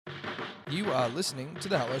You are listening to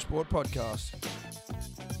the Hello Sport Podcast.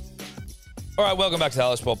 All right, welcome back to the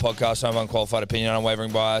Hello Sport Podcast. I'm Unqualified Opinion,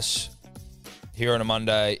 Unwavering Bias. Here on a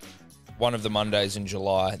Monday, one of the Mondays in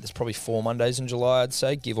July. There's probably 4 Mondays in July, I'd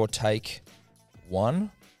say, give or take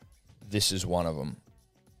one. This is one of them.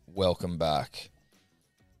 Welcome back.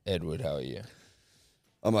 Edward, how are you?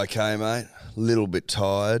 I'm okay, mate. Little bit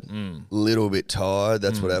tired. Little bit tired.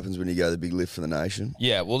 That's what happens when you go the big lift for the nation.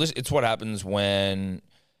 Yeah, well, it's what happens when,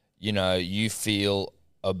 you feel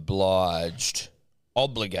obligated.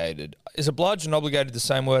 Is obliged and obligated the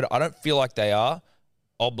same word? I don't feel like they are.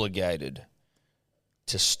 Obligated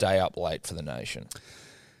to stay up late for the nation.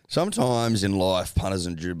 Sometimes in life, punters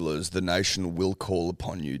and dribblers, the nation will call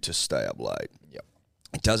upon you to stay up late. Yep.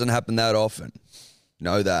 It doesn't happen that often.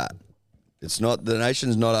 Know that. The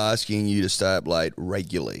nation's not asking you to stay up late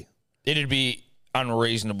regularly. It'd be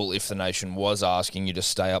unreasonable if the nation was asking you to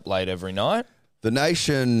stay up late every night. The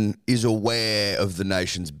nation is aware of the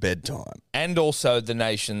nation's bedtime. And also the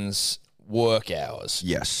nation's work hours.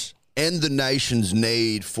 Yes. And the nation's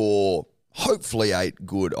need for hopefully 8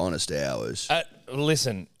 good, honest hours.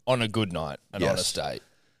 Listen, on a good night, an honest day.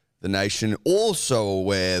 The nation also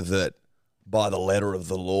aware that by the letter of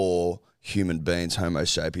the law, human beings, Homo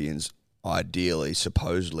sapiens, ideally,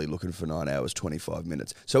 supposedly looking for 9 hours, 25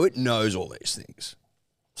 minutes. So it knows all these things.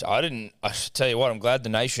 So I tell you what, I'm glad the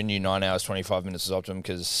nation knew 9 hours, 25 minutes is optimum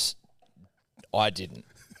because I didn't.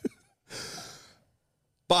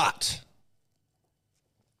 But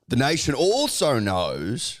the nation also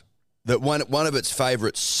knows that one of its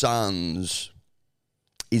favourite sons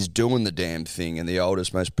is doing the damn thing in the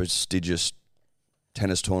oldest, most prestigious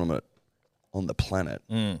tennis tournament on the planet.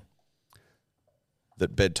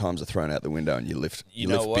 That bedtimes are thrown out the window and you lift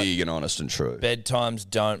big and honest and true. Bedtimes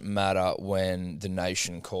don't matter when the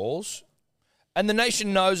nation calls. And the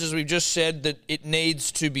nation knows, as we've just said, that it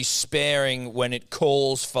needs to be sparing when it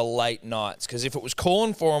calls for late nights. Because if it was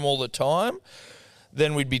calling for them all the time,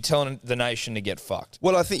 then we'd be telling the nation to get fucked.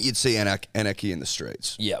 Well, I think you'd see anarchy in the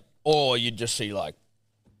streets. Yep. Or you'd just see,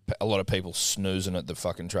 a lot of people snoozing at the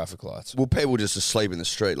fucking traffic lights. Well, people just asleep in the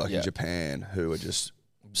street, in Japan, who are just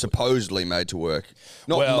supposedly made to work.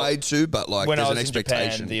 Not made to, but when there's I an was in Japan,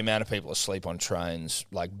 expectation. the amount of people asleep on trains,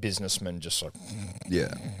 businessmen just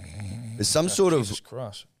Yeah. There's some sort Jesus of...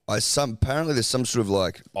 Christ. Apparently there's some sort of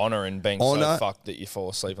Honour in being so fucked that you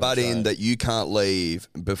fall asleep on the train. But in that you can't leave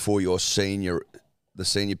before the senior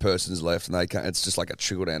person's left, and they can't. It's just like a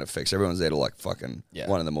trickle down effect. So everyone's there till 1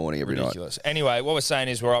 in the morning every Ridiculous. Anyway, what we're saying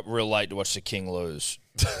is we're up real late to watch the King lose.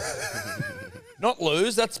 Not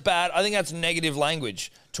lose, that's bad. I think that's negative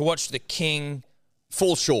language. To watch the King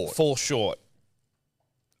fall short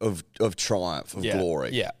of triumph, of glory.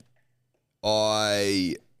 Yeah.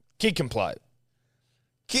 Kid can play.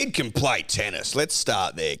 Kid can play tennis. Let's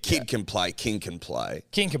start there. Kid can play. King can play.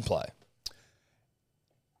 King can play.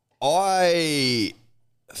 I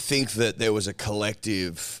think that there was a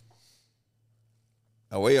collective...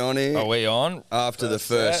 Are we on here? Are we on? After the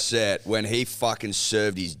first set, when he fucking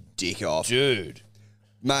served his dick off. Dude.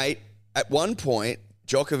 Mate, at one point,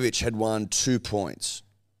 Djokovic had won 2 points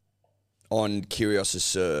on Kyrgios'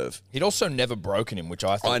 serve. He'd also never broken him, which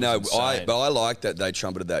I thought was insane. But I like that they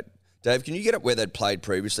trumpeted that. Dave, can you get up where they'd played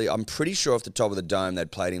previously? I'm pretty sure off the top of the dome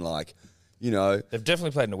they'd played in They've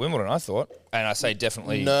definitely played in a Wimbledon, I thought. And I say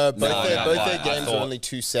definitely. No, both their games were only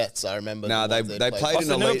 2 sets, I remember. No, they played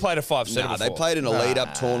in a never played a 5-setter before. They played in a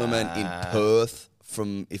lead-up tournament in Perth,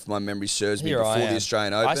 if my memory serves me, before the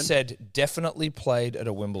Australian Open. I said definitely played at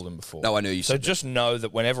a Wimbledon before. No, I knew you said So just know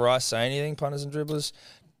that whenever I say anything, punters and dribblers,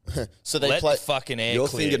 so they let the fucking air You're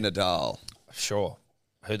clear. thinking Nadal. Sure.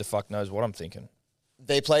 Who the fuck knows what I'm thinking?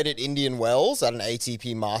 They played at Indian Wells at an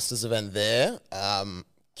ATP Masters event there.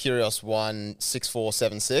 Kyrgios won 6-4,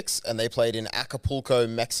 7-6, and they played in Acapulco,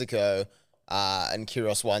 Mexico, and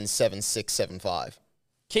Kyrgios won 7-6, 7-5.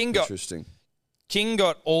 Interesting. King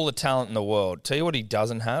got all the talent in the world. Tell you what he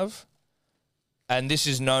doesn't have, and this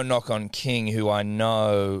is no knock on King, who I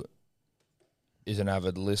know is an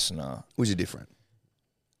avid listener. Was he different?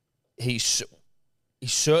 He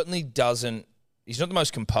certainly doesn't. He's not the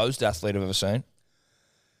most composed athlete I've ever seen.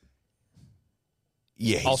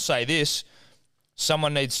 Yeah. I'll say this.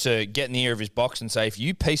 Someone needs to get in the ear of his box and say, if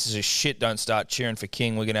you pieces of shit don't start cheering for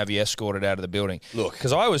King, we're going to have you escorted out of the building. Look.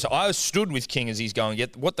 Because I was stood with King as he's going,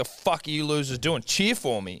 what the fuck are you losers doing? Cheer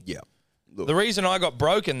for me. Yeah. Look. The reason I got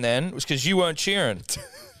broken then was because you weren't cheering.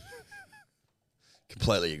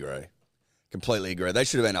 Completely agree. They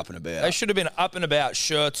should have been up and about. They should have been up and about,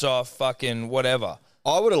 shirts off, fucking whatever.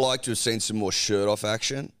 I would have liked to have seen some more shirt off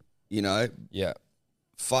action, Yeah.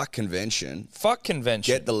 Fuck convention. Fuck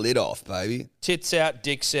convention. Get the lid off, baby. Tits out,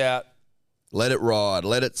 dicks out. Let it ride.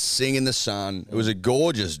 Let it sing in the sun. It was a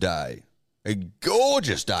gorgeous day. A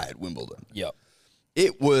gorgeous day at Wimbledon. Yep.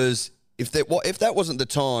 It was, if that wasn't the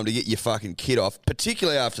time to get your fucking kid off,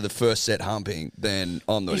 particularly after the first set humping, then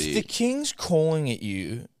I'm not If here. the King's calling at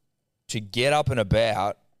you to get up and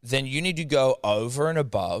about, then you need to go over and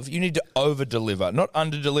above. You need to over-deliver, not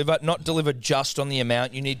under-deliver, not deliver just on the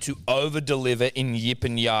amount. You need to over-deliver in Yip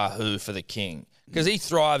and Yahoo for the King because he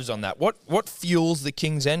thrives on that. What fuels the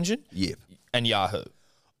King's engine? Yip. And Yahoo.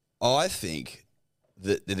 I think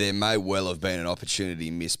that there may well have been an opportunity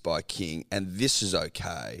missed by King, and this is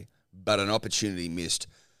okay, but an opportunity missed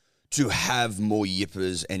to have more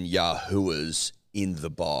Yippers and Yahooers in the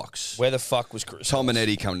box. Where the fuck was Chris? Tom and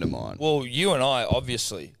Eddie come to mind. Well, you and I,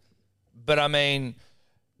 obviously. But, I mean...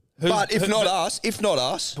 If not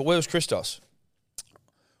us. But where was Christos?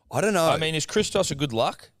 I don't know. I mean, is Christos a good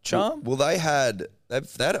luck charm? Well, I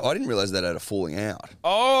didn't realise they'd had a falling out.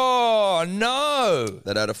 Oh, no.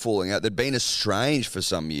 They'd had a falling out. They'd been estranged for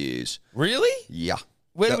some years. Really? Yeah.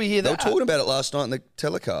 Where did we hear that? They were talking about it last night in the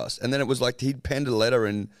telecast. And then it was like he'd penned a letter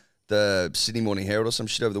in the Sydney Morning Herald or some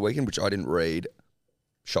shit over the weekend, which I didn't read,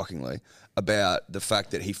 shockingly, about the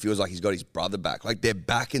fact that he feels like he's got his brother back. Like they're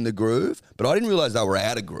back in the groove. But I didn't realise they were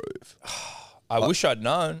out of groove. I wish I'd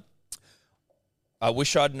known.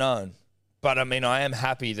 But, I mean, I am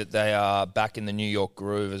happy that they are back in the New York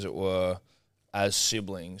groove, as it were, as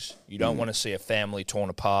siblings. You don't want to see a family torn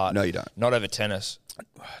apart. No, you don't. Not over tennis.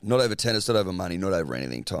 Not over tennis, not over money, not over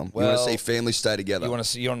anything, Tom. You want to see families stay together. You want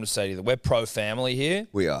to say that we're pro-family here?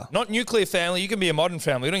 We are. Not nuclear family. You can be a modern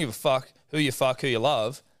family. We don't give a fuck who you fuck, who you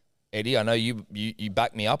love. Eddie, I know you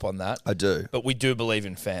back me up on that. I do. But we do believe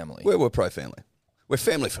in family. We're pro-family. We're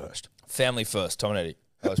family first. Family first. Tom and Eddie.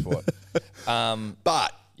 Hello, sport.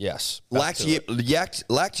 But Yes. lacked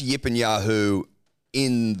Yip and Yahoo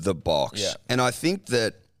in the box. Yeah. And I think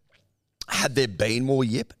that had there been more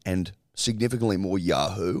Yip and significantly more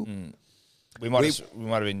Yahoo, we might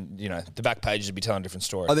have been, the back pages would be telling a different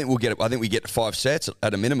story. I think we'll get it. I think we get to 5 sets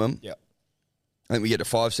at a minimum. Yeah. I think we get to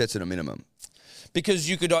 5 sets at a minimum. Because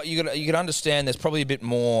you could understand there's probably a bit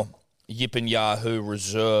more Yip and Yahoo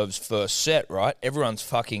reserves first set, right? Everyone's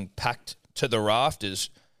fucking packed to the rafters.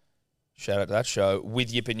 Shout out to that show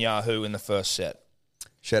with Yip and Yahoo in the first set.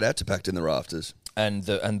 Shout out to Packed in the Rafters. And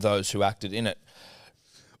those who acted in it.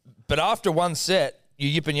 But after one set,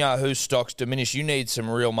 your Yip and Yahoo stocks diminish. You need some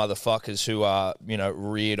real motherfuckers who are,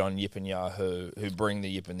 reared on Yip and Yahoo, who bring the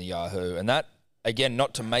Yip and the Yahoo. And that, again,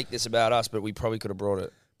 not to make this about us, but we probably could have brought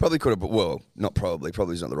it. Probably could have, well, not probably.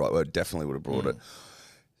 Probably is not the right word. Definitely would have brought it.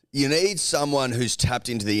 You need someone who's tapped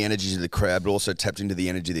into the energies of the crowd, but also tapped into the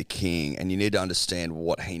energy of the King. And you need to understand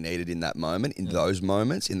what he needed in that moment, in those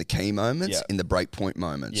moments, in the key moments, in the breakpoint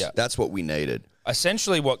moments. Yeah. That's what we needed.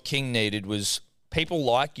 Essentially what King needed was people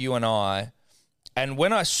like you and I, and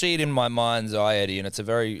when I see it in my mind's eye, Eddie, and it's a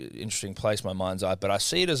very interesting place, my mind's eye, but I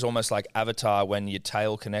see it as almost like Avatar when your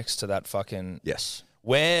tail connects to that fucking... Yes.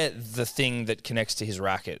 We're the thing that connects to his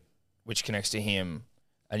racket, which connects to him,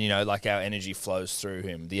 and, like our energy flows through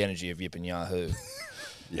him, the energy of Yip and Yahoo.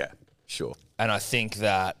 Yeah, sure. And I think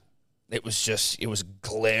that it was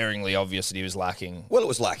glaringly obvious that he was lacking. Well, it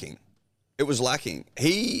was lacking.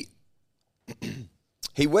 He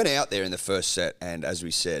went out there in the first set and, as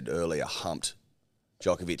we said earlier, humped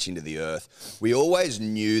Djokovic into the earth. We always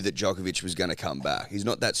knew that Djokovic was going to come back. He's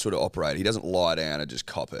not that sort of operator. He doesn't lie down and just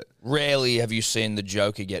cop it. Rarely have you seen the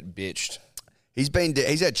Joker get bitched. He's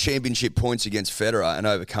had championship points against Federer and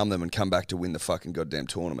overcome them and come back to win the fucking goddamn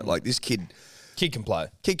tournament. Like, this kid... Kid can play.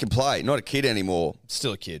 Kid can play. Not a kid anymore.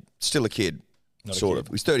 Still a kid. Still a kid. Not a sort kid.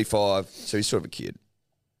 of. He's 35, so he's sort of a kid.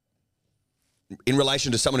 In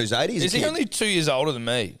relation to someone who's 80, he's a Is kid. he only 2 years older than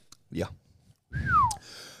me? Yeah.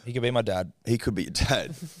 He could be my dad. He could be your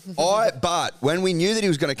dad. But when we knew that he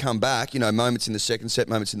was going to come back, moments in the second set,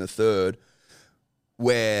 moments in the third,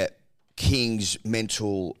 where King's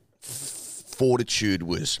mental fortitude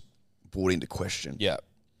was brought into question. Yeah.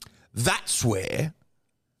 That's where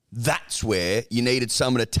you needed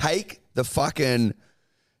someone to take the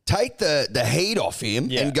heat off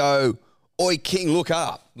him and go, "Oi, King, look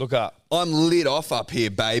up. Look up. I'm lit off up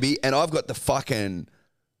here, baby, and I've got the fucking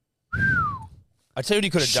I tell you what he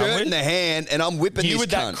could have done shirt with. in the hand, and I'm whipping You this with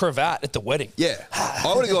cunt." that cravat at the wedding. Yeah,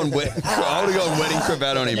 I would have gone wedding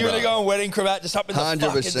cravat on him, You bro. would have gone wedding cravat just up in the 100%.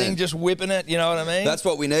 fucking thing, just whipping it. You know what I mean? That's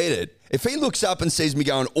what we needed. If he looks up and sees me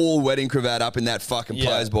going all wedding cravat up in that fucking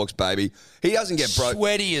player's box, baby, he doesn't get broke.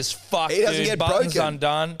 Sweaty as fuck, He doesn't dude. get Buttons broken.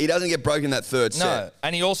 undone. He doesn't get broken that third No, set.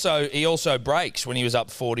 and he also breaks when he was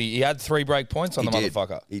up 40. He had 3 break points on the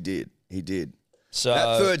motherfucker. He did. So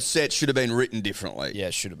That third set should have been written differently. yeah,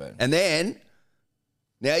 it should have been. And then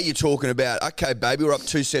Now you're talking about, okay, baby, we're up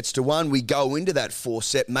 2-1. We go into that 4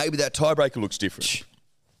 set. Maybe that tiebreaker looks different.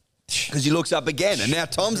 Because he looks up again, and now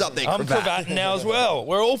Tom's up there I'm cravating now as well.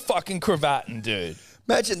 We're all fucking cravating, dude.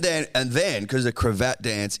 Imagine then, because the cravat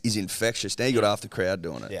dance is infectious, now you got half the crowd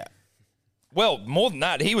doing it. Yeah. Well, more than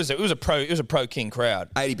that, it was a pro King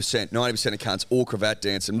crowd. 80%, 90% of cunts all cravat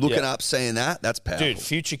dancing. Looking up, seeing that's powerful.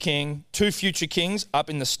 Dude, two future kings up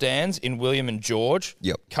in the stands in William and George.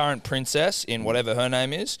 Yep. Current princess in whatever her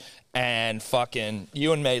name is. And fucking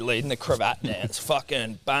you and me leading the cravat dance.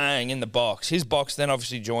 Fucking bang in the box. His box then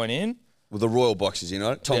obviously join in. Well, the Royal Boxes, you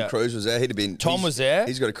know. Tom Cruise was there. He'd have been. Tom was there.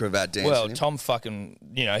 He's got a cravat dance. Well, in him. Tom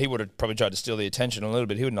fucking, he would have probably tried to steal the attention a little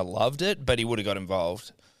bit. He wouldn't have loved it, but he would have got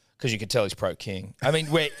involved. Because you could tell he's pro-king. I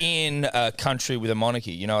mean, we're in a country with a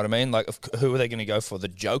monarchy, you know what I mean? Like, who are they going to go for? The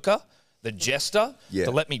Joker? The Jester? Yeah.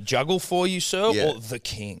 To let me juggle for you, sir? Yeah. Or the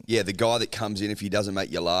king? Yeah, the guy that comes in, if he doesn't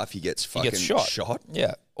make you laugh, he gets fucking shot.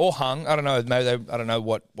 Yeah. Or hung. I don't know. Maybe I don't know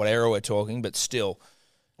what era we're talking, but still.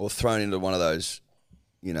 Or thrown into one of those,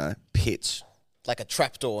 pits. Like a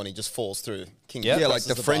trapdoor and he just falls through. King Yeah, like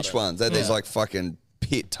presses the French button. ones. There's like fucking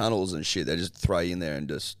pit tunnels and shit. They just throw you in there and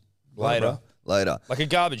just... Later. Like a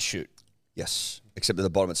garbage chute. Yes, except at the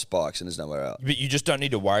bottom it spikes and there's nowhere out. But you just don't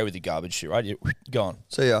need to worry with the garbage chute, right? You're gone.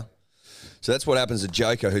 So, yeah. So that's what happens to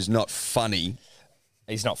Joker, who's not funny.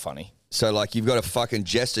 He's not funny. So, like, you've got a fucking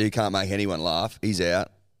jester who can't make anyone laugh. He's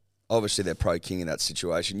out. Obviously, they're pro-king in that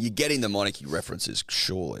situation. You're getting the monarchy references,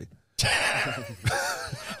 surely. I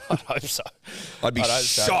hope so. I'd be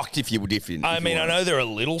shocked if you would. I know they're a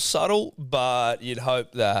little subtle, but you'd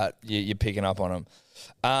hope that you're picking up on them.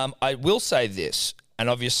 I will say this, and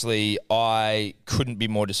obviously I couldn't be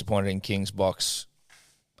more disappointed in King's box.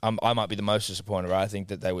 I might be the most disappointed, right? I think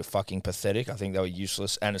that they were fucking pathetic. I think they were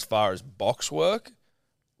useless. And as far as box work,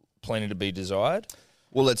 plenty to be desired.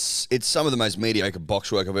 Well, it's some of the most mediocre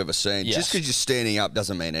box work I've ever seen. Yes. Just because you're standing up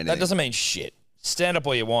doesn't mean anything. That doesn't mean shit. Stand up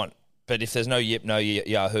all you want. But if there's no yip, no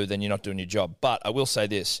yahoo, then you're not doing your job. But I will say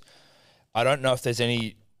this. I don't know if there's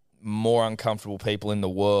any more uncomfortable people in the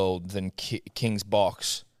world than King's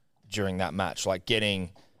box during that match. Like getting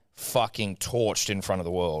fucking torched in front of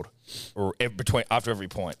the world or after every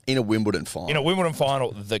point. In a Wimbledon final. In a Wimbledon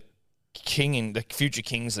final, the future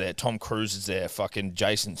king's there. Tom Cruise is there. Fucking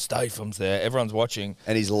Jason Statham's there. Everyone's watching.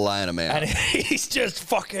 And he's laying them out. And he's just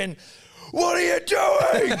fucking... What are you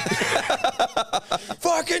doing?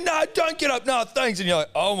 Fucking no, don't get up. No, thanks. And you're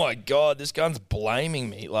like, oh my God, this gun's blaming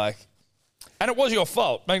me. Like, and it was your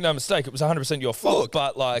fault. Make no mistake, it was 100% your fault.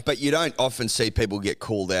 Look, but you don't often see people get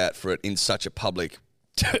called out for it in such a public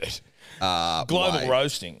global way.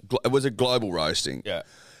 roasting. It was a global roasting. Yeah.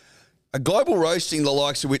 A global roasting the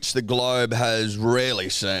likes of which the Globe has rarely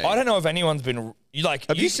seen. I don't know if anyone's been like.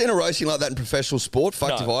 Have you seen a roasting like that in professional sport?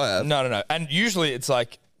 Fucked if I have. No. And usually it's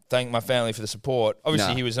like, thank my family for the support.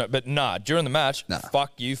 Obviously he was, but during the match,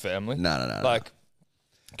 fuck you, family. No. Like,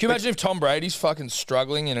 can you imagine if Tom Brady's fucking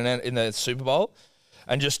struggling in the Super Bowl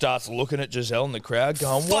and just starts looking at Giselle in the crowd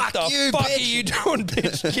going, what the fuck are you doing,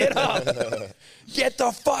 bitch? Get up. Get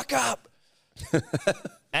the fuck up.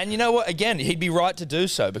 And you know what? Again, he'd be right to do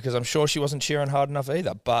so because I'm sure she wasn't cheering hard enough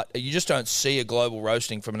either. But you just don't see a global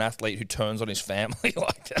roasting from an athlete who turns on his family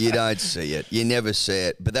like that. You don't see it. You never see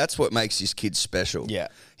it. But that's what makes this kid special. Yeah.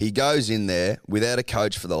 He goes in there without a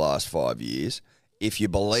coach for the last 5 years. If you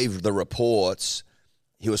believe the reports,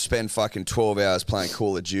 he will spend fucking 12 hours playing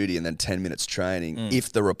Call of Duty and then 10 minutes training,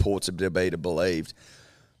 if the reports are to be believed.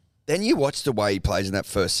 Then you watch the way he plays in that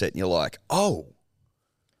first set and you're like, oh,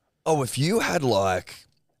 if you had like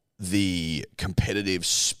the competitive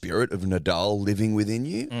spirit of Nadal living within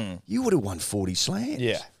you, you would have won 40 slams.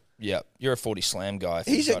 Yeah. You're a 40 slam guy.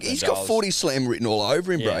 He's got 40 slam written all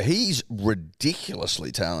over him, bro. Yeah. He's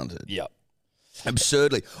ridiculously talented. Yep.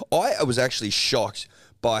 Absurdly. I was actually shocked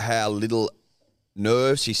by how little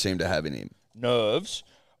nerves he seemed to have in him. Nerves.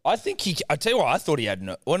 I tell you what, I thought he had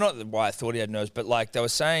well, not why I thought he had nerves, but like they were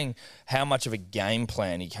saying how much of a game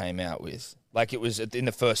plan he came out with. Like it was in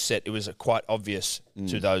the first set, it was quite obvious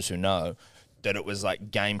to those who know that it was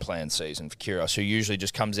like game plan season for Kyrgios, who usually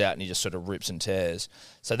just comes out and he just sort of rips and tears.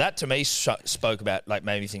 So that to me spoke about like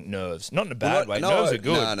made me think nerves, not in a bad way. Nerves are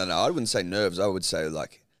good. No. I wouldn't say nerves. I would say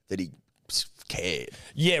like that he cared.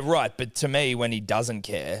 Yeah, right. But to me, when he doesn't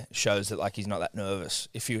care, shows that like he's not that nervous.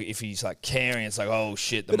 If he's like caring, it's like oh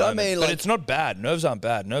shit. But it's not bad. Nerves aren't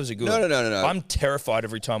bad. Nerves are good. No. I'm terrified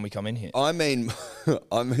every time we come in here. I mean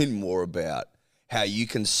more about how you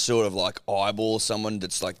can sort of like eyeball someone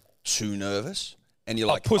that's like too nervous, and you're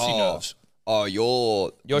like pussy nerves. Oh,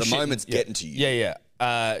 the shit, moment's getting to you.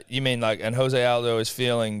 Yeah. You mean and Jose Aldo is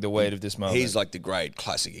feeling the weight of this moment. He's like the great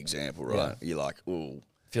classic example, right? Yeah. You're like, ooh.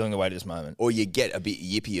 feeling the weight of this moment. Or you get a bit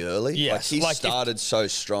yippy early. Yes, Like he like started so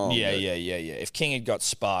strong. Yeah. that- If King had got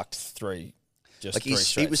sparked three He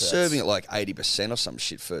straight was sets. serving at like 80% or some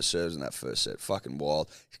shit first serves in that first set. Fucking wild.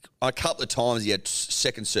 A couple of times he had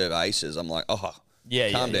second serve aces. I'm like, calm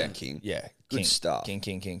down, King. Yeah. Good King, stuff.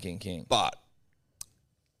 King. But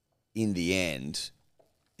in the end,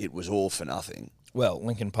 it was all for nothing. Well,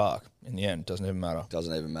 Lincoln Park, in the end, doesn't even matter.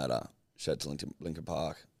 Doesn't even matter. Shout out to Lincoln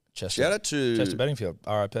Park. Chester, Shout out to Chester Bedingfield,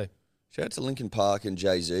 RIP. Shout out to Lincoln Park and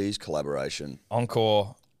Jay-Z's collaboration.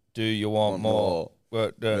 Encore, do you want more?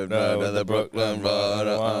 The Brooklyn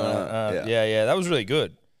Yeah. Yeah, that was really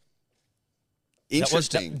good.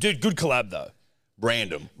 Interesting. Dude, good collab, though.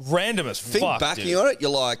 Random. Random as Think fuck, backing dude. on it,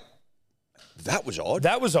 you're like, that was odd.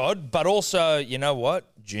 That was odd, but also, you know what?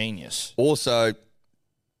 Genius. Also,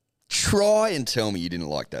 try and tell me you didn't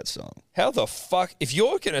like that song. How the fuck? If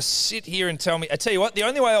you're going to sit here and tell me, I tell you what, the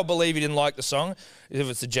only way I'll believe you didn't like the song is if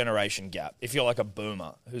it's a generation gap. If you're like a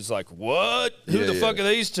boomer who's like, what? Who Yeah, the yeah. fuck are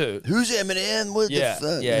these two? Who's Eminem? What Yeah, the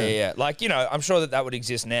fuck? yeah. Like, you know, I'm sure that would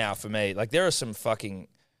exist now for me. Like, there are some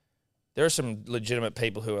legitimate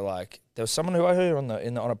people who are like, there was someone who I heard on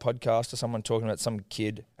a podcast or someone talking about some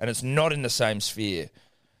kid, and it's not in the same sphere.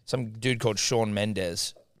 Some dude called Shawn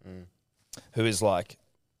Mendes, who is like,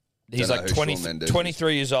 he's Don't know like who 20, Shawn Mendes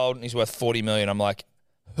 23 years old and he's worth 40 million. I'm like,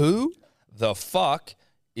 who the fuck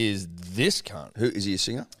is this cunt? Who is he a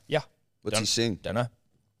singer? Yeah. What's he sing? Don't know.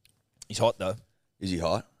 He's hot though. Is he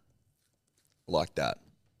hot? Like that.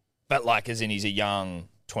 But like, as in he's a young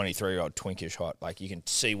 23-year-old twinkish hot. Like, you can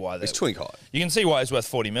see why He's twink hot. You can see why he's worth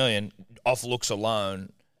 40 million off looks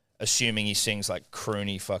alone, assuming he sings like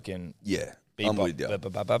croony fucking Yeah, bebop. I'm with you.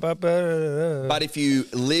 Ba-ba-ba-ba-ba. But if you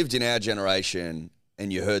lived in our generation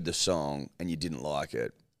and you heard the song and you didn't like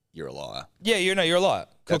it, you're a liar. Yeah, you're a liar.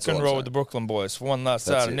 That's Cook and all I'm roll saying. with the Brooklyn boys for one last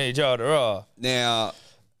That's time. it. Need y'all to roll. Now,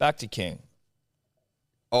 Back to King.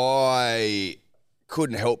 I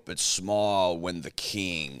couldn't help but smile when the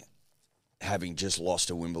King, having just lost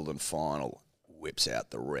a Wimbledon final, whips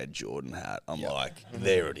out the red Jordan hat. I'm like,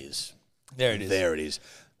 there it is. There it is. There it is.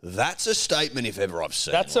 That's a statement if ever I've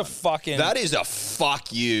seen That's a one. fucking. That is a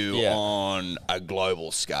fuck you Yeah. on a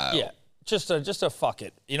global scale. Yeah. Just a fuck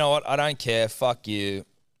it. You know what? I don't care. Fuck you.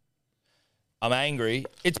 I'm angry.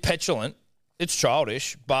 It's petulant. It's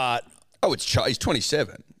childish, but Oh, he's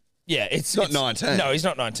 27. yeah, it's not 19. No, he's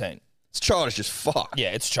not 19. It's childish as fuck.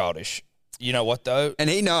 Yeah, it's childish. You know what though? And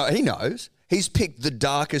he knows. He's picked the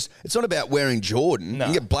darkest. It's not about wearing Jordan. No.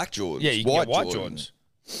 You can get black Jordans. Yeah, you can get white Jordans.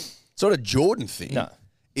 It's not a Jordan thing. No.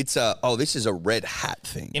 It's this is a red hat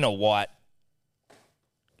thing. In a white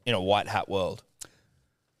hat world.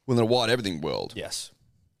 Well, in a white everything world. Yes.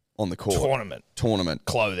 On the court. Tournament.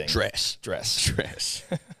 Clothing. Dress. Dress.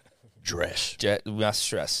 Dress. We must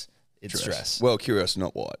stress. It's dress. Well, Curious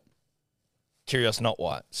not white. Curious, not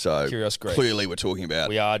white. So Curious, green. clearly we're talking about.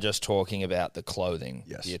 We are just talking about the clothing,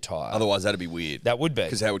 Yes. the attire. Otherwise, that'd be weird. That would be.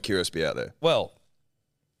 Because how would Curious be out there? Well,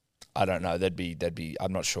 I don't know. That'd be.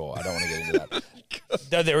 I'm not sure. I don't want to get into that.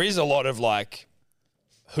 Though there is a lot of like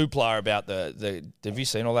hoopla about the. Have you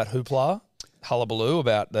seen all that hoopla, hullabaloo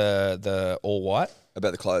about the all white?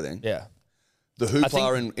 About the clothing? Yeah, The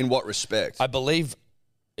hoopla in what respect? I believe.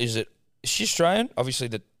 Is she Australian? Obviously,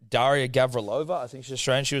 the Daria Gavrilova. I think she's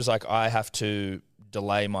Australian. She was like, I have to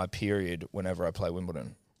delay my period whenever I play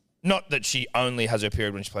Wimbledon. Not that she only has her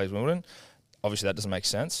period when she plays Wimbledon. Obviously, that doesn't make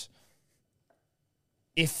sense.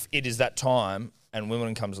 If it is that time and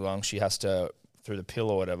Wimbledon comes along, she has to, through the pill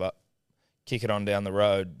or whatever, kick it on down the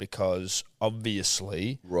road because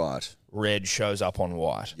obviously right. red shows up on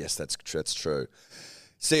white. Yes, that's true.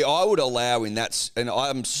 See, I would allow in that, and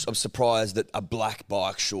I'm surprised that a black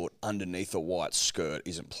bike short underneath a white skirt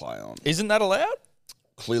isn't play on. Isn't that allowed?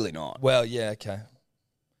 Clearly not. Well, yeah, okay.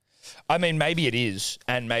 I mean, maybe it is,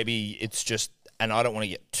 and maybe it's just, and I don't want to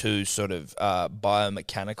get too sort of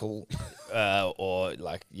biomechanical or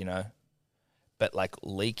like, but like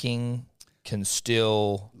leaking can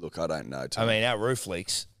still. Look, I don't know. Tom. I mean, our roof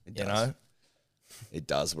leaks, you know? It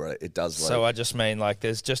does, bro. It does. So I just mean, like,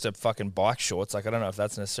 there's just a fucking bike shorts. Like, I don't know if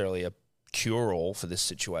that's necessarily a cure-all for this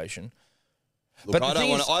situation. Look, but I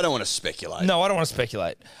don't want to speculate. No, I don't want to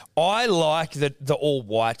speculate. I like the all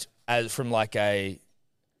white as from like a.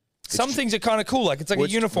 Some things are kind of cool. Like, it's like a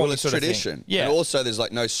uniform well, it's sort tradition. of thing. Yeah. And also, there's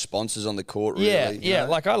like no sponsors on the court. Really, Yeah, you know?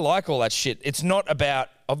 Like, I like all that shit. It's not about.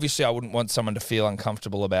 Obviously, I wouldn't want someone to feel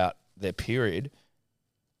uncomfortable about their period.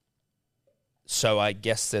 So I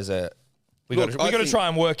guess there's a. We got to try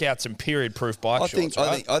and work out some period-proof bike shorts.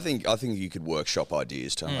 Right? I think you could workshop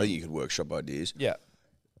ideas, Tom. I think you could workshop ideas. Yeah.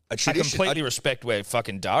 a I tradition. completely respect where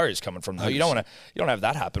fucking Daria's coming from, though. You don't have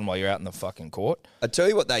that happen while you're out in the fucking court. I tell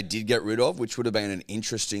you what they did get rid of, which would have been an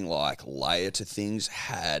interesting like layer to things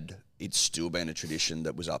had it still been a tradition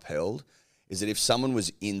that was upheld, is that if someone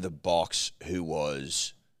was in the box who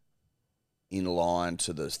was in line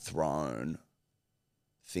to the throne,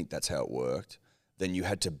 I think that's how it worked, then you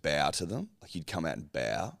had to bow to them. Like you'd come out and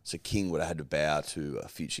bow. So king would have had to bow to a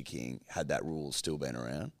future king had that rule still been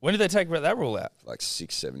around, When did they take that rule out? like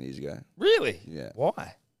 6-7 years ago. Really? Yeah.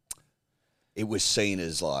 Why? It was seen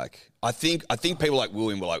as like I think people like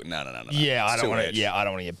William were like no. Yeah, I it's don't too want to. edge. Yeah, I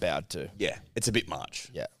don't want to get bowed to. Yeah, it's a bit much.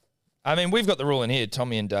 Yeah. I mean, we've got the rule in here.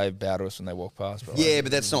 Tommy and Dave bow to us when they walk past. But Yeah,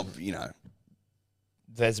 but that's not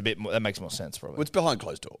there's a bit more. That makes more sense, probably. it's behind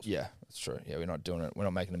closed doors. Yeah, that's true. Yeah, we're not doing it. We're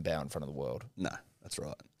not making them bow in front of the world. No, that's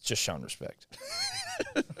right. It's just showing respect.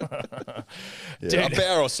 Yeah, Dude. a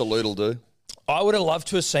bow or salute will do. I would have loved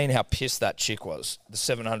to have seen how pissed that chick was. The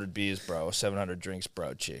 700 beers, bro, or 700 drinks,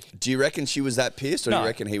 bro, chick. Do you reckon she was that pissed, or do you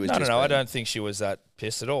reckon he was No, just I being- don't think she was that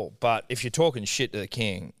pissed at all. But if you're talking shit to the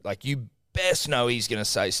king, like, you best know he's going to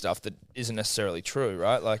say stuff that isn't necessarily true,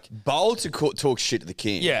 right? Like, bold to talk shit to the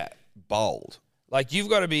king? yeah. Bold. Like, you've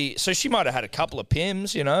got to be... So she might have had a couple of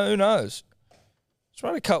pims, you know? Who knows? She's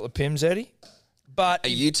had a couple of pims, Eddie. But... Are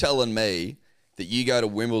you telling me that you go to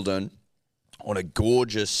Wimbledon on a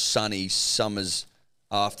gorgeous, sunny summer's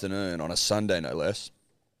afternoon, on a Sunday no less,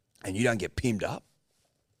 and you don't get pimmed up?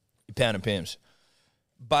 Pound and pims.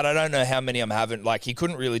 But I don't know how many I'm having. Like, he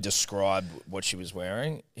couldn't really describe what she was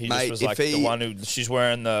wearing. He Mate, just was if like he- the one who... She's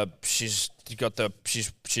wearing the... She's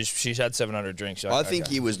had 700 drinks. You're I like, think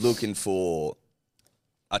okay. he was looking for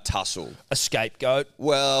a tussle. A scapegoat.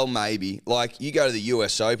 Well, maybe. Like, you go to the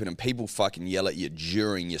US Open and people fucking yell at you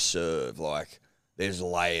during your serve. Like, there's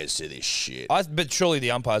layers to this shit. But surely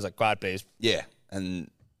the umpire's like, quiet, please. Yeah, and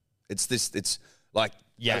it's like,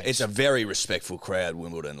 Yanks. it's a very respectful crowd,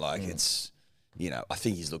 Wimbledon. Like, it's, I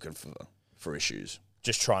think he's looking for issues.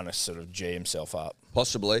 Just trying to sort of G himself up.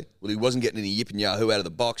 Possibly. Well, he wasn't getting any yip and yahoo out of the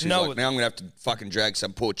box. He's No, like, now I'm going to have to fucking drag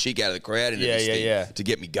some poor chick out of the crowd into this thing yeah. to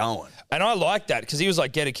get me going. And I like that because he was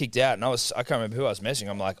like, get her kicked out. And I can't remember who I was messaging.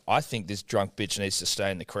 I'm like, I think this drunk bitch needs to stay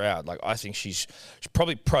in the crowd. Like, I think she's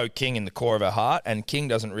probably pro King in the core of her heart. And King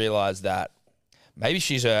doesn't realize that maybe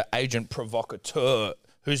she's an agent provocateur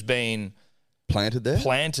who's been Planted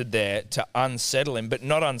there? to unsettle him, but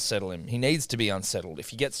not unsettle him. He needs to be unsettled. If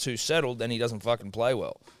he gets too settled, then he doesn't fucking play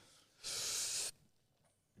well.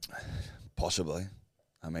 Possibly.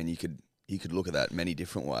 I mean, you could look at that many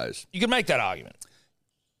different ways. You could make that argument.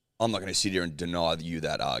 I'm not going to sit here and deny you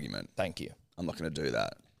that argument. Thank you. I'm not going to do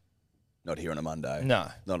that. Not here on a Monday. No.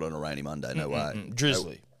 Not on a rainy Monday. No way.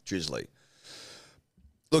 Drizzly. No, drizzly.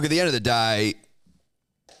 Look, at the end of the day,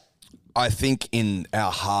 I think in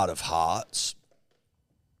our heart of hearts,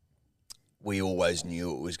 we always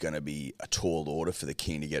knew it was going to be a tall order for the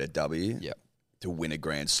King to get a W. Yep. To win a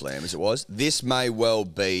Grand Slam as it was. This may well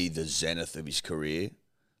be the zenith of his career.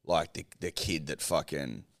 Like the kid that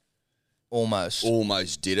fucking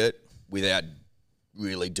almost did it without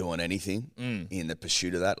really doing anything in the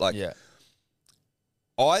pursuit of that. Like, Yeah.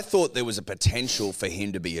 I thought there was a potential for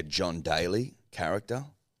him to be a John Daly character,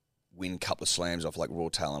 win a couple of slams off like raw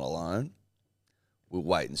talent alone. We'll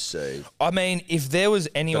wait and see. I mean, if there was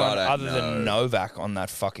anyone don't other than know. Novak on that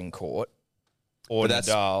fucking court, or But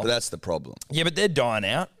Nadal. that's the problem. Yeah, but they're dying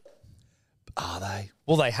out. Are they?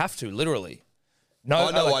 Well, they have to, literally. No,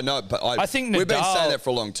 I know, but I think we've been Nadal- saying that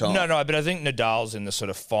for a long time. No, but I think Nadal's in the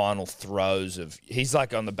sort of final throes of... He's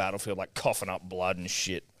like on the battlefield, like coughing up blood and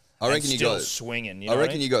shit. I reckon and you still got- swinging. You I know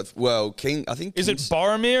reckon you got, well, King, I think... Is it King's-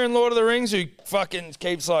 Boromir in Lord of the Rings who fucking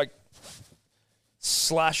keeps like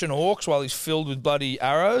slashing orcs while he's filled with bloody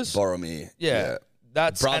arrows? Boromir. Yeah.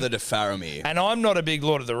 That's Brother and, to Faramir. and I'm not a big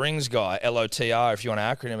Lord of the Rings guy, LOTR if you want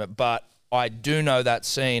to acronym it, but I do know that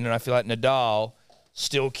scene, and I feel like Nadal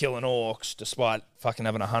still killing orcs despite fucking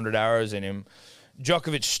having 100 arrows in him.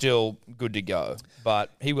 Djokovic still good to go,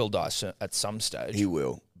 but he will die at some stage. He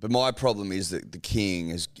will. But my problem is that the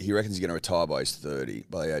King, he reckons he's going to retire by his 30,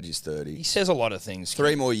 by the age he's 30. He says a lot of things.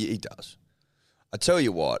 3 more years, he does. I tell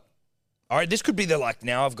you what, All right, this could be the like,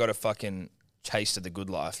 now I've got a fucking taste of the good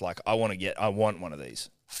life. Like, I want one of these.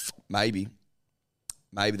 maybe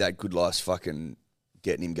that good life's fucking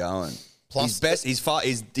getting him going. Plus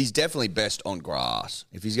He's definitely best on grass.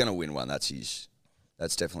 If he's going to win one, that's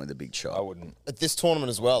definitely the big shot. I wouldn't. At this tournament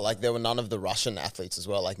as well, like there were none of the Russian athletes as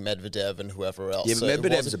well, like Medvedev and whoever else. Yeah, but so it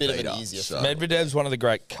was Medvedev's a a bit of beater, an easier. so- Medvedev's one of the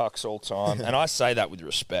great cucks all time, and I say that with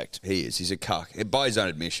respect. He is. He's a cuck. By his own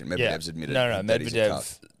admission, Medvedev's admitted No, that he's a cuck.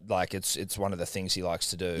 Medvedev, like it's one of the things he likes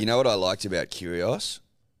to do. You know what I liked about Kyrgios?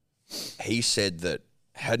 He said that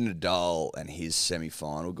had Nadal and his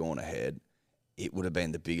semi-final gone ahead, it would have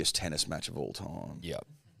been the biggest tennis match of all time. Yep.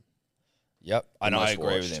 And I most agree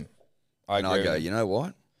with watched. him. I And agree I go, with him. you know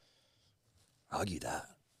what? Argue that.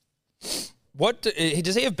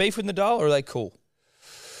 Does he have beef with Nadal, or are they cool?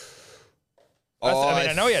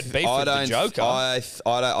 I know he had beef with the Joker.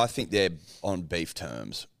 I think they're on beef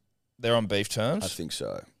terms. They're on beef terms. I think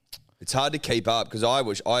so. It's hard to keep up because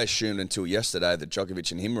I assumed until yesterday that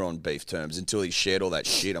Djokovic and him were on beef terms until he shared all that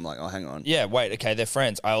shit. I'm like, oh, hang on. Yeah, wait, okay, they're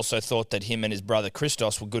friends. I also thought that him and his brother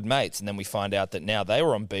Christos were good mates, and then we find out that now they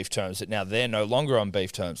were on beef terms, that now they're no longer on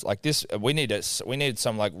beef terms. Like this, we needed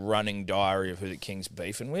some like running diary of who the King's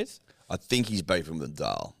beefing with. I think he's beefing with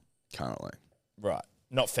Nadal currently. Right.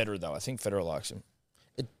 Not Federer, though. I think Federer likes him.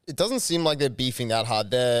 It doesn't seem like they're beefing that hard.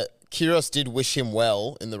 Kyrgios did wish him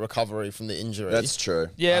well in the recovery from the injury. That's true.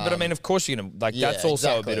 Yeah, but I mean, of course you're going to, like, yeah, that's also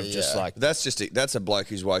exactly, a bit of just like, That's a bloke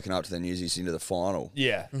who's woken up to the news he's into the final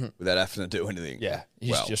yeah. without having to do anything. Yeah,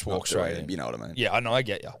 he's just not walked doing straight it, in. You know what I mean? Yeah, I know, I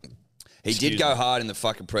get you. He Excuse did go me. hard in the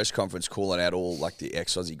fucking press conference, calling out all like the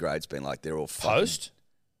ex-Aussie greats, being like they're all fucking, Post?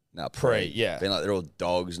 No, Pre, yeah. being like they're all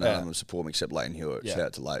dogs. None Yeah. of them support him except Leighton Hewitt. Yeah. Shout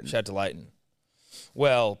out to Leighton. Shout out to Leighton.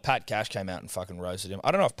 Well, Pat Cash came out and fucking roasted him.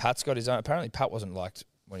 I don't know if Pat's got his own. Apparently, Pat wasn't liked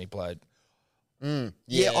when he played.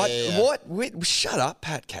 Yeah. What? Wait, shut up,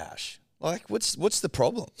 Pat Cash. Like, what's the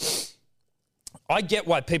problem? I get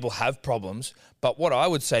why people have problems, but what I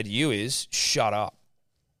would say to you is shut up.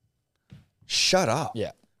 Shut up.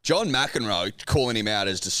 Yeah. John McEnroe calling him out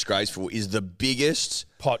as disgraceful is the biggest.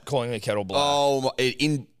 Pot calling the kettle black. Oh,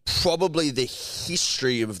 in probably the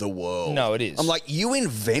history of the world. No, it is. I'm like, you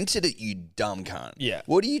invented it, you dumb cunt. Yeah.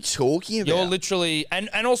 What are you talking about? You're literally, and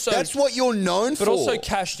also That's what you're known for. but also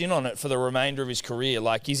cashed in on it for the remainder of his career.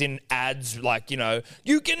 Like he's in ads, like, you know,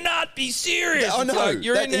 you cannot be serious. I It's know. like,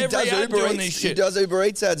 you're in He every does ad Uber doing Eats- this He shit. does Uber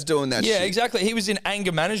Eats ads doing that shit. Yeah, exactly. He was in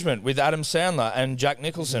Anger Management with Adam Sandler and Jack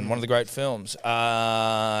Nicholson, one of the great films.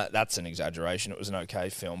 That's an exaggeration. It was an okay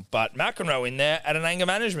film. But McEnroe in there at an anger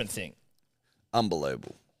management thing.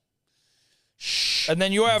 Unbelievable. And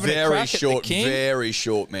then you're having a Very crack short, at the King. very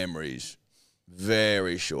short memories.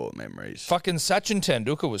 Very short memories. Fucking Sachin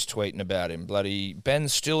Tendulkar was tweeting about him. Bloody Ben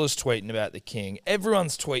Stiller's tweeting about the King.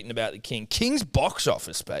 Everyone's tweeting about the King. King's box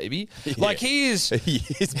office, baby. Like he is. He's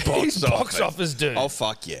He's box office dude. Oh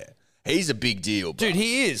fuck yeah, he's a big deal, bro. Dude,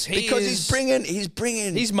 he is. because he's bringing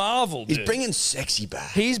He's Marvel, dude. he's bringing sexy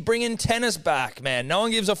back. He's bringing tennis back, man. No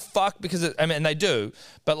one gives a fuck because they do,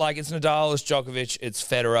 but like it's Nadal, it's Djokovic, it's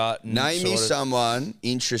Federer. Name me someone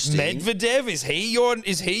interesting. Medvedev. Is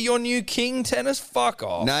he your new king tennis? Fuck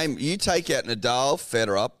off. Name you take out Nadal,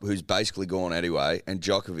 Federer, who's basically gone anyway, and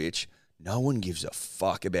Djokovic. No one gives a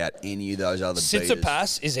fuck about any of those other beaters.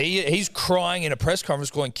 Tsitsipas, he's crying in a press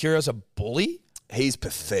conference calling Kyrgios a bully? He's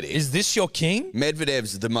pathetic. Is this your king?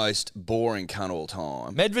 Medvedev's the most boring cunt of all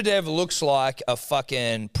time. Medvedev looks like a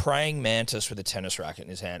fucking praying mantis with a tennis racket in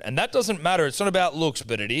his hand. And that doesn't matter. It's not about looks,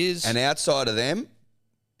 but it is. And outside of them,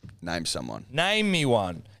 name someone. Name me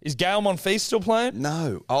one. Is Gael Monfils still playing?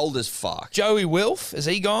 No, old as fuck. Joey Wilf? Is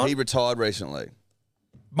he gone? He retired recently.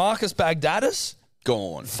 Marcus Bagdatis?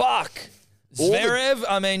 Gone. Fuck. All the- Zverev?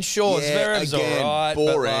 I mean, sure, Zverev's all again, right.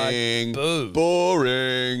 boring. But like, boo.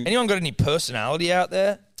 Boring. Anyone got any personality out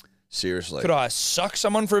there? Seriously. Could I suck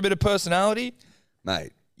someone for a bit of personality?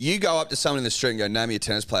 Mate, you go up to someone in the street and go, name me a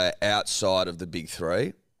tennis player outside of the big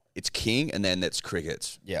three. It's King and then that's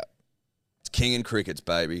crickets. Yeah. It's King and crickets,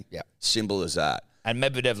 baby. Yeah. Simple as that. And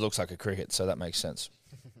Medvedev looks like a cricket, so that makes sense.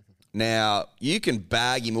 Now, you can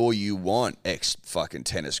bag him all you want, ex-fucking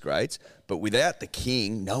tennis greats, but without the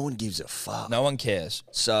King, no one gives a fuck. No one cares.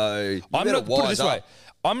 So, you I'm better not put it wise this way. up.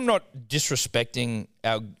 I'm not disrespecting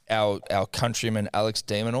our countryman Alex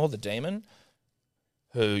Demonor, the Demon,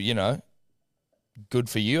 who, you know, good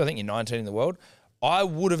for you. I think you're 19 in the world. I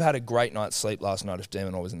would have had a great night's sleep last night if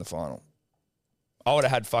Demonor was in the final. I would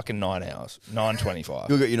have had fucking 9 hours, 9:25.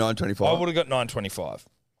 You'll get your 925. I would have got 9:25.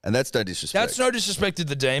 And that's no disrespect. That's no disrespect to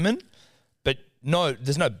the Demon, but no,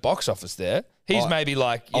 there's no box office there. He's maybe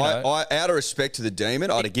like, you know. out of respect to the Demon,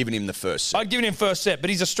 I'd have given him the first set. I'd given him first set, but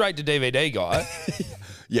he's a straight to DVD guy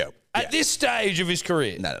Yeah. at this stage of his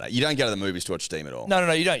career. No. You don't go to the movies to watch Demon at all.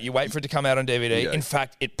 No, you don't. You wait for it to come out on DVD. You don't. In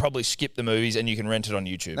fact, it probably skipped the movies and you can rent it on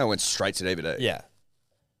YouTube. No, it went straight to DVD. Yeah.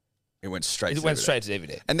 It went straight It to went DVD. straight to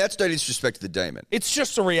DVD. And that's no disrespect to the Demon. It's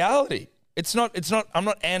just a reality. It's not, I'm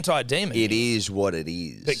not anti-demon. It is what it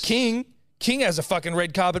is. But King has a fucking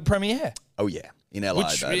red carpet premiere. Oh, yeah. In LA,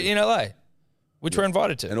 Which, baby. in LA. Which we're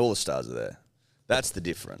invited to. And all the stars are there. That's the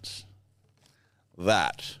difference.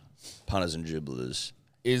 That, punters and dribblers,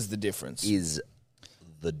 Is the difference. is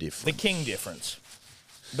the difference. The King difference.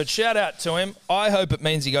 But shout out to him. I hope it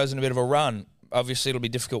means he goes in a bit of a run. Obviously, it'll be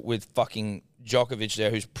difficult with fucking Djokovic there,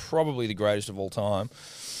 who's probably the greatest of all time.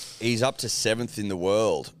 He's up to 7th in the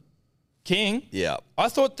world. King? Yeah. I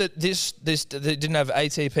thought that this they didn't have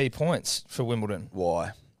ATP points for Wimbledon.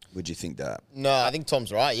 Why would you think that? No, I think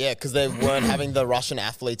Tom's right. Yeah, because they weren't having the Russian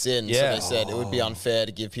athletes in, Yeah. so they said it would be unfair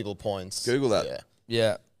to give people points. Google that. Yeah.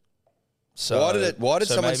 Yeah. So Why did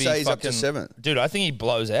someone maybe say he's up to fucking- 7th? Dude, I think he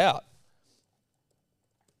blows out.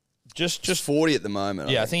 Just 40 at the moment.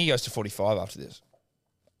 yeah, I think he goes to 45 after this.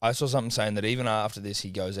 I saw something saying that even after this he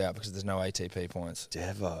goes out because there's no ATP points.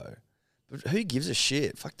 Devo. But who gives a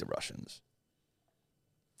shit? Fuck the Russians.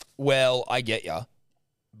 Well, I get ya,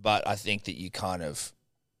 but I think that you kind of,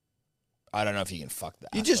 I don't know if you can fuck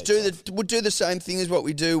that. You just would do the same thing as what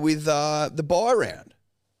we do with the buy round.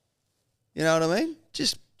 You know what I mean?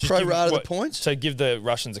 Just pro rata the points. So give the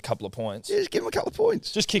Russians a couple of points. Yeah, just give them a couple of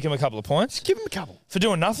points. Just kick him a couple of points Give them a couple. for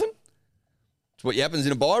doing nothing. It's what happens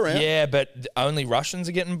in a buy round. Yeah, but only Russians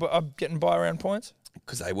are getting buy round points.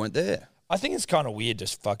 Because they weren't there. I think it's kind of weird,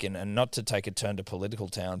 just fucking, and not to take a turn to political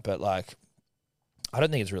town, but like, I don't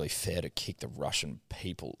think it's really fair to kick the Russian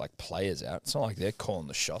people, like players, out. It's not like they're calling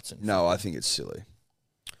the shots. No, I think it's silly.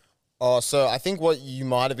 Oh, so I think what you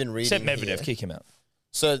might have been reading Except Medvedev, here- kick him out.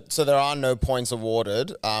 So there are no points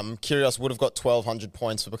awarded. Kyrgios would have got 1,200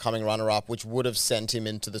 points for becoming runner-up, which would have sent him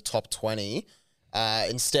into the top 20.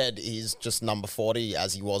 Instead, he's just number 40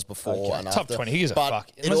 as he was before. Okay. And Top after. 20, he gives a But fuck.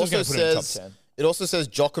 It Unless he's also gonna put him in top says 10. it also says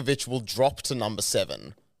Djokovic will drop to number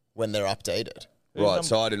 7 when they're updated. Right,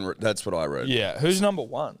 so I didn't. That's what I read. Yeah, who's number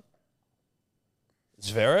 1?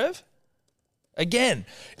 Zverev? Again,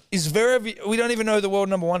 is Zverev, we don't even know who the world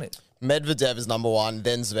number 1 is. Medvedev is number 1,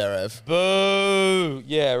 then Zverev. Boo!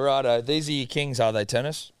 Yeah, righto. These are your kings, are they,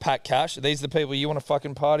 tennis? Pat Cash, are these the people you want to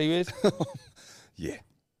fucking party with? Yeah.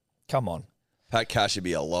 Come on. Pat Cash would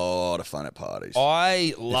be a lot of fun at parties.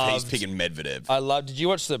 I if love. he's picking Medvedev. Did you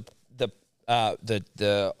watch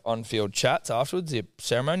the on-field chats afterwards, the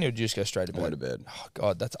ceremony, or did you just go straight to bed? Went to bed. Oh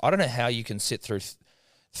God, I don't know how you can sit through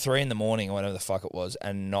 3 a.m. or whatever the fuck it was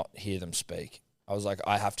and not hear them speak. I was like,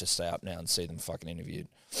 I have to stay up now and see them fucking interviewed,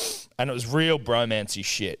 and it was real bromancy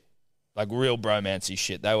shit, like real bromancy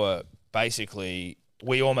shit. They were basically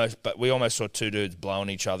we almost saw 2 dudes blowing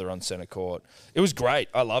each other on center court. It was great.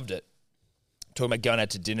 I loved it. Talking about going out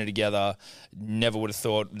to dinner together. Never would have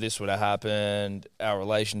thought this would have happened. Our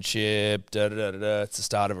relationship, da-da-da-da-da. It's the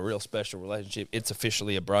start of a real special relationship. It's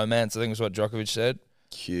officially a bromance, I think is what Djokovic said.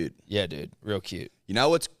 Cute. Yeah, dude. Real cute. You know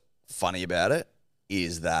what's funny about it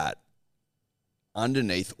is that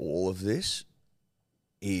underneath all of this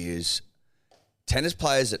is tennis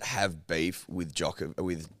players that have beef with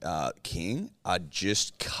King are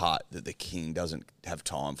just cut that the King doesn't have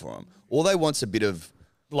time for them. All they want's a bit of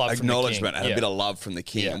Love from the acknowledgement king. and Yeah. a bit of love from the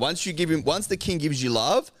King. Yeah. And once the King gives you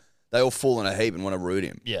love, they all fall in a heap and want to root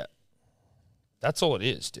him. Yeah. That's all it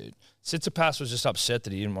is, dude. Tsitsipas was just upset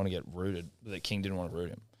that he didn't want to get rooted, that King didn't want to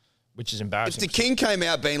root him, which is If embarrassing. the King came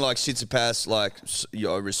out being like Tsitsipas, like,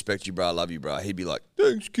 yo, I respect you, bro, I love you, bro, he'd be like,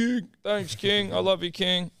 thanks, King. Thanks, King. I love you,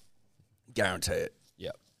 King. Guarantee it.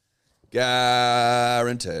 Yeah.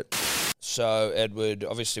 Guarantee it. So, Edward,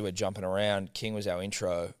 obviously we're jumping around. King was our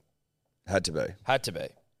intro. Had to be. Had to be.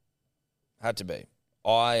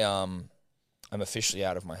 I am officially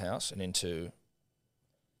out of my house and into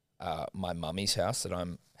my mummy's house that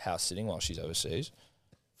I'm house sitting while she's overseas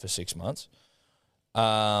for 6 months.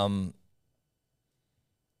 I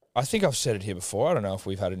think I've said it here before. I don't know if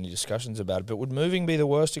we've had any discussions about it, but would moving be the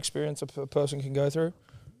worst experience a person can go through?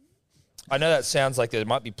 I know that sounds like there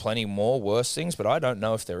might be plenty more worse things, but I don't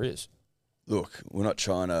know if there is. Look, we're not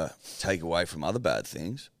trying to take away from other bad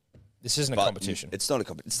things. This isn't a but competition. It's not a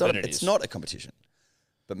competition. But it It's is. not a competition.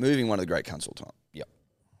 But moving one of the great cunts all time. Yep.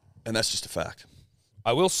 And that's just a fact.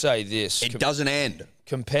 I will say this. It doesn't end.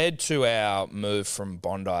 Compared to our move from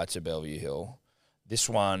Bondi to Bellevue Hill, this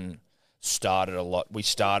one started a lot. We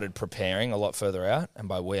started preparing a lot further out, and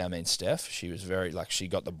by we I mean Steph. She was very she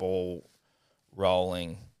got the ball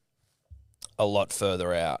rolling a lot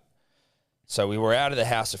further out. So we were out of the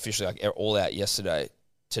house officially, all out yesterday.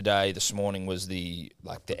 Today, this morning was the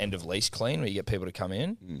end of lease clean where you get people to come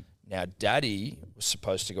in. Now, Daddy was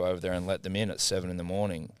supposed to go over there and let them in at 7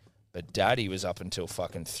 a.m, but Daddy was up until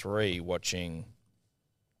fucking 3 watching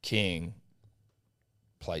King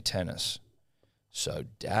play tennis. So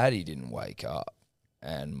Daddy didn't wake up,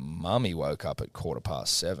 and Mummy woke up at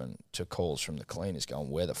 7:15 to calls from the cleaners going,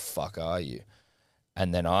 "Where the fuck are you?"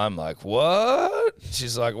 And then I'm like, "What?"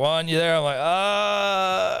 She's like, "Juan, you there?" I'm like,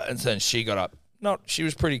 "Ah." And then she got up. She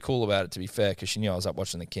was pretty cool about it, to be fair, because she knew I was up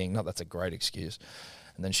watching the King. Not that's a great excuse.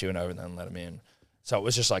 And then she went over there and let him in. So it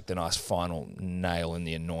was just like the nice final nail in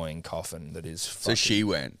the annoying coffin that is. So she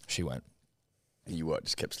went. She went. And you what?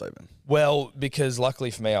 Just kept sleeping. Well, because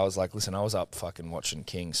luckily for me, I was like, listen, I was up fucking watching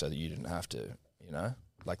King so that you didn't have to, you know?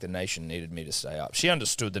 Like the nation needed me to stay up. She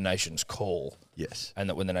understood the nation's call. Yes. And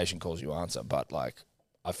that when the nation calls, you answer. But like,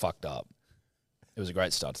 I fucked up. It was a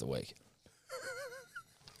great start to the week.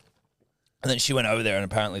 And then she went over there and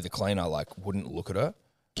apparently the cleaner like wouldn't look at her.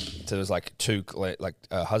 So there was like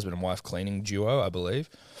a husband and wife cleaning duo, I believe.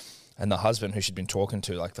 And the husband who she'd been talking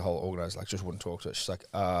to, like the whole organizer, like just wouldn't talk to her. She's like,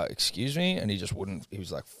 excuse me? And he just wouldn't. He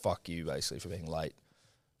was like, fuck you, basically, for being late.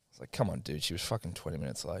 I was like, come on, dude. She was fucking 20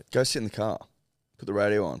 minutes late. Go sit in the car. Put the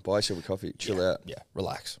radio on. Buy yourself a coffee. Chill out. Yeah,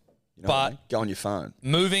 relax. You know what I mean? Go on your phone.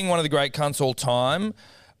 Moving, one of the great cunts all time.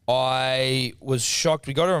 I was shocked.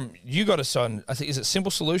 You got us on, I think, is it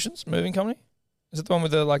Simple Solutions Moving Company? Is it the one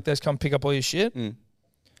with the, like, they just come pick up all your shit?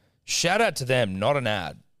 Shout out to them, not an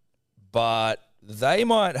ad. But they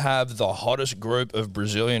might have the hottest group of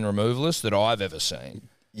Brazilian removalists that I've ever seen.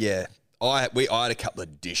 Yeah. I had a couple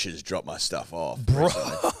of dishes drop my stuff off. Bro.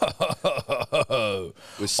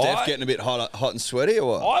 Was Steph getting a bit hot and sweaty or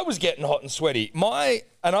what? I was getting hot and sweaty.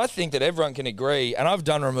 And I think that everyone can agree, and I've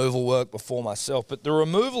done removal work before myself, but the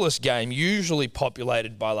removalist game usually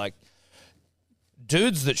populated by like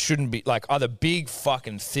dudes that shouldn't be, like either big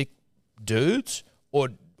fucking thick dudes or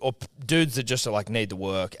dudes that just are like need the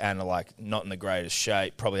work and are like not in the greatest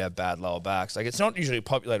shape, probably have bad lower backs. Like it's not usually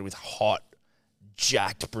populated with hot,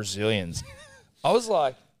 jacked Brazilians. I was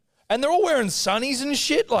like, and they're all wearing sunnies and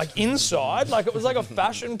shit, like inside, like it was like a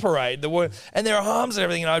fashion parade. And their arms and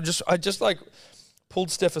everything. And I just like pulled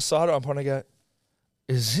Steph aside at one point and I go,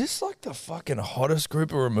 is this like the fucking hottest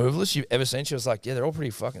group of removalists you've ever seen? She was like, yeah, they're all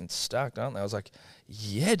pretty fucking stacked, aren't they? I was like,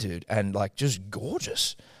 yeah, dude. And like just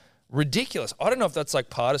gorgeous. Ridiculous. I don't know if that's like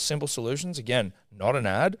part of Simple Solutions. Again, not an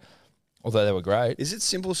ad, although they were great. Is it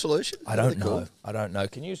Simple Solution? I don't know. I don't know.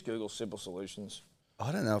 Can you just Google Simple Solutions?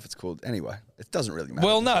 I don't know if it's called. Anyway, it doesn't really matter.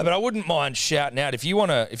 Well, no, but I wouldn't mind shouting out if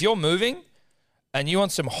you're moving and you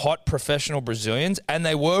want some hot professional Brazilians, and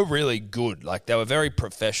they were really good. Like they were very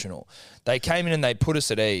professional. They came in and they put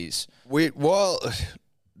us at ease. I will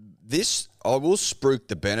spruik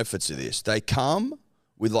the benefits of this. They come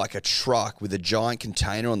with like a truck with a giant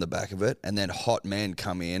container on the back of it, and then hot men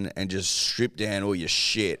come in and just strip down all your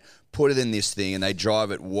shit, put it in this thing, and they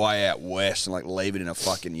drive it way out west and like leave it in a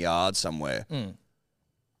fucking yard somewhere.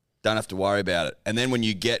 Don't have to worry about it. And then when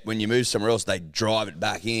you move somewhere else, they drive it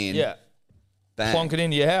back in. Yeah. Bang. Plonk it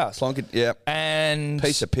into your house. Plonk it, yeah. And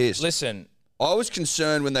piece of piss. Listen, I was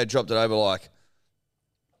concerned when they dropped it over, like,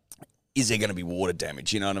 is there going to be water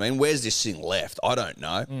damage? You know what I mean? Where's this thing left? I don't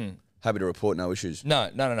know. Happy to report no issues. No.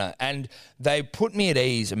 And they put me at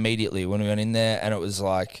ease immediately when we went in there, and it was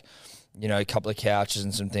like, you know, a couple of couches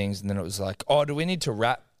and some things, and then it was like, oh, do we need to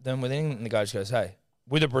wrap them with anything? And the guy just goes, hey,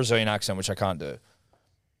 with a Brazilian accent, which I can't do,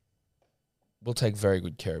 we'll take very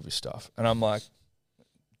good care of your stuff. And I'm like,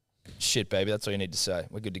 shit, baby, that's all you need to say.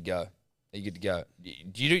 We're good to go. Are you good to go?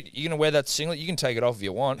 You going to wear that singlet? You can take it off if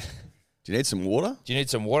you want. Do you need some water? Do you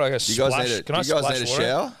need some water? I got Do you guys need a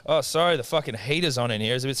shower? Oh, sorry, the fucking heater's on in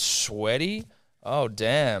here. It's a bit sweaty. Oh,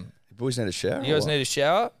 damn. You boys need a shower? You guys need a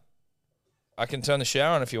shower? I can turn the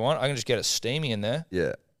shower on if you want. I can just get it steamy in there.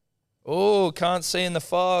 Yeah. Oh, can't see in the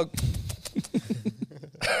fog.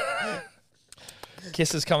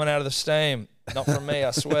 Kisses coming out of the steam. Not from me,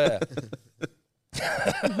 I swear.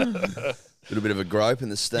 Little bit of a grope in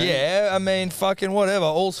the steam. Yeah, I mean, fucking whatever.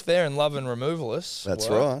 All's fair in love and removalists. That's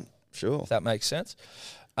right. Sure. If that makes sense.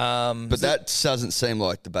 But that doesn't seem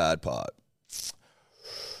like the bad part.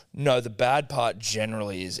 No, the bad part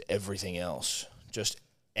generally is everything else. Just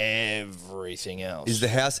everything else. Is the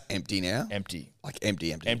house empty now? Empty. Like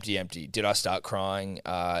empty. Empty. Did I start crying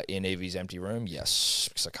in Evie's empty room? Yes,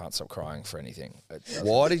 because I can't stop crying for anything.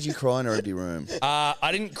 Why did you cry in her empty room?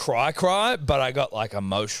 I didn't cry, but I got like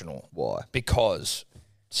emotional. Why? Because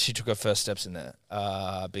she took her first steps in there.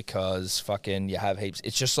 Because fucking you have heaps.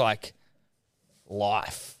 It's just like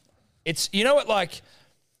life. It's, you know what, like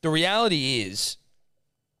the reality is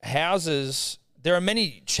houses, there are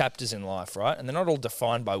many chapters in life, right? And they're not all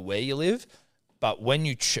defined by where you live. But when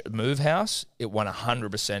you move house, it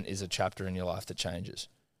 100% is a chapter in your life that changes.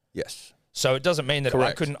 Yes. So it doesn't mean that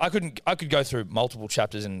Correct. I could go through multiple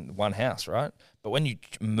chapters in one house, right? But when you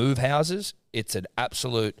move houses, it's an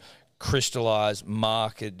absolute crystallized,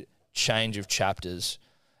 marked change of chapters.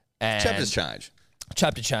 And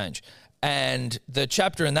Chapter change. And the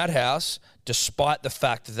chapter in that house, despite the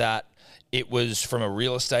fact that it was from a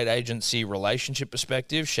real estate agency relationship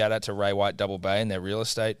perspective, shout out to Ray White Double Bay and their real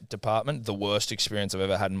estate department, the worst experience I've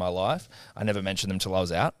ever had in my life. I never mentioned them till I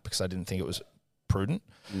was out because I didn't think it was prudent.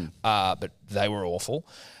 But they were awful.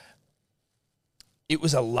 It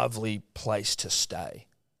was a lovely place to stay.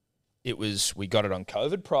 We got it on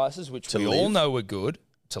COVID prices, which we all know were good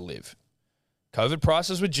to live. COVID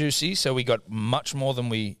prices were juicy, so we got much more than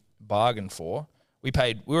we bargained for. We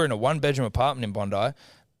were in a 1-bedroom apartment in Bondi,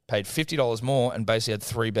 paid $50 more, and basically had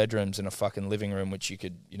 3 bedrooms and a fucking living room, which you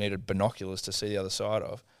needed binoculars to see the other side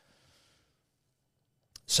of.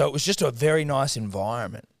 So it was just a very nice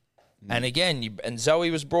environment. And again, and Zoe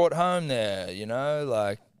was brought home there,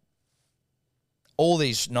 like all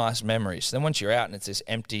these nice memories. Then once you're out and it's this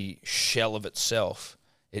empty shell of itself,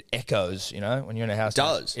 it echoes, when you're in a house. It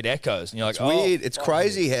does. It echoes. And you're like, It's weird. It's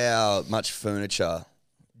crazy how much furniture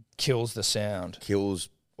kills the sound.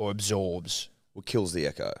 Or absorbs. Or kills the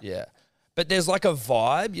echo. Yeah. But there's like a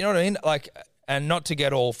vibe, you know what I mean? Like, and not to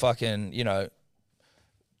get all fucking,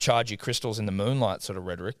 charge your crystals in the moonlight sort of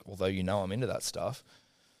rhetoric, although I'm into that stuff.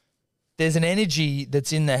 There's an energy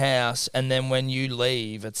that's in the house, and then when you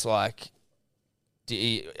leave, it's like,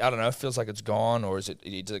 I don't know, it feels like it's gone, or does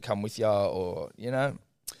it come with you, or, I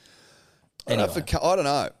don't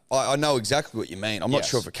know. I know exactly what you mean. I'm not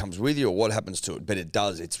sure if it comes with you or what happens to it, but it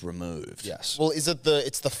does. It's removed. Yes. Well, is it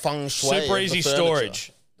it's the feng shui? Super of easy the furniture?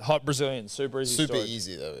 storage. Hot Brazilian, super easy Super storage.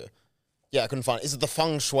 easy though. Yeah, I couldn't find it. Is it the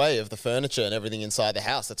feng shui of the furniture and everything inside the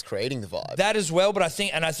house that's creating the vibe? That as well, but I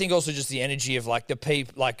think also just the energy of like the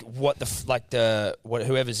people, like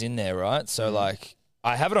whoever's in there, right? So like,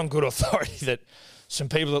 I have it on good authority that some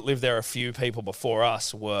people that lived there, a few people before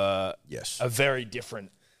us, were a very different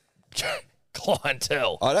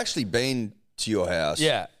clientele. I'd actually been to your house.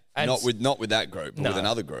 Yeah, and not with that group, but with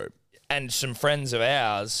another group. And some friends of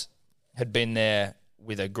ours had been there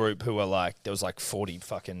with a group who were like, there was like 40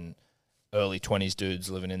 fucking early 20s dudes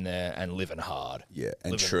living in there and living hard. Yeah,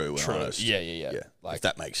 and true and honest. Yeah. Like, if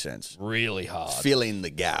that makes sense. Really hard. Fill in the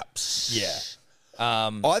gaps. Yeah.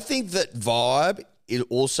 I think that vibe, it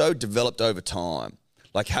also developed over time.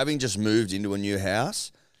 Like having just moved into a new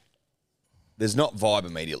house, there's not vibe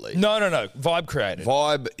immediately. No. Vibe created.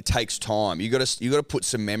 Vibe, it takes time. You got to put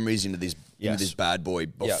some memories into this bad boy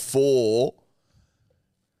before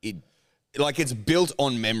it. Like it's built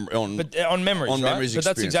on memory, on memories, on right? memories. But experience.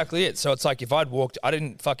 that's exactly it. So it's like if I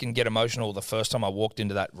didn't fucking get emotional the first time I walked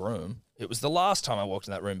into that room. It was the last time I walked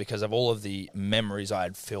in that room because of all of the memories I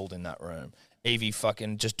had filled in that room. Evie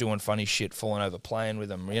fucking just doing funny shit, falling over, playing with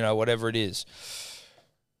them, whatever it is.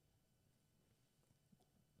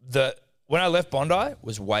 When I left Bondi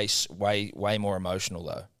was way more emotional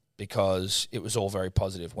though, because it was all very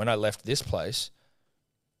positive. When I left this place,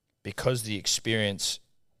 because the experience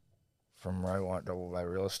from Ray White Double Bay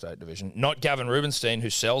Real Estate Division, not Gavin Rubenstein,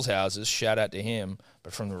 who sells houses, shout out to him,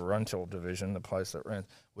 but from the rental division, the place that rents,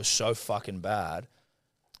 was so fucking bad,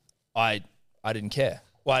 I didn't care.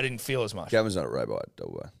 Well, I didn't feel as much. Gavin's not a Ray White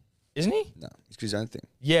Double Bay. Isn't he? No, he's his own thing.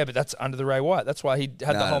 Yeah, but that's under the Ray White. That's why he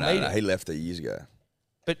had the whole meeting. No, he left there years ago.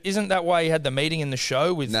 But isn't that why he had the meeting in the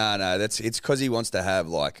show with... No, it's because he wants to have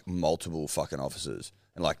like multiple fucking offices.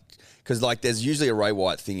 And like, because like there's usually a Ray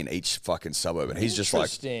White thing in each fucking suburb, and he's just like,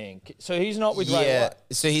 interesting. So he's not with Ray White,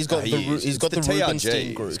 So he's got the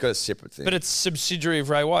Rubenstein group. He's got a separate thing. but it's subsidiary of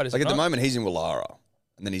Ray White. Is like it at the not? moment he's in Willara,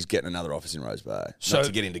 and then he's getting another office in Rose Bay. So- Not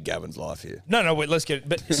to get into Gavin's life here. No, wait, let's get it.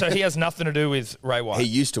 But so he has nothing to do with Ray White. He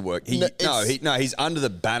used to work. He's under the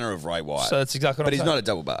banner of Ray White. So that's exactly what But I'm he's saying. not a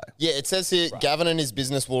double bay. Yeah, it says here, Gavin and his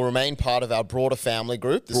business will remain part of our broader family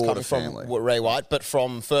group. This is Broader coming family. from Ray White, but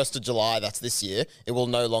from 1st of July, that's this year, it will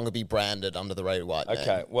no longer be branded under the Ray White name.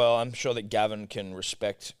 Okay, well, I'm sure that Gavin can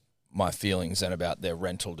respect my feelings then about their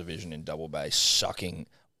rental division in Double Bay sucking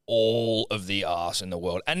all of the arse in the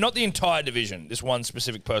world. And not the entire division. This one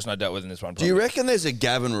specific person I dealt with in this one Do you project. reckon there's a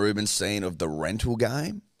Gavin Rubenstein of the rental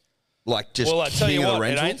game? Like just Well, I tell king you of the what,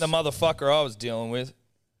 it rentals? ain't the motherfucker I was dealing with.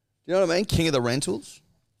 You know what I mean? King of the rentals?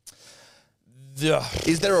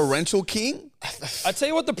 Is there a rental king? I tell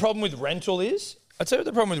you what the problem with rental is.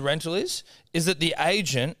 Is that the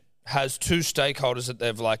agent has two stakeholders that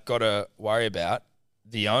they've like got to worry about: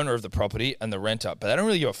 the owner of the property and the renter. But they don't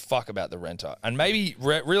really give a fuck about the renter. And maybe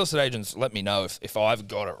real estate agents let me know if I've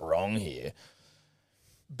got it wrong here.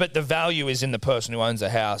 But the value is in the person who owns the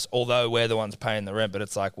house, although we're the ones paying the rent. But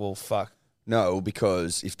it's like, well, fuck. No,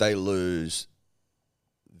 because if they lose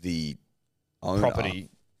the owner, Property,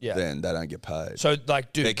 yeah. then they don't get paid. So,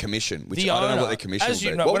 like, dude, Their commission, which the I don't know owner, what their commission as will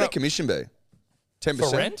you be. know, What when would I- their commission be? 10%?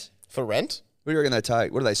 for rent? For rent? What do you reckon they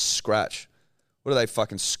take? What do they scratch? What do they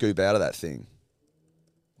fucking scoop out of that thing?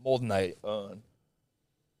 More than they earn.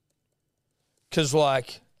 Because,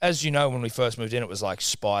 like, as you know, when we first moved in, it was like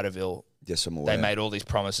Spiderville. Yes, I'm aware. They made all these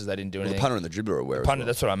promises. They didn't do Well, anything. the punter and the dribbler are aware Punter, as well.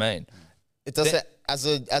 that's what I mean. It does say, as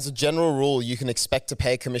a general rule, you can expect to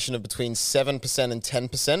pay a commission of between 7% and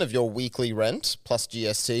 10% of your weekly rent plus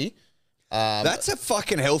GST. That's a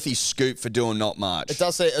fucking healthy scoop for doing not much. It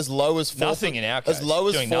does say as low as 4%. Nothing in our case. As low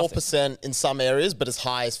as Doing 4% in some areas, but as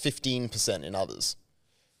high as 15% in others.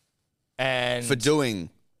 And for doing.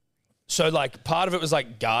 So, like, part of it was,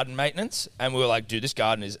 like, garden maintenance. And we were like, dude, this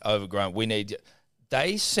garden is overgrown. We need...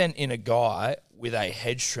 They sent in a guy with a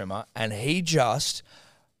hedge trimmer, and he just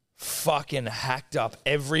fucking hacked up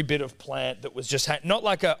every bit of plant that was just... not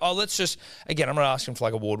like let's just... Again, I'm not asking for,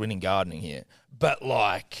 like, award-winning gardening here. But,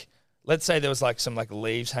 like... Let's say there was like some like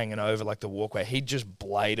leaves hanging over like the walkway. He'd just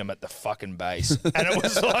blade them at the fucking base. And it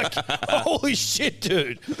was like, holy shit,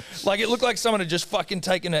 dude. Like it looked like someone had just fucking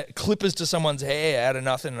taken clippers to someone's hair out of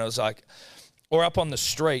nothing. And I was like, or up on the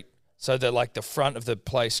street. So that like the front of the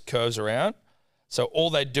place curves around. So all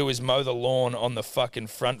they'd do is mow the lawn on the fucking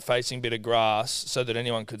front facing bit of grass so that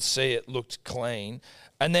anyone could see it looked clean.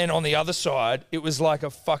 And then on the other side, it was like a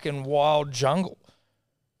fucking wild jungle.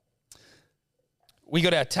 We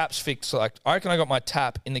got our taps fixed. Like I reckon I got my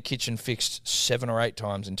tap in the kitchen fixed 7 or 8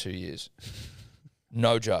 times in 2 years.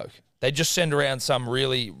 No joke. They just send around some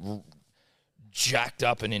really jacked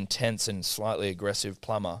up and intense and slightly aggressive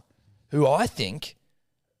plumber who I think,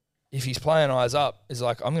 if he's playing eyes up, is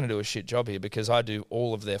like, I'm going to do a shit job here because I do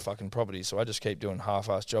all of their fucking properties. So I just keep doing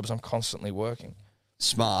half-assed jobs. I'm constantly working.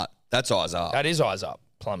 Smart. That's eyes up. That is eyes up,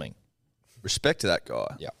 plumbing. Respect to that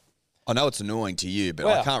guy. Yeah. I know it's annoying to you, but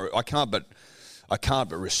Well, I can't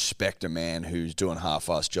but respect a man who's doing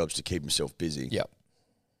half-assed jobs to keep himself busy. Yep.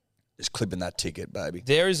 Just clipping that ticket, baby.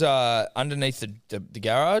 There is underneath the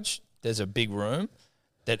garage, there's a big room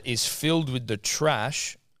that is filled with the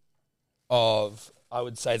trash of, I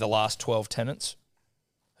would say, the last 12 tenants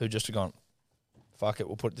who just have gone, fuck it,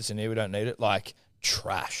 we'll put this in here, we don't need it. Like,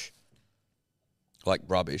 trash. Like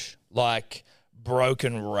rubbish. Like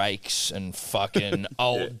broken rakes and fucking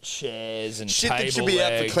old chairs and Shit table that should be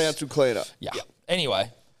out legs. for council cleanup. Yeah.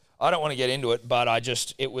 Anyway, I don't want to get into it, but I'm glad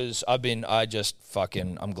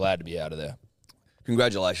to be out of there.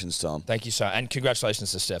 Congratulations, Tom. Thank you, sir. And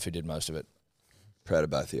congratulations to Steph, who did most of it. Proud of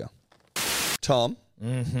both of you. Tom,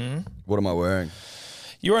 what am I wearing?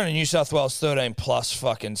 You're wearing a New South Wales 13 plus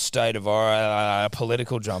fucking state of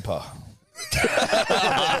political jumper.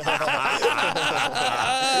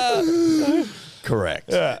 Correct.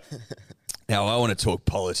 Yeah. Now, I want to talk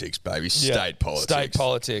politics, baby. State politics. State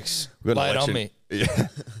politics. We've got Lay an it on election. me. Yeah.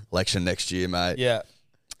 Election next year, mate. Yeah.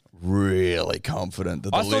 Really confident that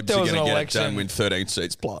the I thought Libs there are was going an to get it election- done, win 13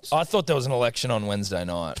 seats plus. I thought there was an election on Wednesday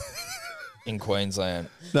night in Queensland.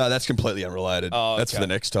 No, that's completely unrelated. Oh, That's for okay. the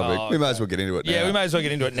next topic. Oh, We may okay. as well get into it now. Yeah, we may as well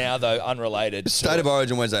get into it now, though, unrelated. State of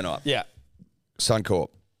Origin Wednesday night. Yeah. Suncorp.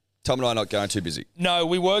 Tom and I are not going, too busy. No,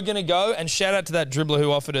 we were going to go, and shout out to that dribbler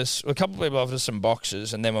who offered us, a couple of people offered us some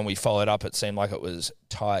boxes, and then when we followed up, it seemed like it was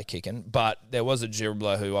tyre kicking. But there was a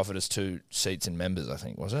dribbler who offered us 2 seats in members, I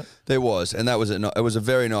think, was it? There was, and that was it was a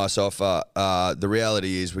very nice offer. The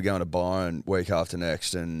reality is we're going to Byron week after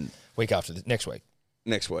next and Week after, next week.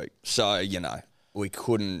 next week. So, we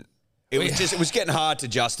couldn't. It was getting hard to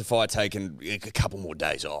justify taking a couple more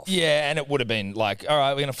days off. Yeah, and it would have been like, all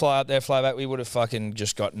right, we're going to fly up there, fly back. We would have fucking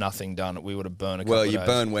just got nothing done. We would have burned a couple Well, of you days.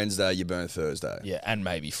 burn Wednesday, you burn Thursday. Yeah, and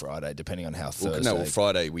maybe Friday, depending on how Thursday. Well,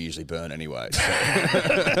 Friday we usually burn anyway. So.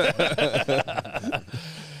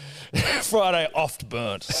 Friday oft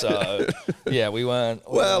burnt. So, yeah, we weren't.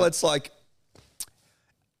 Well, it's like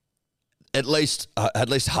at least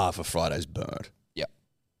half of Friday's burnt. Yeah.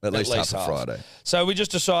 At least half of Friday. So we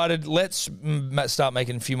just decided let's start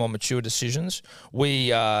making a few more mature decisions.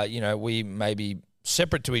 We, we maybe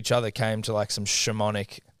separate to each other came to like some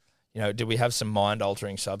shamanic, did we have some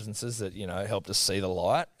mind-altering substances that, helped us see the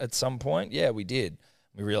light at some point? Yeah, we did.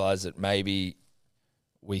 We realized that maybe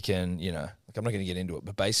we can, I'm not going to get into it,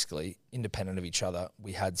 but basically, independent of each other,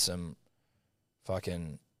 we had some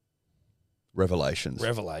fucking Revelations.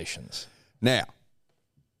 Now,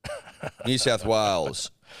 New South Wales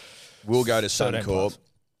will go to 13 Suncorp plus.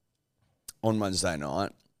 on Wednesday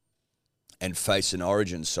night and face an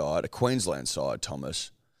Origin side, a Queensland side,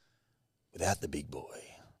 Thomas, without the big boy.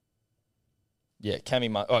 Yeah,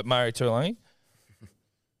 Murray Tuolangi.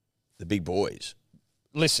 The big boys.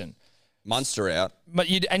 Listen, Munster out. but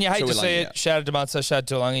you hate to see Tuolangi it. out. Shout out to Munster, shout out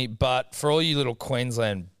to Tuolangi. But for all you little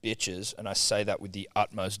Queensland bitches, and I say that with the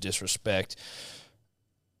utmost disrespect,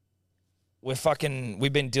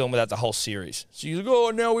 we've been dealing with that the whole series. So you're like, oh,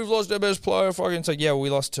 now we've lost our best player. Fucking, it's like, yeah, we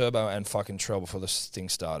lost Turbo and fucking Trell before this thing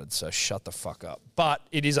started. So shut the fuck up. But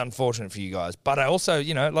it is unfortunate for you guys. But I also,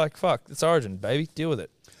 fuck, it's Origin, baby. Deal with it.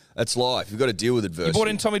 That's life. You've got to deal with adversity. You brought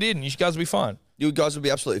in Tommy Dearden. You guys will be fine. You guys will be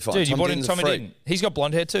absolutely fine. Dude, you brought in Dearden's a Tommy freak. Dearden. He's got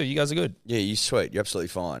blonde hair too. You guys are good. Yeah, you're sweet. You're absolutely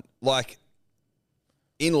fine. Like,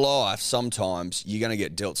 in life, sometimes you're going to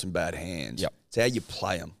get dealt some bad hands. Yep. It's how you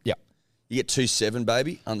play them. Yep. You get 2-7,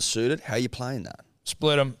 baby, unsuited. How you playing that?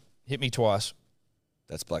 Split them. Hit me twice.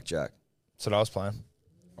 That's blackjack. That's what I was playing.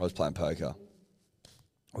 I was playing poker.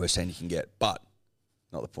 Worst hand you can get, but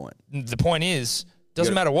not the point. The point is,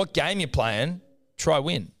 doesn't matter what game you're playing, try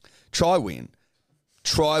win. Try win.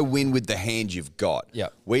 Try win with the hand you've got.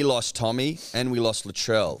 Yep. We lost Tommy and we lost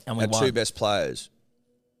Latrell, And we our won. two best players.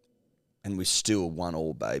 And we still won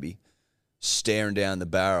all, baby. Staring down the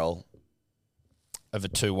barrel. Of a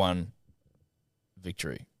 2-1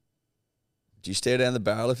 victory. Do you stare down the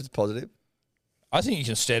barrel if it's positive? I think you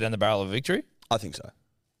can stare down the barrel of victory. I think so.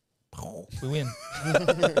 We win.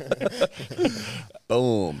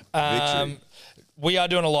 Boom. Victory. We are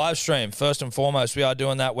doing a live stream. First and foremost, we are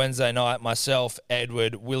doing that Wednesday night. Myself,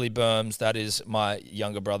 Edward, Willie Burms, that is my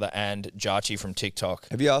younger brother, and Jarchi from TikTok.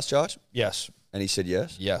 Have you asked Josh? Yes. And he said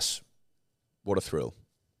yes? Yes. What a thrill.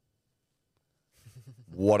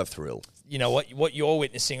 What a thrill. You know, what you're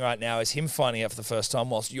witnessing right now is him finding out for the first time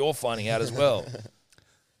whilst you're finding out as well.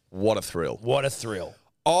 What a thrill. What a thrill.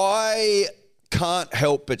 I can't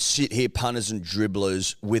help but sit here, punters and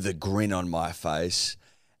dribblers, with a grin on my face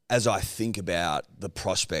as I think about the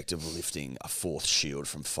prospect of lifting a fourth shield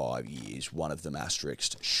from 5 years. One of them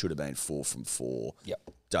asterisked, should have been 4 from 4.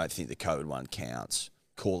 Yep. Don't think the COVID one counts.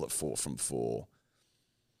 Call it 4 from 4.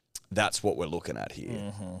 That's what we're looking at here.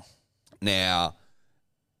 Mm-hmm. Now,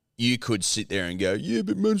 you could sit there and go, yeah,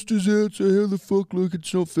 but Munster's out, so how the fuck, look,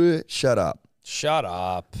 it's not fair. Shut up. Shut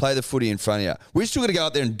up. Play the footy in front of you. We're still got to go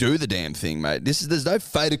up there and do the damn thing, mate. There's no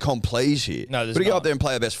fait accompli here. No, there's We've got to go not. up there and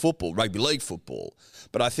play our best football, rugby league football.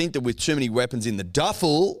 But I think that with too many weapons in the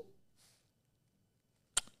duffel,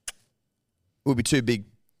 we'll be too big,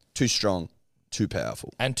 too strong, too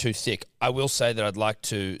powerful. And too thick. I will say that I'd like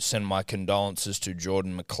to send my condolences to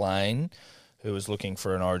Jordan McLean, who is looking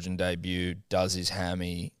for an Origin debut, does his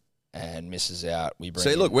hammy, and misses out. We bring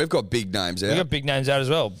See, in, look, we've got big names we out got big names out as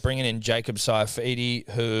well. Bringing in Jacob Saifidi,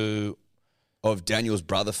 who of Daniel's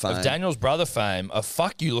brother fame. of Daniel's brother fame, of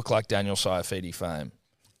fuck you look like Daniel Saifidi fame.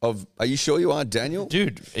 Are you sure you aren't Daniel?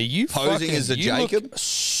 Dude, are you Posing fucking, as a you look Jacob?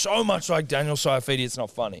 so much like Daniel Saifidi, it's not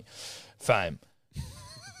funny. Fame.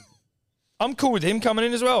 I'm cool with him coming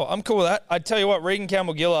in as well. I'm cool with that. I tell you what, Regan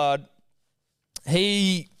Campbell-Gillard,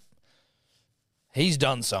 he's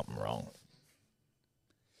done something wrong.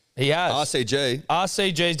 He has.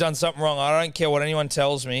 RCG's done something wrong. I don't care what anyone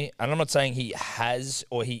tells me. And I'm not saying he has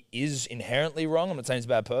or he is inherently wrong. I'm not saying he's a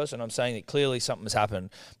bad person. I'm saying that clearly something has happened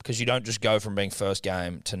because you don't just go from being first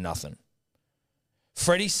game to nothing.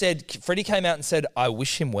 Freddie came out and said, I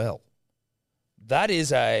wish him well. That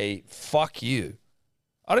is a fuck you.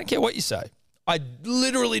 I don't care what you say. I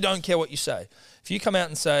literally don't care what you say. If you come out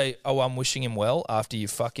and say, oh, I'm wishing him well after you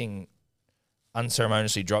fucking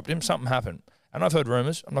unceremoniously dropped him, something happened. And I've heard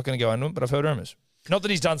rumours. I'm not going to go into them, but I've heard rumours. Not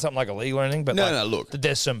that he's done something like illegal or anything, but look. that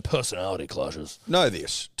there's some personality clashes. Know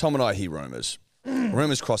this. Tom and I hear rumours.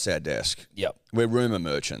 Rumours cross our desk. Yep. We're rumour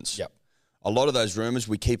merchants. Yep. A lot of those rumours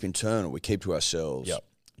we keep internal. We keep to ourselves. Yep.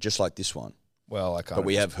 Just like this one. Well, I can't. But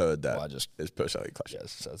we have heard that Well, I just- there's personality clashes.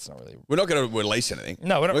 Yes, so it's not really. We're not going to release anything.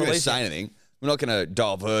 No, we're not going to releasing- say anything. We're not going to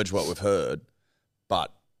divulge what we've heard.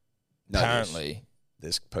 But know this. Apparently.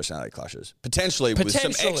 There's personality clashes. Potentially with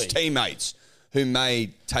some ex-teammates who may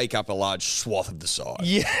take up a large swath of the side.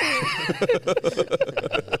 Yeah.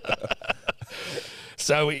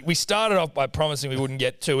 So we started off by promising we wouldn't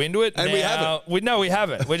get too into it. And we haven't. No, we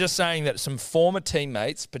haven't. We're just saying that some former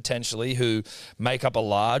teammates, potentially, who make up a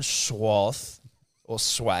large swath or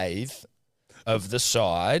swathe of the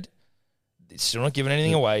side, still not giving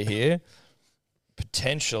anything away here,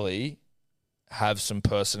 potentially have some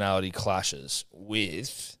personality clashes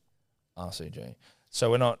with RCG. So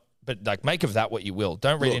we're not... But like, make of that what you will.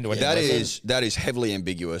 Don't read Look, into it. that is heavily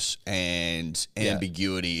ambiguous, and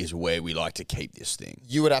ambiguity is where we like to keep this thing.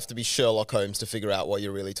 You would have to be Sherlock Holmes to figure out what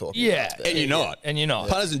you're really talking Yeah. about. there. And you're not. And you're not.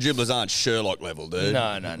 Punters and dribblers aren't Sherlock level, dude.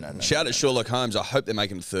 No. Shout out Sherlock Holmes. I hope they're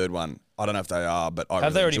making the third one. I don't know if they are, but I Have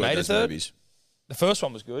really they already enjoyed made a those third? movies. The first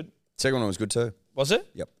one was good. Second one was good too. Was it?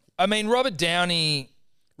 Yep. I mean, Robert Downey...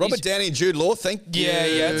 Robert Downey and Jude Law, thank you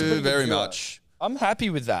it's a pretty good very duo. much. I'm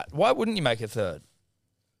happy with that. Why wouldn't you make a third?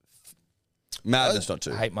 Madness not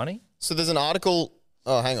too. I hate money. So there's an article.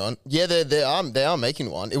 Oh, hang on. Yeah, they are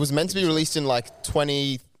making one. It was meant to be released in like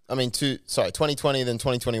 2020, then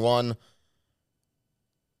 2021.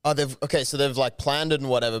 Oh, they've like planned it and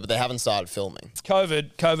whatever, but they haven't started filming.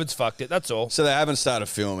 COVID's fucked it. That's all. So they haven't started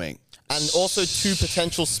filming. And also 2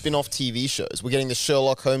 potential spin-off TV shows. We're getting the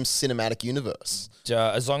Sherlock Holmes cinematic universe.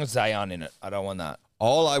 As long as they aren't in it, I don't want that.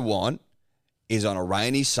 All I want is on a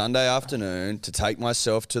rainy Sunday afternoon to take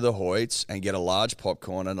myself to the Hoyts and get a large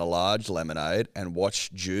popcorn and a large lemonade and watch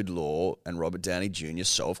Jude Law and Robert Downey Jr.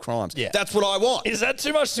 solve crimes. Yeah. That's what I want. Is that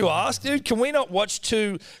too much to ask, dude? Can we not watch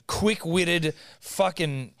 2 quick-witted,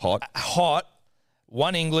 fucking hot,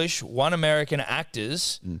 one English, one American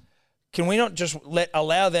actors? Can we not just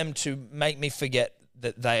allow them to make me forget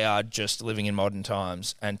that they are just living in modern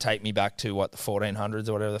times and take me back to, what, the 1400s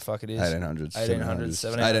or whatever the fuck it is? 1800s.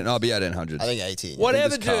 1800s, 1700s. I'll be 1800s. I think 18.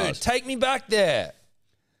 Whatever, there's dude. cars. Take me back there.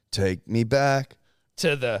 Take me back.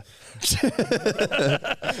 To the...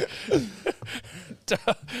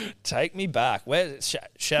 Take me back.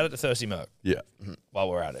 Shout out to Thirsty Merc Yeah. while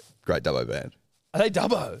we're at it. Great Dubbo band. Are they Dubbo?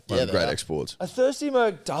 One of the they great are. exports. A Thirsty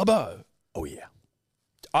Merc Dubbo. Oh, yeah.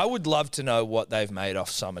 I would love to know what they've made off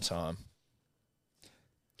Summertime.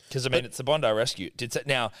 Because, I mean, it's the Bondi Rescue. Did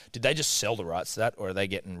they just sell the rights to that, or are they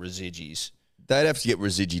getting residues? They'd have to get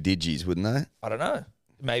resigi-digis, wouldn't they? I don't know.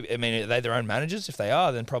 Maybe. I mean, are they their own managers? If they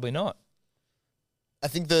are, then probably not. I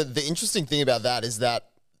think the interesting thing about that is that,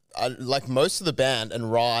 like most of the band,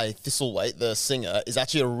 and Rye Thistlethwaite, the singer, is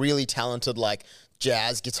actually a really talented, like,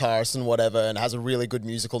 jazz guitarist and whatever, and has a really good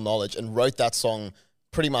musical knowledge, and wrote that song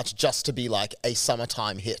pretty much just to be, like, a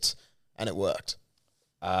summertime hit, and it worked.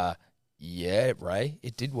 Yeah, Ray,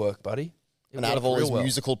 it did work, buddy. And out of all his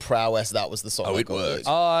musical prowess, that was the song. Oh, that it got worked.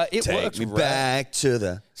 good. It Take worked. me Ray. back to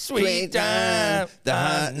the Sweet time, the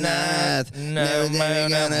hot night. Never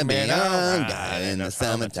gonna be alright in the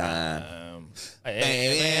summertime.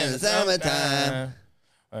 Baby, in the summertime.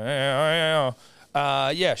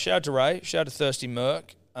 Yeah, shout out to Ray. Shout out to Thirsty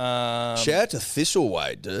Merc. Shout out to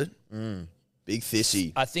Thistlethwaite, dude. Big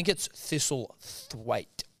Thissy. I think it's Thistlethwaite.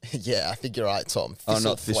 Yeah, I think you're right, Tom. Oh,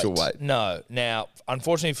 not Thistlethwaite. No. Now,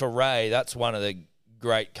 unfortunately for Ray, that's one of the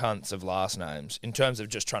great cunts of last names in terms of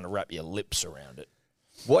just trying to wrap your lips around it.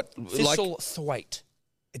 What? Thistlethwaite.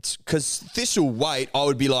 It's because Thistlethwaite, I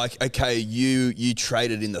would be like, okay, you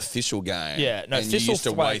traded in the thistle game. Yeah, no, and you used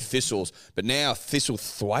to Thistlethwaite. weigh thistles. But now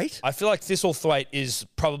Thistlethwaite? I feel like Thistlethwaite is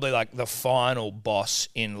probably like the final boss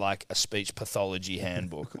in like a speech pathology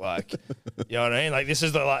handbook. Like, you know what I mean? Like this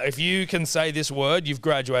is if you can say this word, you've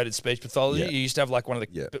graduated speech pathology. Yeah. You used to have like one of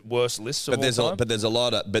the worst lists of But there's all time. there's a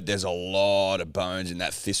lot of bones in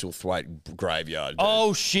that Thistlethwaite graveyard. Dude.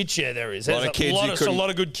 Oh shit, yeah, there is. A lot There's of kids who a couldn't- lot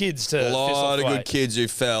of good kids to a lot of Thistlethwaite. good kids who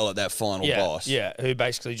fell at that final boss. Yeah, who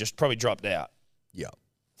basically just probably dropped out. Yeah.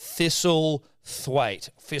 Thistlethwaite.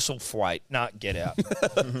 Nah, get out.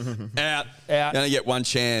 Out. Out. You only get one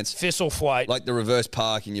chance. Thistlethwaite. Like the reverse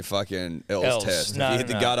park in your fucking ELS test. No, if you hit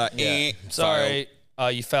the gutter, Yeah. Sorry.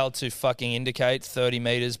 You failed to fucking indicate 30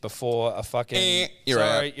 metres before a fucking... You're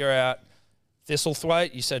Sorry, out. you're out.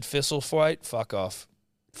 Thistlethwaite. You said Thistlethwaite. Fuck off.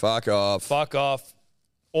 Fuck off. Fuck off.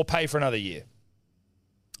 Or pay for another year.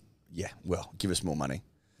 Yeah, well, give us more money.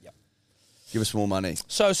 Yep. Give us more money.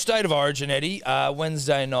 So, State of Origin, Eddie.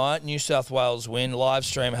 Wednesday night, New South Wales win. Live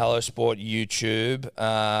stream Hello Sport YouTube.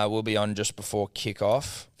 We'll be on just before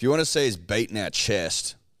kickoff. If you want to see us beating our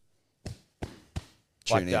chest,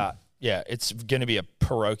 tune Like in. that. Yeah, it's going to be a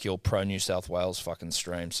parochial pro New South Wales fucking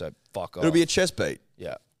stream, so fuck off. It'll be a chest beat.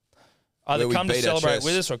 Yeah. Either Where we come to beat our celebrate chest.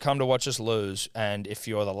 with us or come to watch us lose. And if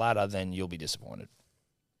you're the latter, then you'll be disappointed.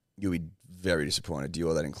 You'll be very disappointed. Do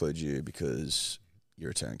all that includes you because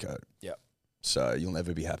you're a turncoat. Yep. So you'll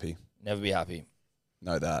never be happy. Never be happy.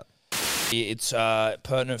 Know that. It's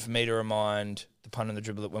pertinent for me to remind the pun and the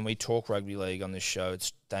dribble that when we talk rugby league on this show,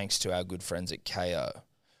 it's thanks to our good friends at KO.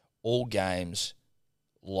 All games,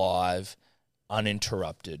 live,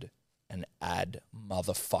 uninterrupted, and ad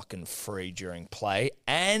motherfucking free during play.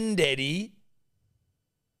 And Eddie,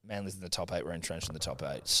 Manly's in the top 8. We're entrenched in the top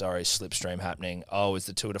 8. Sorry, Slipstream happening. Oh, is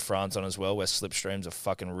the Tour de France on as well, where Slipstreams are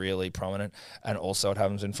fucking really prominent, and also it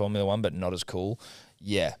happens in Formula 1, but not as cool.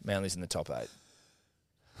 Yeah, Manly's in the top 8.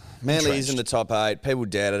 Manly is in the top 8. People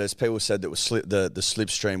doubted us. People said that the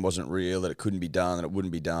slipstream wasn't real, that it couldn't be done, that it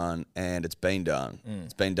wouldn't be done, and it's been done.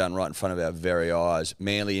 It's been done right in front of our very eyes.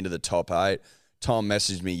 Manly into the top 8. Tom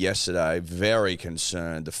messaged me yesterday, very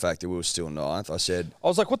concerned the fact that we were still 9th. I said, I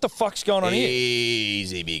was like, what the fuck's going on here?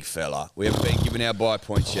 easy, big fella. We haven't been given our buy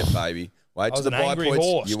points yet, baby. Wait I was till the an buy angry points.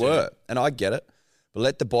 horse, You dude. were, and I get it. But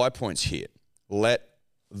let the buy points hit. Let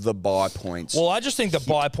the buy points. Well, I just think the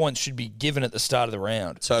buy points should be given at the start of the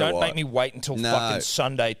round. So Don't do I. make me wait until No. fucking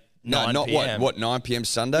Sunday, 9 no, not p.m. what 9 p.m.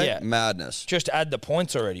 Sunday? Yeah. Madness. Just add the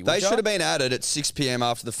points already. They would ya? should have been added at 6 p.m.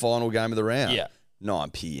 after the final game of the round. Yeah.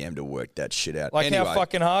 9 p.m. to work that shit out. Like, anyway, how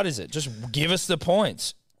fucking hard is it? Just give us the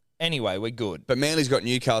points. Anyway, we're good. But Manly's got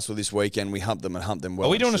Newcastle this weekend. We hump them and hump them well.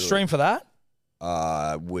 Are we doing a stream for that?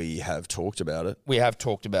 We have talked about it. We have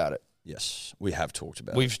talked about it. Yes, we have talked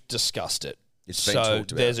about it. We've discussed it. It's been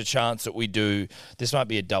talked about. There's a chance that we do. This might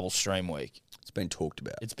be a double stream week. It's been talked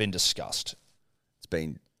about. It's been discussed. It's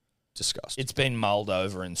been discussed. It's been mulled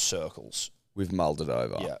over in circles. We've mulled it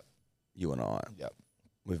over. Yeah. You and I. Yep.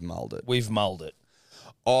 We've mulled it. We've mulled it.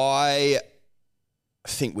 I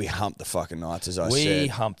think we humped the fucking Knights, as I said. We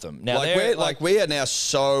humped them. Now we are now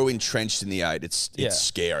so entrenched in the 8. It's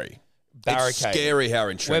scary. Barricaded. It's scary how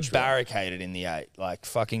entrenched we're barricaded in the 8. Like,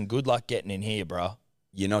 fucking good luck getting in here, bro.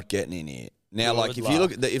 You're not getting in here. Now, Good if you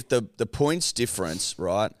look at the points difference,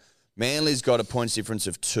 right? Manly's got a points difference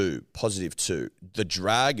of 2, positive 2. The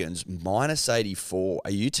Dragons, minus 84.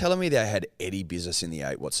 Are you telling me they had any business in the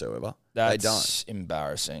 8 whatsoever? They don't. That's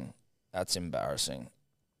embarrassing. That's embarrassing.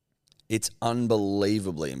 It's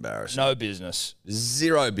unbelievably embarrassing. No business.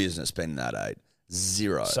 Zero business being in that 8.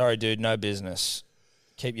 Zero. Sorry, dude, no business.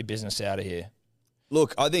 Keep your business out of here.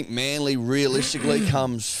 Look, I think Manly realistically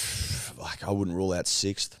comes, I wouldn't rule out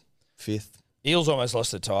 6th, 5th. Eels almost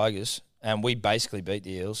lost the Tigers, and we basically beat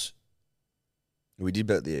the Eels. We did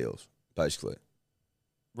beat the Eels, basically.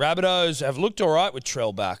 Rabbitohs have looked all right with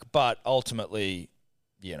Trell back, but ultimately,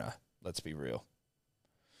 let's be real.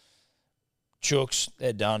 Chooks,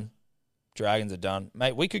 they're done. Dragons are done.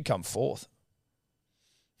 Mate, we could come 4th.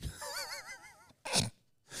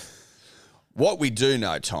 What we do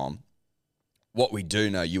know, Tom,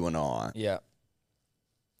 you and I, Yeah.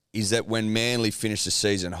 is that when Manly finish the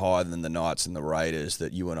season higher than the Knights and the Raiders,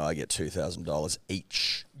 that you and I get $2,000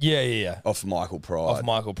 each Yeah. off Michael Pride. Off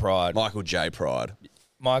Michael Pride. Michael J. Pride.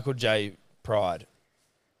 Michael J. Pride.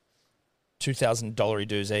 $2,000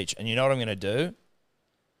 dues each. And you know what I'm going to do?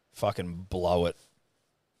 Fucking blow it.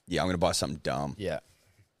 Yeah, I'm going to buy something dumb. Yeah.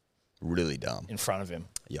 Really dumb. In front of him.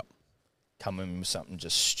 Yep. Come in with something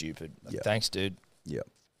just stupid. Like, Yep. Thanks, dude. Yep.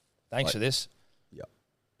 Thanks for this. Yep.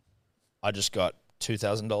 I just got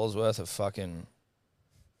 $2,000 worth of fucking...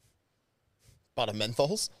 Butter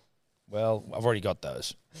menthols. Well, I've already got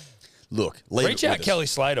those. Look, leave Reach it with out us. Kelly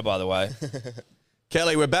Slater, by the way.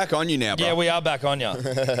 Kelly, we're back on you now, bro. Yeah, we are back on you.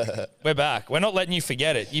 We're back. We're not letting you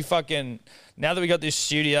forget it. You fucking... Now that we got this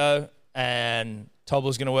studio and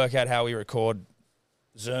Tobler's going to work out how we record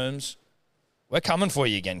Zooms, we're coming for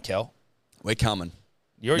you again, Kel. We're coming.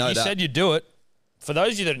 You No doubt. said you'd do it. For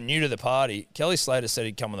those of you that are new to the party, Kelly Slater said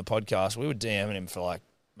he'd come on the podcast. We were DMing him for like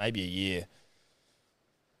maybe a year.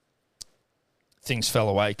 Things fell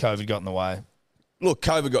away. COVID got in the way. Look,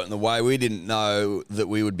 COVID got in the way. We didn't know that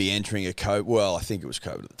we would be entering a COVID. Well, I think it was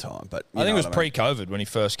COVID at the time, but I think it was pre-COVID when he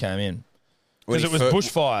first came in. When Because he it was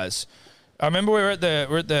bushfires. I remember we were at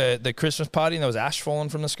the Christmas party and there was ash falling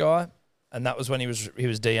from the sky, and that was when he was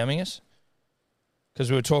DMing us. Because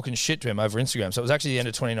we were talking shit to him over Instagram. So it was actually the end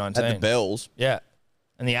of 2019. at the Bells. Yeah.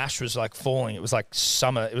 And the ash was like falling. It was like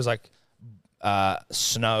summer. It was like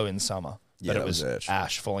snow in summer. Yeah, but it that was was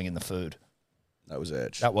ash falling in the food. That was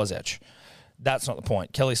Edge. That was Edge. That's not the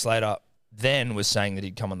point. Kelly Slater then was saying that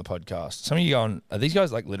he'd come on the podcast. Some of you going, are these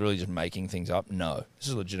guys like literally just making things up? No. This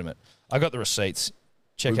is legitimate. I got the receipts.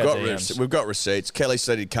 Check out DMs. We've got receipts. Kelly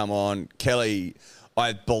said he'd come on. Kelly,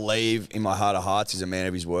 I believe in my heart of hearts, is a man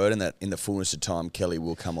of his word, and that in the fullness of time, Kelly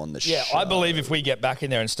will come on the show. Yeah, I believe if we get back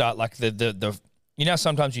in there and start like the you know,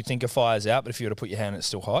 sometimes you think a fire's out, but if you were to put your hand, it's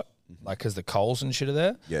still hot, like because the coals and shit are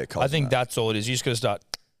there. Yeah, coals I think and that. that's all it is. You just got to start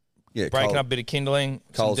Yeah, breaking up a bit of kindling,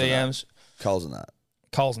 some coals and that. DMs, Coles and that.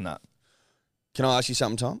 coals and that. Can I ask you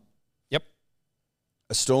something, Tom? Yep.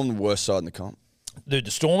 A Storm the worst side in the comp. Dude,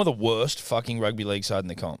 the Storm are the worst fucking rugby league side in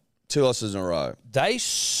the comp. 2 losses in a row. They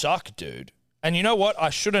suck, dude. And you know what? I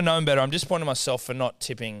should have known better. I'm disappointed in myself for not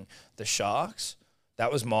tipping the Sharks.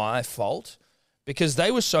 That was my fault. Because they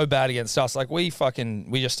were so bad against us. Like, we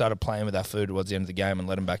just started playing with our food towards the end of the game and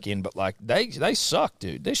let them back in. But, like, they suck,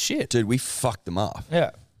 dude. They're shit. Dude, we fucked them up. Yeah.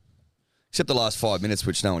 Except the last 5 minutes,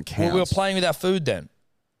 which no one counts. Well, we were playing with our food then.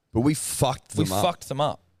 But we fucked them We up. fucked them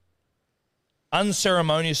up.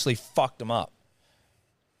 Unceremoniously fucked them up.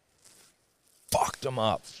 Fucked them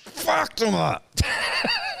up. Fucked them up.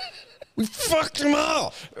 We fucked them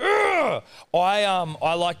up. Ugh.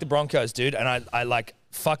 I like the Broncos, dude, and I like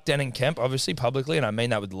fuck Denning Kemp, obviously, publicly, and I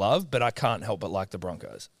mean that with love, but I can't help but like the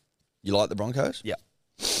Broncos. You like the Broncos? Yeah.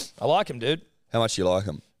 I like them, dude. How much do you like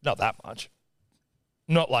them? Not that much.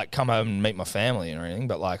 Not like come home and meet my family or anything,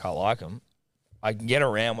 but like I like them. I can get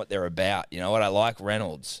around what they're about. You know what? I like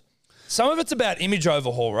Reynolds. Some of it's about image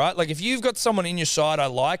overhaul, right? Like if you've got someone in your side I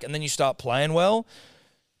like and then you start playing well,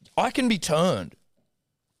 I can be turned.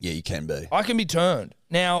 Yeah, you can be. I can be turned.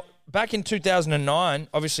 Now, back in 2009,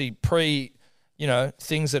 obviously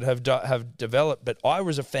things that have developed. But I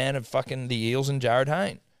was a fan of fucking the Eels and Jared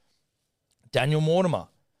Hayne. Daniel Mortimer,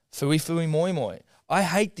 Fui Moi Moi. I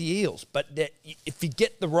hate the Eels, but if you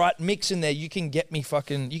get the right mix in there, you can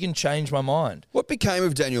you can change my mind. What became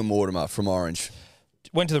of Daniel Mortimer from Orange?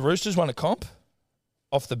 Went to the Roosters, won a comp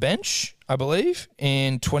off the bench, I believe,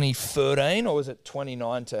 in 2013, or was it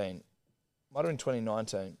 2019? Might have been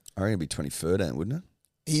 2019. I reckon it'd be 2013, wouldn't it?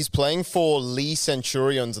 He's playing for Lee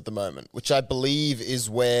Centurions at the moment, which I believe is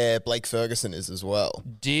where Blake Ferguson is as well.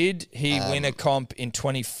 Did he win a comp in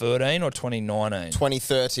 2013 or 2019?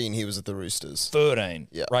 2013, he was at the Roosters. 13.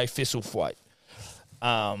 Yeah. Ray Fisselthwaite.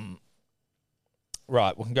 Right.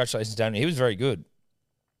 Well, congratulations, Daniel. He was very good.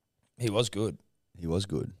 He was good. He was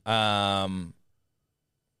good. But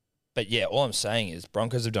yeah, all I'm saying is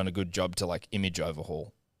Broncos have done a good job to image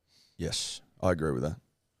overhaul. Yes, I agree with that.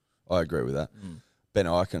 Ben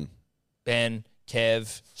Eichen. Ben,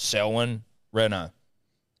 Kev, Selwyn, Reno.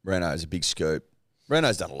 Reno is a big scoop.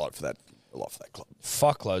 Reno's done a lot for that club.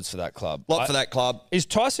 Fuckloads for that club. For that club. Is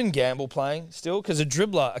Tyson Gamble playing still? Because a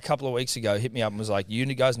dribbler a couple of weeks ago hit me up and was like, you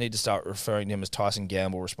guys need to start referring to him as Tyson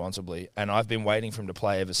Gamble responsibly. And I've been waiting for him to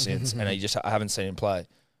play ever since, and I haven't seen him play.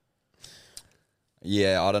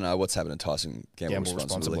 Yeah, I don't know what's happened to Tyson Gamble responsibly.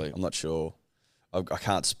 responsibly. I'm not sure. I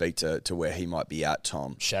can't speak to where he might be at,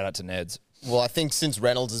 Tom. Shout out to Neds. Well, I think since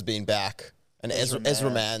Reynolds has been back and Ezra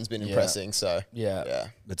Mann's been impressing, so Yeah.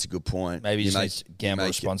 That's a good point. Maybe you just gamble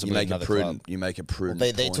responsibly at another club. You make a prudent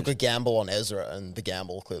they point. took a gamble on Ezra, and the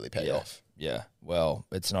gamble clearly paid off. Yeah. Well,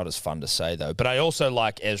 it's not as fun to say, though. But I also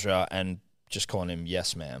like Ezra and just calling him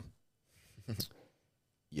yes, ma'am.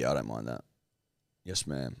 Yeah, I don't mind that. Yes,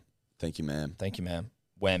 ma'am. Thank you, ma'am. Thank you, ma'am.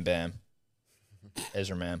 Wham, bam.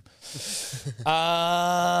 Ezra, ma'am.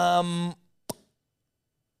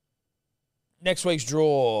 Next week's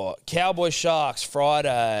draw, Cowboys Sharks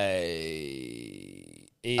Friday.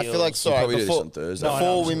 I feel like, We'll probably do this on Thursday.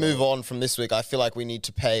 Before we move on from this week, I feel like we need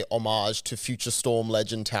to pay homage to future Storm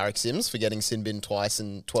legend Tarek Sims for getting sin bin twice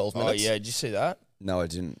in 12 minutes. Oh, yeah. Did you see that? No, I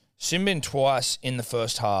didn't. Simbin twice in the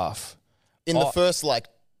first half. In the first,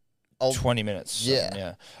 20 minutes.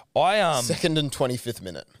 Yeah. I second and 25th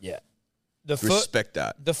minute. Yeah. Respect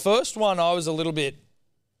that. The first one, I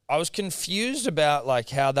was confused about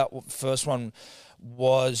how that first one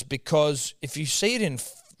was, because if you see it in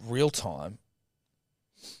real time,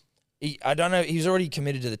 I don't know, he's already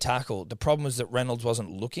committed to the tackle. The problem was that Reynolds wasn't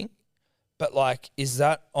looking. But is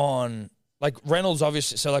that on Reynolds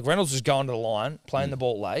obviously, so Reynolds was going to the line, playing the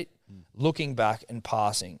ball late, looking back and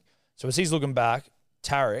passing. So as he's looking back,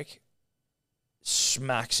 Tarek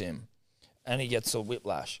smacks him and he gets a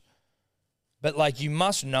whiplash. But you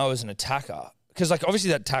must know as an attacker, because obviously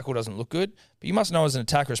that tackle doesn't look good, but you must know as an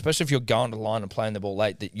attacker, especially if you're going to the line and playing the ball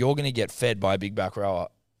late, that you're going to get fed by a big back rower.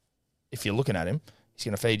 If you're looking at him, he's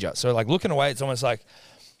going to feed you. So looking away, it's almost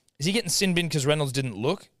is he getting sin bin because Reynolds didn't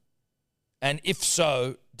look? And if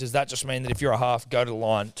so, does that just mean that if you're a half, go to the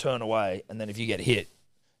line, turn away, and then if you get hit,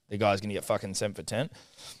 the guy's going to get fucking sent for 10?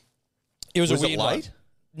 It was a weird late?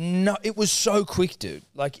 One. No, it was so quick, dude.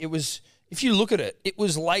 It was, if you look at it, it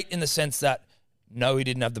was late in the sense that, no, he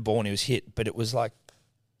didn't have the ball and he was hit, but it was that.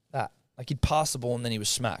 He'd passed the ball and then he was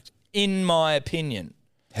smacked, in my opinion.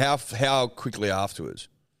 How quickly afterwards?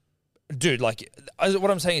 Dude, what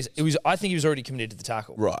I'm saying is, I think he was already committed to the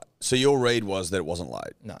tackle. Right. So your read was that it wasn't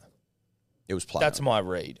late. No. It was playing. That's my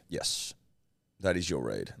read. Yes. That is your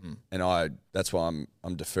read. And that's why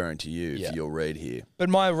I'm deferring to you for your read here. But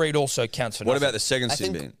my read also counts for What nothing. about the second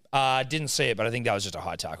sin bin? Didn't see it, but I think that was just a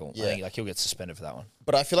high tackle. Yeah. I think he'll get suspended for that one.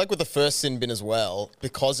 But I feel like with the first sin bin as well,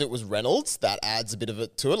 because it was Reynolds, that adds a bit of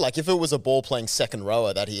it to it. If it was a ball playing second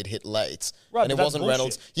rower that he had hit late, Right, and it but that's wasn't bullshit.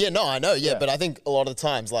 Reynolds. Yeah, no, I know. Yeah, but I think a lot of the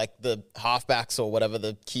times, the halfbacks or whatever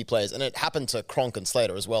the key players, and it happened to Cronk and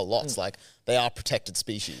Slater as well, lots. They are protected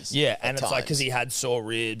species. Yeah, and at it's because times. he had sore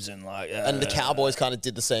ribs and And the Cowboys kind of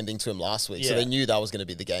did the same thing to him last week, so Yeah. they knew that was going to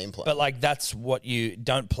be the game plan. But that's what you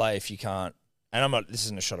don't play if you can't. And this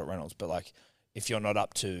isn't a shot at Reynolds, but if you're not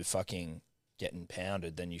up to fucking getting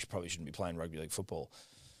pounded, then you probably shouldn't be playing rugby league football.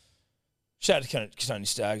 Shout out to Tony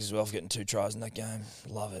Staggs as well for getting 2 tries in that game.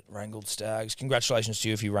 Love it. Wrangled Stags. Congratulations to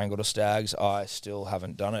you if you wrangled a Stags. I still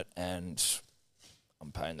haven't done it, and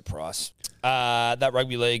I'm paying the price. That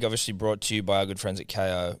rugby league obviously brought to you by our good friends at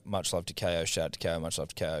KO. Much love to KO. Shout out to KO. Much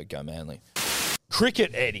love to KO. Go Manly.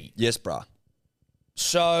 Cricket, Eddie. Yes, bruh.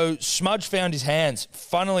 So Smudge found his hands.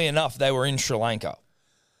 Funnily enough, they were in Sri Lanka.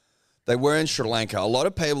 They were in Sri Lanka. A lot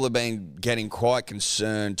of people have been getting quite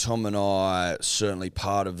concerned. Tom and I certainly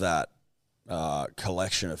part of that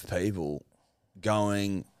collection of people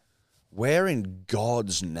going, where in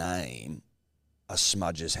God's name are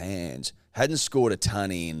Smudge's hands? Hadn't scored a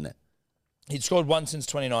ton in. He'd scored one since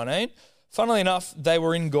 2019. Funnily enough, they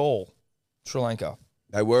were in Gaul, Sri Lanka.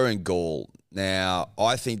 They were in Gaul. Now,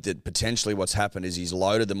 I think that potentially what's happened is he's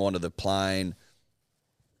loaded them onto the plane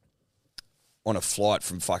on a flight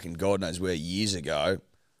from fucking God knows where years ago.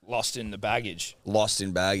 Lost in the baggage. Lost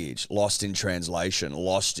in baggage, lost in translation,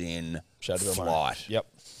 lost in flight. Yep.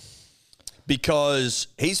 Because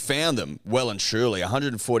he's found them well and truly.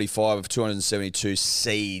 145 of 272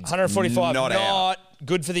 seeds. 145, not out.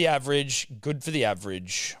 good for the average. Good for the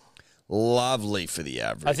average. Lovely for the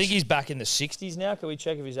average. I think he's back in the 60s now. Can we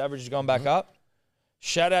check if his average has gone back up?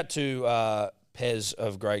 Shout out to Pez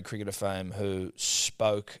of Great Cricketer fame, who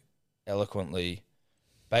spoke eloquently,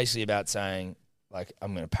 basically about saying, like,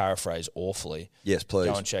 I'm going to paraphrase awfully. Yes, please.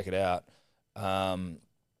 Go and check it out on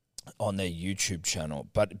their YouTube channel.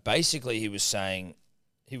 But basically he was saying,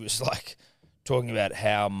 he was like talking about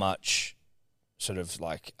how much sort of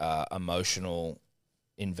like emotional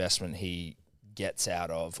investment he gets out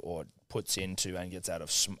of or puts into and gets out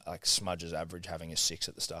of like Smudge's average having a 6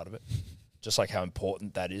 at the start of it. Just like how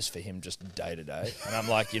important that is for him just day to day. And I'm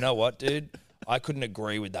like, you know what, dude? I couldn't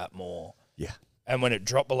agree with that more. Yeah. And when it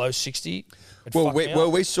dropped below 60,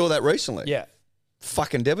 we saw that recently. Yeah.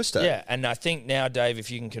 Fucking devastating. Yeah, and I think now, Dave,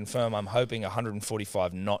 if you can confirm, I'm hoping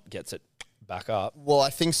 145 not gets it back up. Well,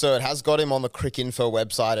 I think so. It has got him on the Cricinfo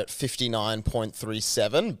website at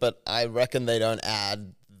 59.37, but I reckon they don't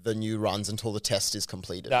add the new runs until the test is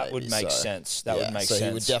completed. That would make sense. That would make sense. So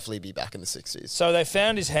he would definitely be back in the 60s. So they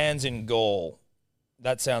found his hands in Gaul.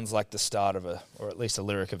 That sounds like the start of or at least a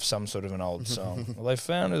lyric of some sort of an old song. Well, they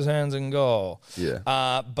found his hands in Gaul.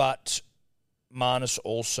 Yeah. But Marnus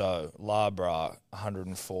also, Labra,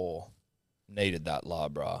 104. Needed that,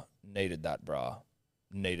 Labra. Needed that, brah.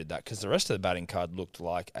 Needed that. Because the rest of the batting card looked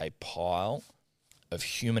like a pile of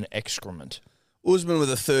human excrement. Usman with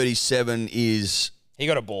a 37 is... He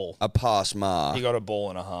got a ball. A pass mark. He got a ball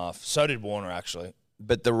and a half. So did Warner, actually.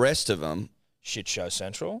 But the rest of them... Shit show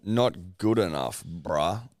central. Not good enough,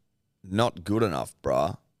 bruh. Not good enough,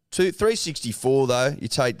 bruh. 364 though. You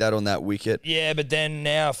take that on that wicket. Yeah, but then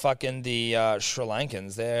now fucking the Sri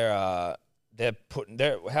Lankans, they're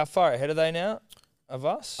how far ahead are they now of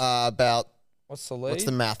us? About what's the lead? What's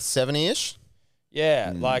the math? 70-ish.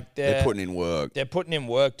 Yeah, like they're putting in work. They're putting in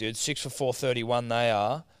work, dude. 6 for 431 they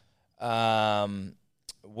are.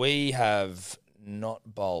 We have not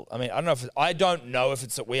bowled. I mean, I don't know if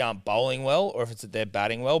it's that we aren't bowling well or if it's that they're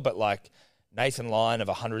batting well, but like Nathan Lyon of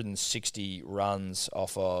 160 runs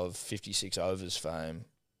off of 56 overs fame.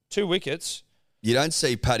 2 wickets. You don't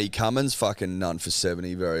see Paddy Cummins fucking none for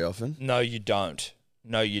 70 very often. No, you don't.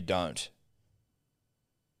 No, you don't.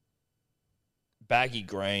 Baggy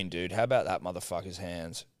Green, dude. How about that motherfucker's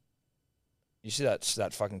hands? You see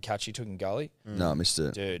that fucking catch he took in gully? No, I missed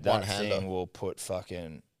it. Dude, that thing will put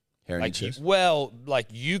fucking... Like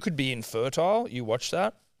you could be infertile. You watch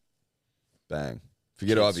that? Bang.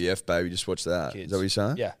 Forget Kids. IVF, baby. Just watch that. Kids. Is that what you're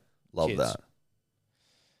saying? Yeah. Love Kids.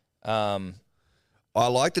 that. I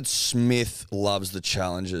like that Smith loves the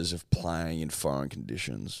challenges of playing in foreign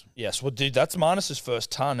conditions. Yes. Well, dude, that's Marnus's first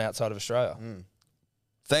ton outside of Australia.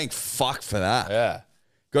 Thank fuck for that. Yeah.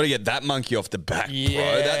 Got to get that monkey off the back, bro.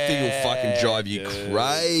 That thing will fucking drive you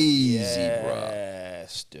crazy, bro.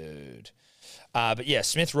 Yes, dude. But yeah,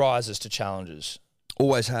 Smith rises to challenges.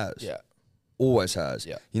 Always has. Yeah. Always has.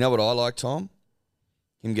 Yeah. You know what I like, Tom?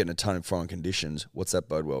 Him getting a ton in foreign conditions. What's that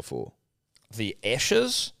bode well for? The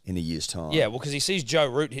Ashes? In a year's time. Yeah, well, because he sees Joe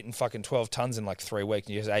Root hitting fucking 12 tons in like 3 weeks.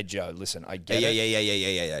 And he goes, hey, Joe, listen, I get it.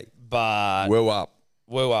 Yeah. But... Woo up.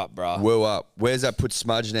 Woo up, bro. Woo up. Where's that put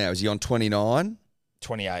Smudge now? Is he on 29?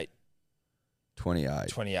 28.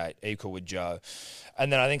 28. Equal with Joe.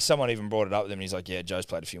 And then I think someone even brought it up with him. And he's like, yeah, Joe's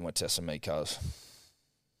played a few more tests than me, cuz.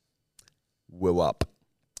 Woo up.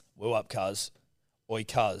 Woo up, cuz. Oi,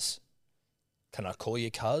 cuz. Can I call you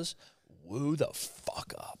cuz? Woo the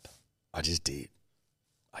fuck up. I just did.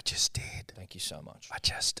 Thank you so much. I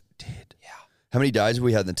just did. Yeah. How many days have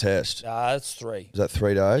we had in the test? That's 3. Is that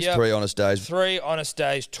 3 days? Yep. 3 honest days. 3 honest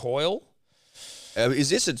days toil. Is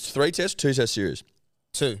this a 3-test, 2-test series?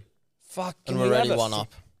 2. Fuck. And we're already 1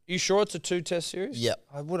 up. You sure it's a 2-test series? Yep.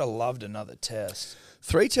 I would have loved another test.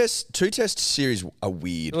 2-test series are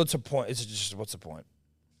weird. What's the point? It's just, what's the point?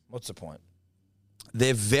 What's the point?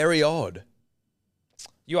 They're very odd.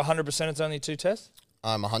 You 100% it's only 2 tests?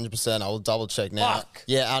 I'm 100%. I will double check now. Fuck.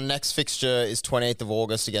 Yeah, our next fixture is 28th of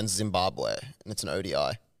August against Zimbabwe, and it's an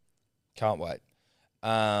ODI. Can't wait.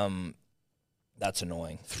 That's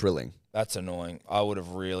annoying. Thrilling. That's annoying. I would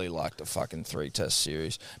have really liked a fucking 3-test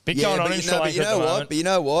series. Bit Yeah, going on in Sri Lanka but you know at the what? moment. But you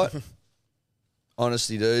know what?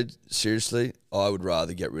 Honestly, dude, seriously, I would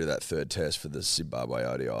rather get rid of that third test for the Zimbabwe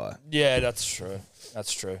ODI. Yeah, that's true.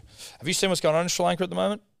 That's true. Have you seen what's going on in Sri Lanka at the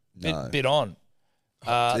moment? No. Bit on.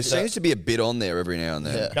 There seems to be a bit on there every now and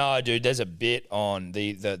then. No, dude, there's a bit on.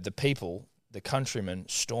 The people, the countrymen,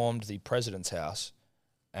 stormed the president's house,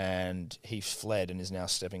 and he fled and is now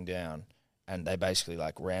stepping down. And they basically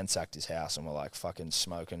like ransacked his house and were like fucking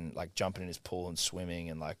smoking, like jumping in his pool and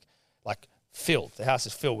swimming and like filled. The house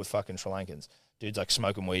is filled with fucking Sri Lankans. Dude's like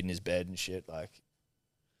smoking weed in his bed and shit. Like,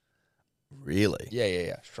 Really?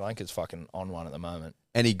 yeah. Sri Lanka's fucking on one at the moment.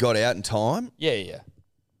 And he got out in time? Yeah.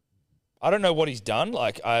 I don't know what he's done.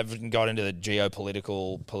 Like, I haven't got into the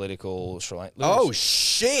political Sri Lanka. Oh,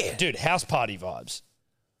 shit. Dude, house party vibes.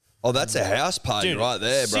 Oh, that's a house party Dude, right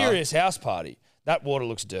there, bro. serious house party. That water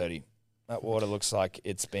looks dirty. That water looks like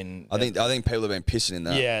it's been... I think people have been pissing in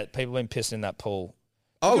that. Yeah, people have been pissing in that pool.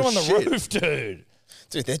 Oh, Look at 'em on shit. the roof, dude.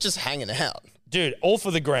 Dude, they're just hanging out. Dude, all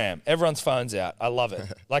for the gram. Everyone's phone's out. I love it.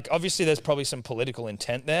 Like, obviously, there's probably some political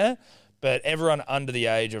intent there, but everyone under the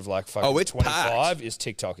age of like fucking it's 25 packed. is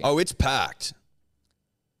TikToking. Oh, it's packed.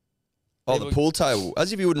 Oh, the People- pool table.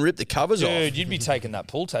 As if you wouldn't rip the covers off. Dude, you'd be taking that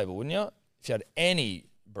pool table, wouldn't you? If you had any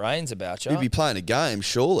brains about you. You'd be playing a game,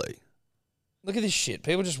 surely. Look at this shit.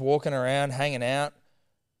 People just walking around, hanging out.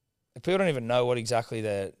 Like, people don't even know what exactly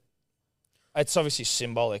they're... It's obviously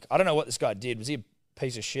symbolic. I don't know what this guy did. Was he a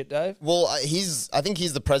piece of shit, Dave? Well, I think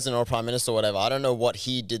he's the president or prime minister or whatever. I don't know what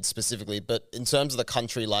he did specifically, but in terms of the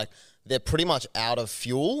country, like, they're pretty much out of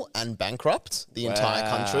fuel and bankrupt, the entire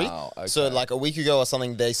country. Wow, So, okay. like, a week ago or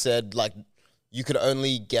something, they said, like, you could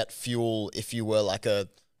only get fuel if you were, like,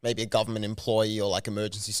 maybe a government employee or, like,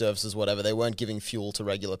 emergency services, whatever. They weren't giving fuel to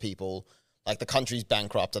regular people. Like, the country's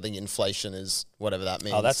bankrupt. I think inflation is whatever that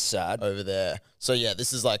means. Oh, that's sad. Over there. So, yeah,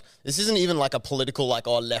 this isn't even like a political, like,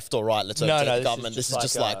 left or right, let's No, overtake no, the this is government. This just is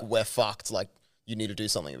just like like, we're fucked. Like, you need to do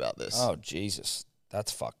something about this. Oh, Jesus.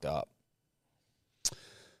 That's fucked up.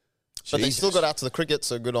 But they Jesus. still got out to the cricket,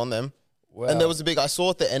 so good on them. Well, And there was a big, I saw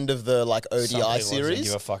at the end of the, like, some people ODI don't series,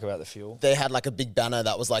 give a fuck about the fuel. they had, like, a big banner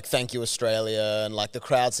that was like, thank you, Australia. And, like, the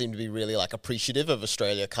crowd seemed to be really, like, appreciative of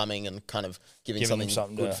Australia coming and kind of giving Giving them something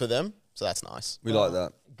something good to- for them. So that's nice. We like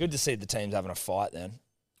that. Good to see the teams having a fight then.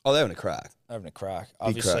 Oh, they're having a crack. Having a crack.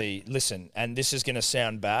 Obviously, listen, and this is going to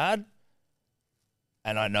sound bad,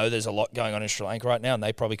 and I know there's a lot going on in Sri Lanka right now, and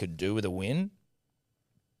they probably could do with a win,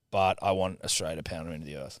 but I want Australia to pound them into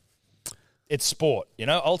the earth. It's sport, you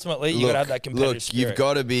know. Ultimately, you got to have that competitive spirit.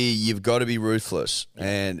 you've got to be ruthless,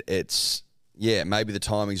 and it's maybe the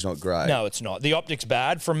timing's not great. No, it's not. The optic's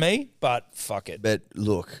bad from me, but fuck it. But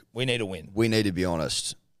look, We need a win. we need to be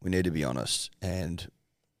honest. And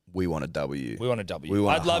we want a W. We want a W. We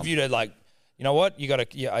want I'd a love hump. you to like. You know what? You got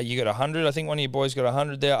 100. I think one of your boys got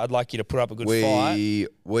 100 there. I'd like you to put up a good fight.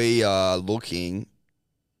 We are looking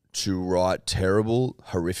to right terrible,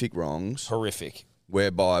 horrific wrongs, Horrific.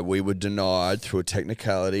 whereby we were denied through a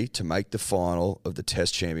technicality to make the final of the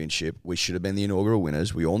Test Championship. We should have been the inaugural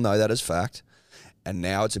winners. We all know that as fact. And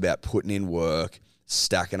now it's about putting in work,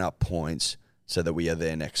 stacking up points so that we are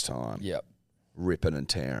there next time. Yep. Ripping and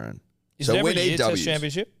tearing. Is So it every we need year Ws. Test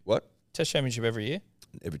Championship? What? Test Championship every year?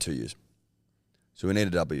 Every 2 years. So we need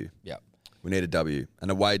a W. Yep. We need a W. An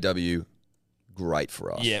away W, great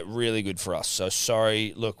for us. Yeah, really good for us. So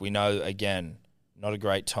sorry. Look, we know, again, not a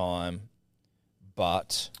great time,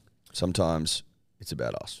 but Sometimes it's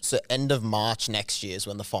about us. So end of March next year is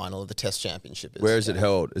when the final of the Test Championship is. Where is it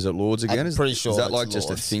held? Is it Lords again? I'm pretty sure Is that it's like just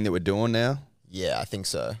a Lords. thing that we're doing now? Yeah, I think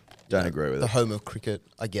so. Don't agree with The it. home of cricket,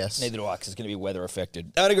 I guess. neither do I because it's going to be weather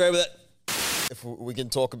affected. Don't agree with it. If we can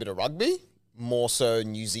talk a bit of rugby, more so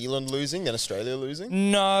New Zealand losing than Australia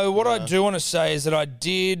losing. No, what I do want to say is that I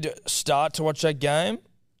did start to watch that game.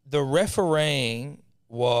 The refereeing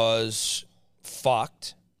was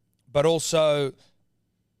fucked, but also,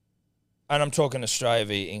 and I'm talking Australia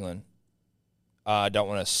v England. I don't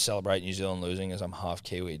want to celebrate New Zealand losing as I'm half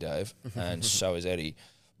Kiwi, Dave, and so is Eddie.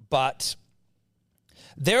 But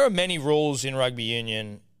there are many rules in rugby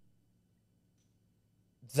union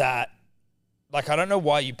that, like, I don't know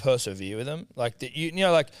why you persevere with them. Like, you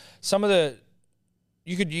know, like some of the,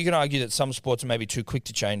 you can argue that some sports are maybe too quick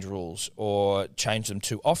to change rules or change them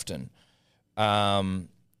too often.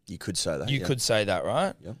 You could say that. You yeah. could say that,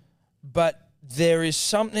 right? Yeah. But there is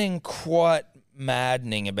something quite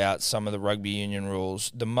maddening about some of the rugby union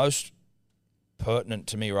rules. The most pertinent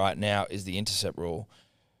to me right now is the intercept rule,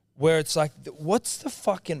 where it's like, what's the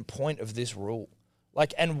fucking point of this rule?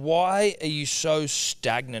 Like, and why are you so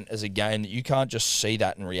stagnant as a game that you can't just see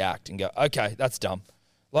that and react and go, okay, that's dumb?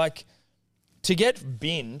 Like, to get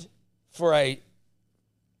binned for a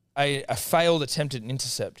a failed attempt at an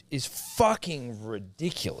intercept is fucking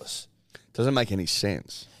ridiculous. Doesn't make any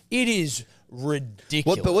sense. It is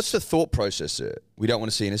ridiculous. But what's the thought process there? We don't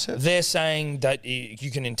want to see intercepts. They're saying that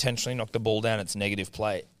you can intentionally knock the ball down. It's negative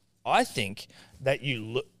play. I think that you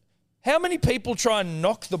look. How many people try and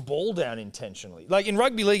knock the ball down intentionally? Like in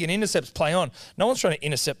rugby league, and intercepts play on. No one's trying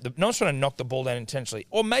to no one's trying to knock the ball down intentionally.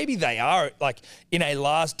 Or maybe they are, like in a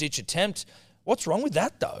last ditch attempt. What's wrong with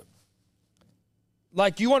that though?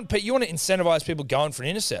 Like you want to incentivize people going for an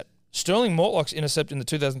intercept. Sterling Mortlock's intercept in the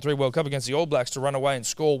 2003 World Cup against the All Blacks to run away and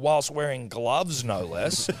score whilst wearing gloves, no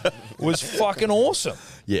less, was fucking awesome.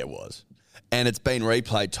 Yeah, it was. And it's been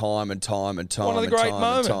replayed time and time and time. One of the and great time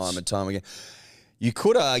moments. And time and time again. You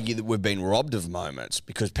could argue that we've been robbed of moments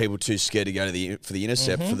because people are too scared to go to for the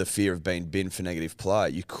intercept for the fear of being binned for negative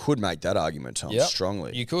play. You could make that argument, Tom, Yep,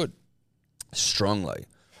 strongly. You could. Strongly.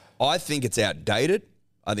 I think it's outdated.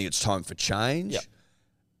 I think it's time for change. Yep.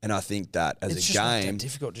 And I think that as It's a just not game, that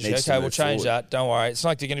difficult to needs say, okay, we'll move change forward. that. Don't worry. It's not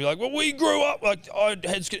like they're going to be like, well, we grew up. Like,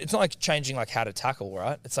 it's not like changing like how to tackle,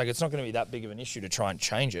 right? It's like it's not going to be that big of an issue to try and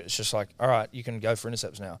change it. It's just like, all right, you can go for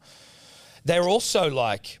intercepts now. They're also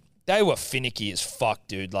like, they were finicky as fuck,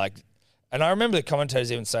 dude. Like, and I remember the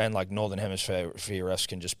commentators even saying like Northern Hemisphere refs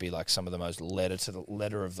can just be like some of the most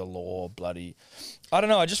letter of the law, bloody. I don't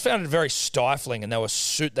know. I just found it very stifling, and they were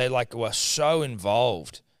so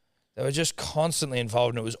involved. They were just constantly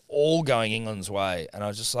involved, and it was all going England's way. And I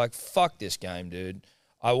was just like, fuck this game, dude.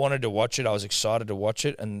 I wanted to watch it. I was excited to watch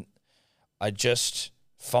it. And I just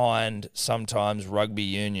find sometimes rugby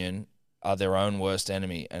union are their own worst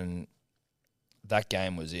enemy. And that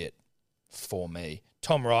game was it for me.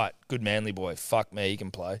 Tom Wright, good Manly boy. Fuck me, he can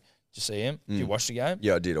play. Did you see him? Did you watch the game?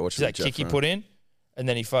 Yeah, I did. I watched See that it with kick he Jeff put in? And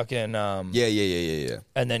then he fucking... Yeah.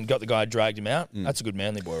 And then got the guy, dragged him out. That's a good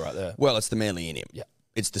Manly boy right there. Well, it's the manly in him. Yeah.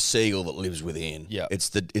 It's the seagull that lives within. Yeah. It's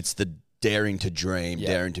the daring to dream, Yeah.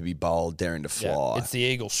 daring to be bold, daring to fly. It's the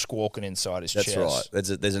eagle squawking inside his That's chest. right.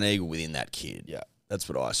 There's an eagle within that kid. Yeah. That's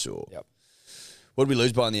what I saw. Yep. What did we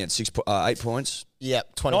lose by in the end? 8 points?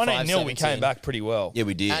 Yep, 25 19-0, we came back pretty well. Yeah,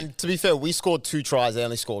 we did. And to be fair, we scored 2 tries. They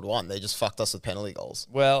only scored 1. They just fucked us with penalty goals.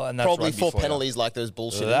 Well, and that's Probably rugby 4 for you. penalties like those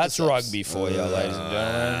bullshit That's intercepts. rugby for you, ladies and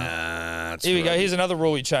gentlemen. That's Here we go. right. Here's another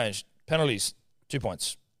rule we changed. Penalties, 2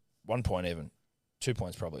 points. 1 point even. 2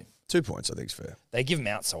 points probably. 2 points, I think, is fair. They give them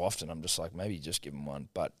out so often. I'm just like, maybe just give them 1,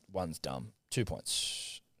 but 1's dumb. 2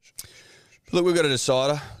 points. Look, we've got a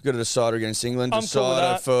decider. We've got a decider against England. I'm cool with Decider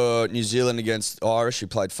that. for New Zealand against Irish, who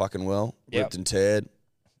played fucking well. Yep. Ripped and teared.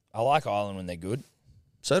 I like Ireland when they're good,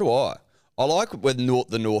 So do I. I like when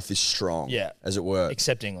the North is strong, Yeah. as it were.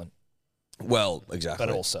 except England. Well, exactly.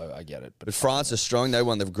 But also, I get it. But France are strong. They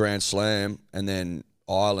won the Grand Slam, and then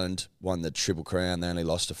Ireland won the Triple Crown. They only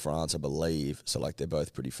lost to France, I believe. So, like, they're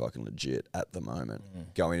both pretty fucking legit at the moment.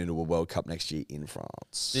 Going into a World Cup next year in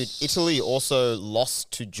France. Dude, Italy also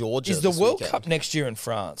lost to Georgia. Is the this World weekend. Cup next year in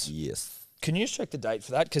France? Yes. Can you just check the date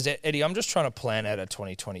for that? Because, Eddie, I'm just trying to plan out a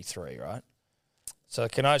 2023, right? So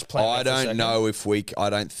can I just plan I that for a don't second? know if we. I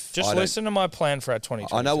don't. Just I don't- listen to my plan for our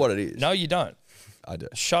 2023. I know what it is. No, you don't. I do.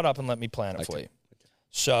 Shut up and let me plan it for Okay. you.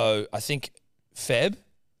 So I think Feb,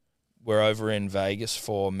 we're over in Vegas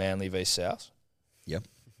for Manly v South. Yep.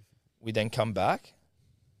 We then come back.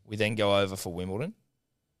 We then go over for Wimbledon.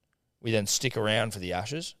 We then stick around for the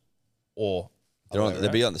Ashes, or They'll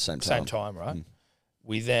be on the same time. same time, right?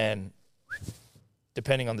 We then,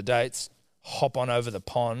 depending on the dates, hop on over the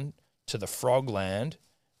pond to the Frogland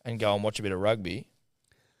and go and watch a bit of rugby.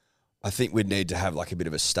 I think we'd need to have like a bit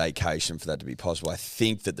of a staycation for that to be possible. I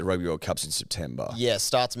think that the Rugby World Cup's in September. Yeah,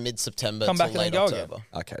 starts mid-September Come till back and then late go again. October.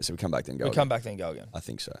 Okay, so we come back then go. We again. come back then go again. I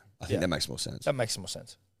think so. I Yeah. think that makes more sense. That makes more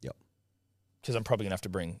sense. Yep. Because I'm probably going to have to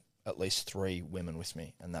bring at least 3 women with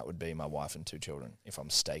me, and that would be my wife and 2 children if I'm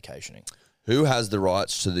staycationing. Who has the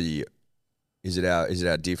rights to the? Is it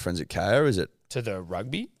our dear friends at KO or is it? To the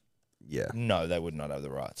rugby? Yeah. No, they would not have the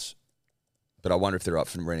rights. But I wonder if they're up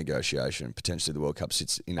for renegotiation. Potentially the World Cup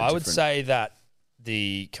sits in a I would different- say that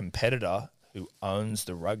the competitor who owns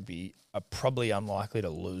the rugby are probably unlikely to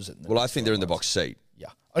lose it. Well, I think they're in the box seat. Yeah.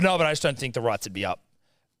 Oh, no, but I just don't think the rights would be up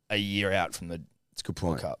a year out from the It's a good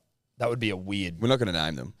World point. Cup. That would be a weird... We're not going to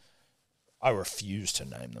name them. I refuse to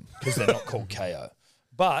name them because they're not called KO.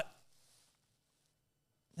 But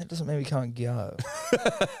that doesn't mean we can't go.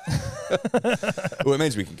 Well, it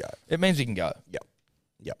means we can go. It means we can go.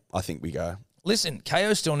 Yep. I think we go. Listen,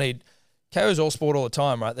 KO's all sport all the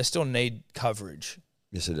time, right? They still need coverage.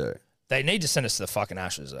 Yes, I do. They need to send us to the fucking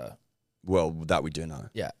Ashes, though. Well, that we do know.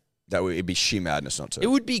 Yeah. It'd be sheer madness not to. It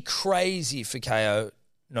would be crazy for KO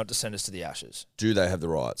not to send us to the Ashes. Do they have the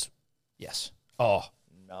rights? Yes. Oh,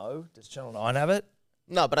 no. Does Channel 9 have it?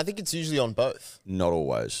 No, but I think it's usually on both. Not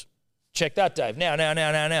always. Check that, Dave.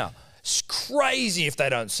 Now. It's crazy if they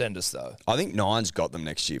don't send us, though. I think Nine's got them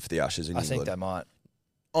next year for the Ashes in I England. think they might.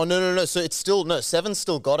 Oh, no. So it's still, Seven's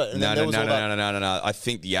still got it. And No. then there was all that. No. I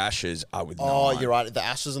think the Ashes are with Oh, Nine. you're right. The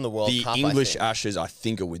Ashes in the World The Cup, English I think. Ashes, I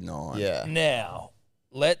think, are with Nine. Yeah. Now,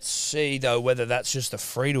 let's see, though, whether that's just the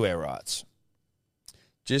free-to-air rights.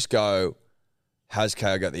 Just go, has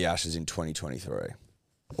KO got the Ashes in 2023?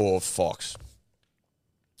 Or Fox?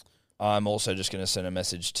 I'm also just going to send a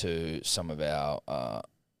message to some of our...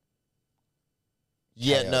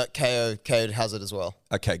 Yeah, KO. no, KO has it as well.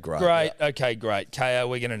 Okay, great. Great. Okay, great. KO,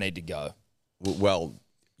 we're going to need to go. Well,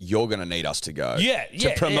 you're going to need us to go. Yeah,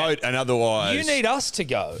 To promote, and otherwise... You need us to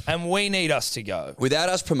go, and we need us to go. Without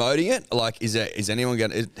us promoting it, like, is anyone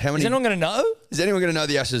going to... How many? Is anyone going to know? Is anyone going to know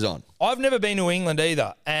the Ashes on? I've never been to England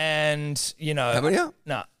either, and, you know... Haven't you?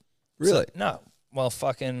 No. Really? No. Well,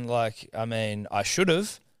 fucking, like, I mean, I should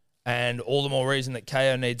have, and all the more reason that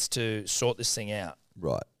KO needs to sort this thing out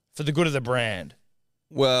Right. for the good of the brand,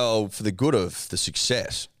 Well, for the good of the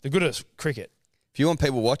success. the good of cricket. If you want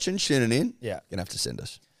people watching, tuning in, Yeah. you're going to have to send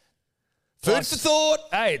us. Food Plus- for thought.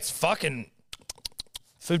 Hey, it's fucking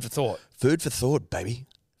food for thought. Food for thought, baby.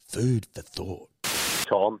 Food for thought.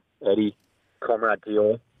 Tom, Eddie, Comrade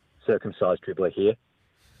Dior, circumcised dribbler here.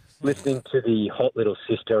 Listening to the hot little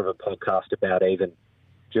sister of a podcast about even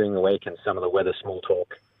during the week and some of the weather small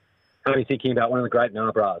talk. Had me thinking about one of the great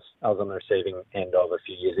Narbras I was on the receiving end of a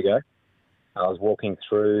few years ago. I was walking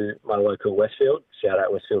through my local Westfield, shout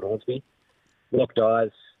out Westfield Hornsby, locked eyes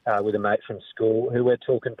with a mate from school who we're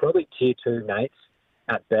talking probably tier 2 mates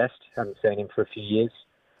at best. Haven't seen him for a few years.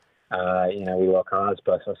 We lock eyes,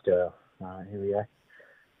 both of us go, here we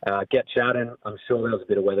go. Get chatting. I'm sure there was a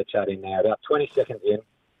bit of weather chat in there. About 20 seconds in,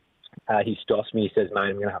 he stops me. He says, mate,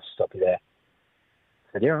 I'm going to have to stop you there.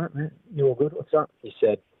 I said, yeah, all right, mate. You all good? What's up? He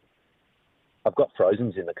said, I've got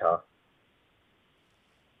Frozens in the car.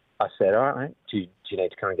 I said, all right, mate. Do you need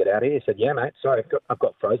to come and get out of here? He said, yeah, mate. Sorry, I've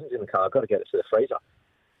got Frozens in the car. I've got to get it to the freezer.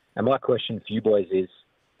 And my question for you boys is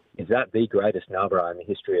that the greatest Narborough in the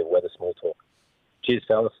history of weather small talk? Cheers,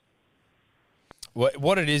 fellas.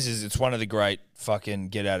 What it is it's one of the great fucking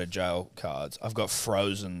get out of jail cards. I've got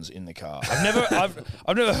Frozens in the car. I've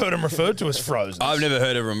never heard them referred to as Frozens. I've never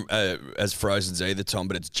heard of them as Frozens either, Tom,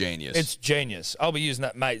 but it's genius. It's genius. I'll be using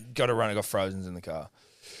that, mate. Got to run. I got Frozens in the car.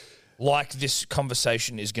 Like this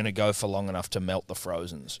conversation is going to go for long enough to melt the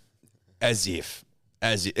Frozens. As if.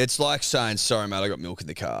 It's like saying, sorry, mate, I got milk in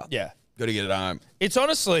the car. Yeah. Got to get it home. It's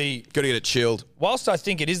honestly, Got to get it chilled. whilst I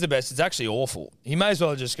think it is the best, it's actually awful. He may as well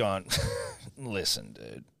have just gone, listen,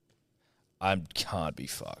 dude, I can't be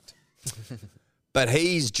fucked. But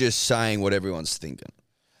he's just saying what everyone's thinking.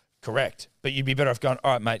 Correct. But you'd be better off going,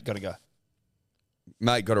 all right, mate, got to go.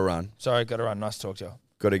 Mate, got to run. Sorry, got to run. Nice to talk to you.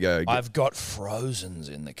 Got to go. I've got Frozens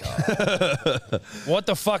in the car. What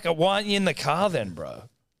the fuck? Why aren't you in the car then, bro?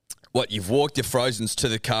 What, you've walked your Frozens to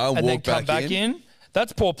the car and And then walked come back in? in?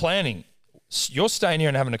 That's poor planning. You're staying here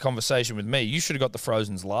and having a conversation with me. You should have got the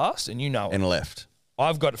Frozens last, and you know it. And left.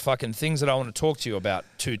 I've got fucking things that I want to talk to you about,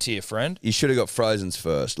 two-tier friend. You should have got Frozens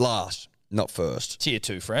first. Last, not first. Tier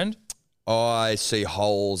 2 friend. I see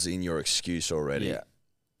holes in your excuse already. Yeah.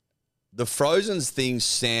 The Frozens thing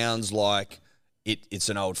sounds like it's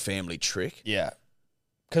an old family trick. Yeah.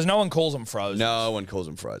 Because no one calls them Frozens. No one calls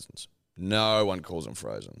them Frozens. No one calls them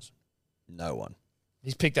Frozens. No one.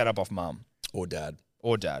 He's picked that up off mum. Or dad.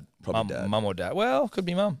 Or dad. Probably dad. Mum or dad. Well, could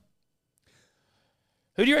be mum.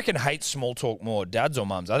 Who do you reckon hates small talk more, dads or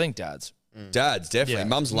mums? I think dads. Dads, definitely. Yeah.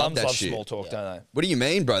 Mums love that love shit. small talk, don't they? What do you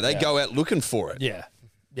mean, bro? They Yeah. go out looking for it. Yeah.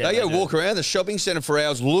 Yeah, They go do. walk around the shopping centre for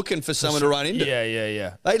hours looking for someone to run into.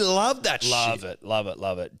 Yeah. They love that Love shit. Love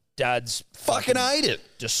it. Dads Fucking hate it.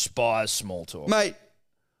 despise small talk. Mate,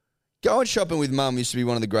 going shopping with mum used to be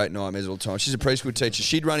one of the great nightmares of all time. She's a preschool teacher.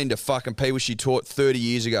 She'd run into fucking people she taught 30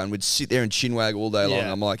 years ago and would sit there and chinwag all day long.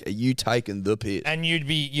 Yeah. I'm like, are you taking the piss? And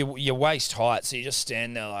you're waist height, so you just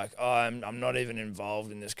stand there like, oh, I'm not even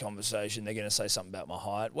involved in this conversation. They're going to say something about my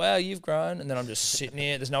height. Well, you've grown, and then I'm just sitting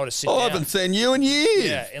here. There's nowhere to sit I down. haven't seen you in years.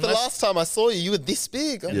 Yeah, The unless, last time I saw you, you were this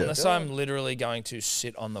big. Oh my unless God. I'm literally going to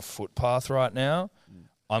sit on the footpath right now,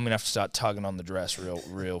 I'm going to have to start tugging on the dress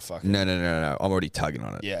real fucking. No. I'm already tugging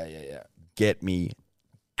on it. Yeah. Get me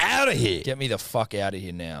out of here. Get me the fuck out of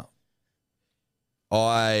here now.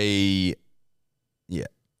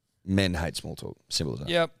 Men hate small talk. Simple as that.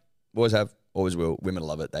 Yep. Always have, always will. Women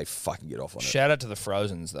love it. They fucking get off on it. Shout out to the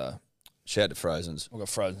Frozens, though. Shout out to Frozens. We've got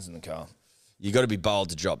Frozens in the car. You got to be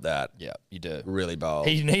bold to drop that. Yeah, you do. Really bold.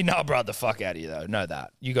 He Narbrad the fuck out of you, though. Know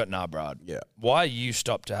that. You got Narbrad. Yeah. Why you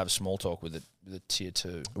stopped to have small talk with a tier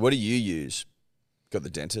 2? What do you use? Got the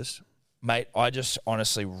dentist. Mate, I just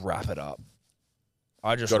honestly wrap it up.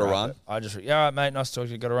 I just Gotta wrap run? it. Yeah, all right, mate, nice to talk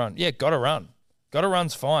to you. Got to run. Yeah, got to run. Got to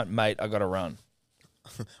run's fine. Mate, I got to run.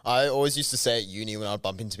 I always used to say at uni when I'd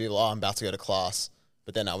bump into people, I'm about to go to class.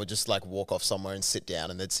 But then I would just like walk off somewhere and sit down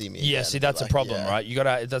and they'd see me. Yeah, again. see, that's Like, a problem, yeah.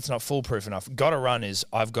 right? That's not foolproof enough. Got to run is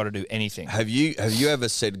I've got to do anything. Have you ever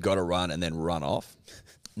said got to run and then run off?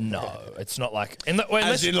 No, it's not like...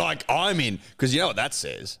 As in, like, I'm in. Because you know what that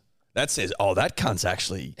says? That says, oh, that cunt's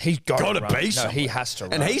actually He's gotta gotta run. be No, somewhere. he has to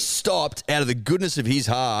And run. he stopped out of the goodness of his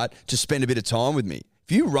heart to spend a bit of time with me.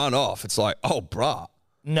 If you run off, it's like, oh, bruh.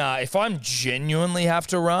 Nah, if I'm genuinely have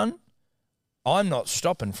to run, I'm not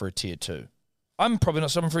stopping for a tier 2. I'm probably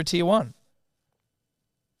not stopping for a tier 1.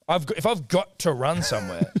 If I've got to run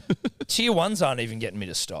somewhere, tier 1s aren't even getting me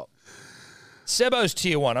to stop. Sebo's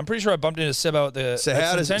tier 1. I'm pretty sure I bumped into Sebo at the So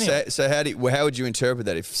how would you interpret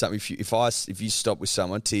that if you stop with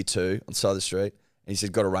someone tier 2 on the side of the street and he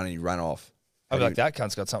said got to run and you run off? I'd be like, that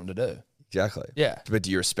cunt's got something to do. Exactly. Yeah. But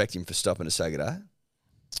do you respect him for stopping to say good day?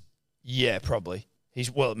 Yeah, probably.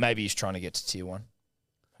 Maybe he's trying to get to tier 1.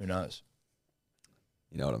 Who knows?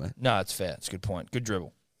 You know what I mean? No, it's fair. It's a good point. Good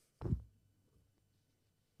dribble.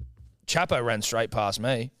 Chapo ran straight past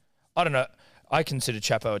me. I don't know. I consider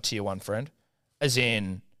Chapo a tier 1 friend. As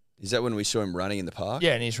in... Is that when we saw him running in the park?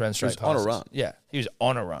 Yeah, and he's ran straight was past on a us. run. Yeah, he was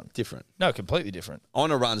on a run. Different. No, completely different.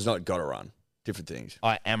 On a run's not got to run. Different things.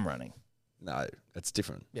 I am running. No, that's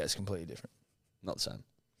different. Yeah, it's completely different. Not the same.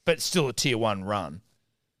 But it's still a tier 1 run.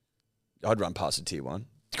 I'd run past a tier 1.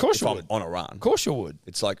 Of course If you I'm would. on a run. Of course you would.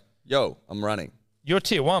 It's like, yo, I'm running. You're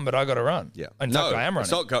tier 1, but I got to run. Yeah. In fact, I am running.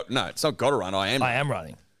 It's not got to run. I am. I am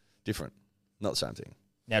running. Different. Not the same thing.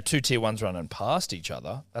 Now, 2 tier 1s running past each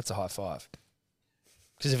other, that's a high five.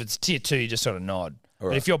 Because if it's tier 2, you just sort of nod. All But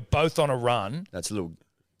right. if you're both on a run, That's a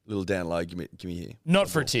little down low. Give me here. not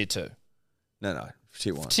for a tier 2. No,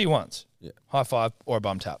 tier 1. Tier 1s. Yeah. High five or a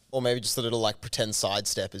bum tap. Or maybe just a little like pretend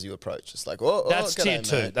sidestep as you approach. Just like, whoa, That's g'day, tier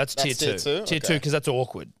 2. mate. That's tier 2. Tier 2 because that's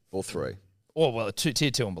awkward. Or 3. Or, well, tier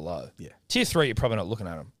 2 and below. Yeah. Tier 3, you're probably not looking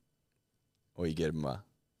at them. Or you get him a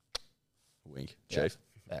wink. Yeah. Chief.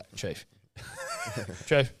 Yeah, Chief.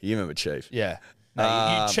 Chief. You remember Chief? Yeah.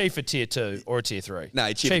 No, you chief a tier 2 or a tier 3.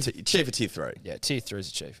 No, Chief for tier 3. Yeah, tier 3 is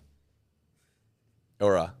a chief.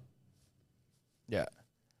 Or a... Yeah.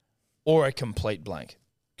 Or a complete blank.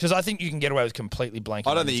 Because I think you can get away with completely blanking.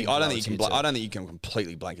 I don't think anything you below can. tier 2. I don't think you can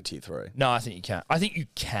completely blank a tier 3. No, I think you can. I think you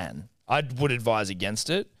can. I would advise against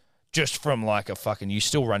it, just from like a fucking. You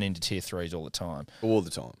still run into tier 3s all the time, All the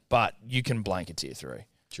time. but you can blank a tier 3.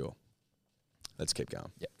 Sure. Let's keep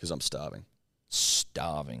going. Yeah. Because I'm starving.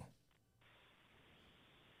 Starving.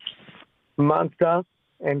 Munster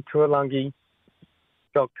and Tuolungi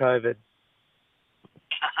got COVID.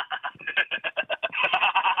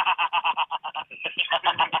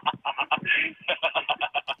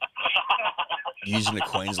 Using a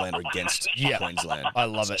Queenslander against Yeah. Queensland. I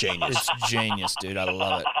love It's it. Genius. It's genius, dude. I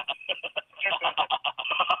love it.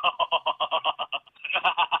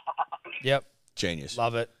 Yep. Genius.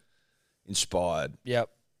 Love it. Inspired. Yep.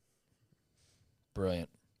 Brilliant.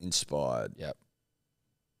 Inspired. Yep.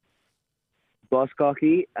 Boss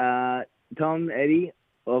Cocky, Tom, Eddie,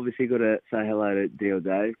 obviously got to say hello to Deal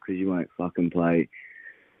Dave because you won't fucking play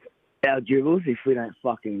our dribbles if we don't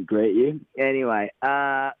fucking greet you. Anyway,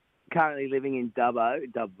 currently living in Dub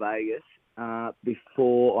Vegas.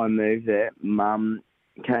 Before I moved there, Mum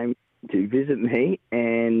came to visit me,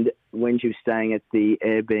 and when she was staying at the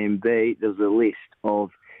Airbnb, there was a list of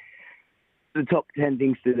the top 10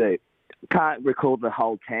 things to do. Can't recall the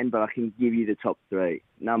whole 10, but I can give you the top 3.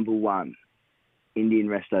 Number 1, Indian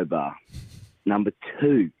Resto Bar. Number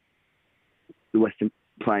 2, the Western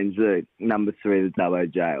Plains Zoo. Number 3, the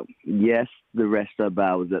Dubbo Jail. Yes, the Resto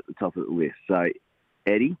Bar was at the top of the list. So,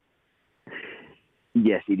 Eddie,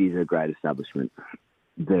 yes, it is a great establishment.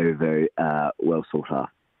 Very, very well sought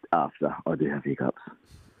after. I do have hiccups.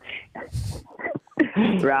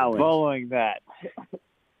 Rowan. Following that,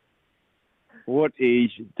 what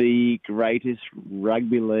is the greatest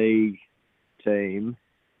rugby league team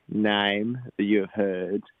name that you have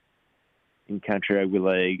heard in country rugby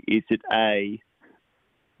league? Is it A,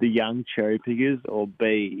 the Young Cherry Pickers, or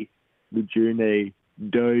B, the Juni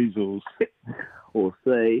Dozels, Or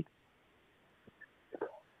C,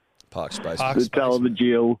 Park Space. Park the Space.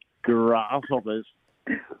 Talbot Grasshoppers?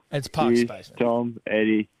 It's Park You, Space. Man. Tom,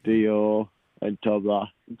 Eddie, Dior, and Tobler.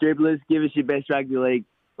 Dribblers, give us your best rugby league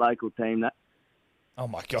local team. Oh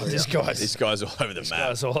my God, this guy's all over the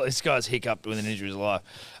map. this guy's hiccuped with an injury in his life.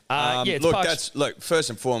 It's First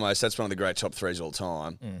and foremost, that's one of the great top threes all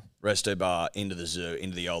time. Resto Bar, into the zoo,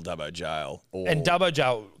 into the old Dubbo jail. And Dubbo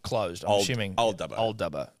jail closed, I'm assuming. Old Dubbo. Old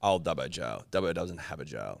Dubbo. Old Dubbo jail. Dubbo doesn't have a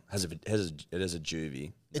jail. It has a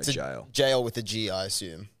juvie. It's a jail. Jail with a G, I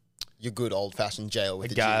assume. Your good old-fashioned jail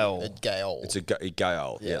with a Gaol. G. A Gaol. It's a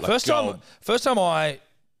Gaol. Yeah. Like First time I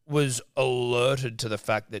was alerted to the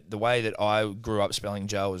fact that the way that I grew up spelling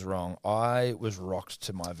jail was wrong, I was rocked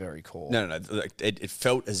to my very core. No. It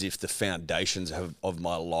felt as if the foundations of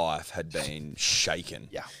my life had been shaken.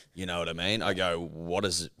 Yeah. You know what I mean? I go, what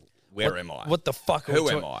is it? Where am I? What the fuck? Who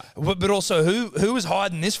am I? But also, who was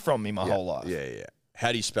hiding this from me my whole life? Yeah.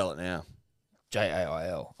 How do you spell it now?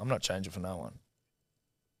 Jail. I'm not changing for no one.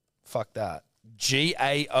 Fuck that.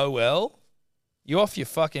 Gaol? You off your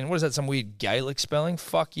fucking, what is that, some weird Gaelic spelling?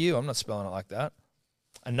 Fuck you. I'm not spelling it like that.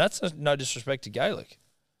 And that's no disrespect to Gaelic.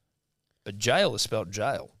 But jail is spelled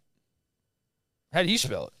jail. How do you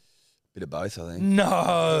spell it? Bit of both, I think.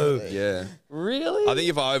 No. Yeah. Really? I think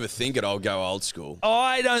if I overthink it, I'll go old school.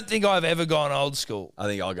 I don't think I've ever gone old school. I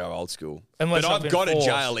think I'll go old school. Unless but I've I've been got forced.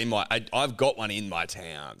 a jail in I've got one in my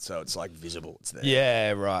town, so it's like visible. It's there.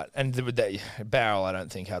 Yeah, right. And Barrel, I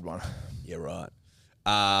don't think, had one. Yeah, right.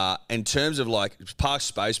 In terms of like Park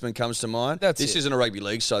Spaceman comes to mind. This isn't a rugby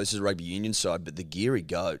league side. This is a rugby union side. But the Geary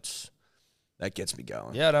Goats, that gets me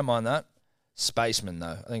going. Yeah, I don't mind that. Spaceman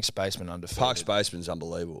though, I think Spaceman undefeated. Park Spaceman's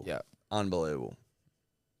unbelievable. Yeah, unbelievable.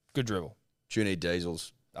 Good dribble. Junior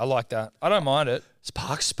Diesels. I like that. I don't mind it. It's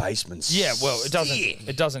Park Spaceman's. Yeah, well, it doesn't.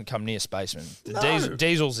 It doesn't come near Spaceman.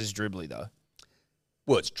 Diesels is dribbly though.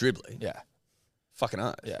 Well, it's dribbly. Yeah. Fucking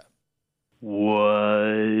oath. Yeah.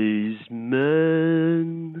 Wise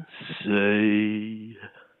men say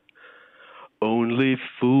only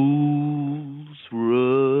fools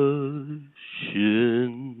rush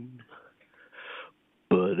in,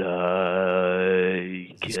 but I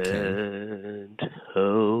can't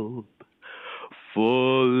help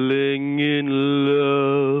falling in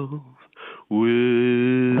love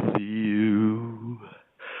with you.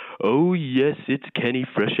 Oh yes, it's Kenny,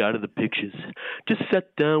 fresh out of the pictures. Just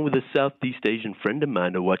sat down with a Southeast Asian friend of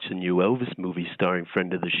mine to watch the new Elvis movie starring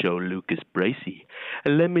friend of the show, Lucas Bracey.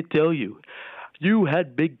 And let me tell you, you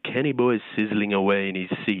had Big Kenny Boy sizzling away in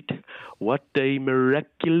his seat. What a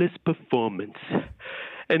miraculous performance.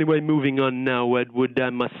 Anyway, moving on now, Edward, I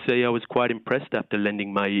must say I was quite impressed after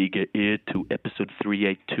lending my eager ear to episode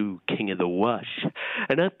 382, King of the Wash.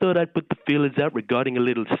 And I thought I'd put the feelers out regarding a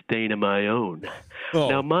little stain of my own.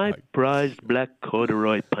 Now, my prized black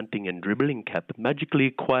corduroy punting and dribbling cap magically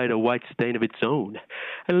acquired a white stain of its own.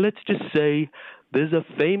 And let's just say there's a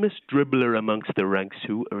famous dribbler amongst the ranks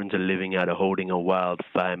who earns a living out of holding a wild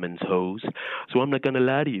fireman's hose. So I'm not going to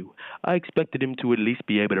lie to you. I expected him to at least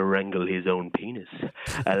be able to wrangle his own penis.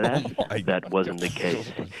 Alas, that wasn't the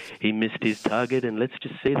case. He missed his target, and let's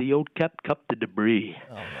just say the old cap cupped the debris.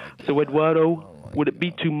 So, Eduardo, would it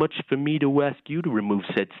be too much for me to ask you to remove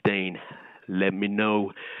said stain? Let me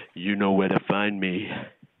know. You know where to find me.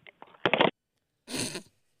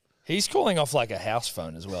 He's calling off like a house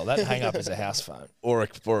phone as well. That hang up is a house phone. Or a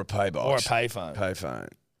pay box. Or a pay phone. Pay phone.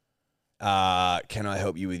 Can I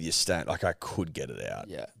help you with your stain? Like I could get it out.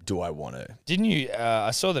 Yeah. Do I want to? Didn't you?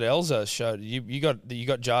 I saw that Elza showed you got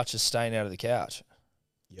Jarch's stain out of the couch.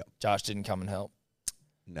 Yep. Jarch didn't come and help.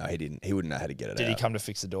 No, he didn't. He wouldn't know how to get it out. Did he come to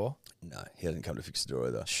fix the door? No, he hasn't come to fix the door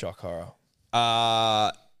either. Shock horror.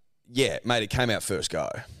 Yeah, mate, it came out first go.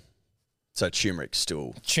 So Turmeric's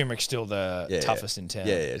still the toughest in town.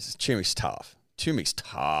 Yeah, Turmeric's tough. Turmeric's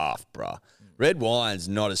tough, bruh. Red wine's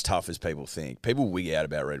not as tough as people think. People wig out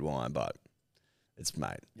about red wine, but it's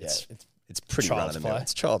pretty run of the mill.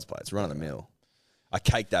 It's child's play. It's run of the mill. I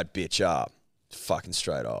cake that bitch up, fucking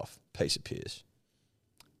straight off. Piece of piss.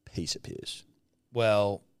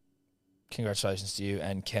 Well, congratulations to you,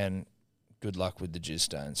 and Ken, good luck with the jizz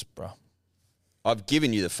stones, bruh. I've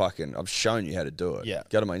given you I've shown you how to do it. Yeah.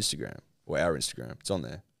 Go to my Instagram, or our Instagram. It's on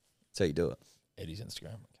there. That's how you do it. Eddie's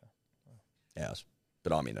Instagram. Okay. Ours.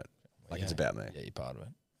 But I'm in it. Like it's about me. Yeah, you're part of it.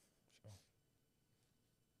 Sure.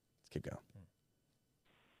 Let's keep going.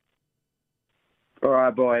 All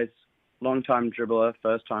right, boys. Long-time dribbler,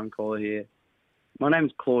 first-time caller here. My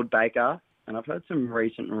name's Claude Baker, and I've heard some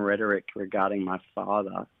recent rhetoric regarding my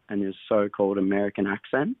father and his so-called American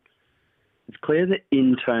accent. It's clear that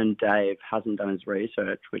intern Dave hasn't done his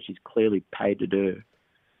research, which he's clearly paid to do.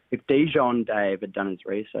 If Dijon Dave had done his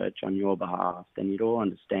research on your behalf, then you'd all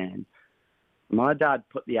understand. My dad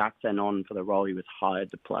put the accent on for the role he was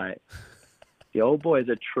hired to play. The old boy is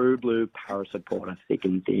a true blue para supporter, thick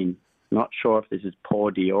and thin. Not sure if this is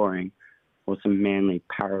poor Dioring, or some manly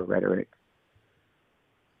para rhetoric.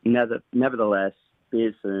 Nevertheless,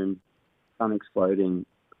 beer soon. I'm exploding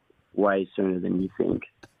way sooner than you think.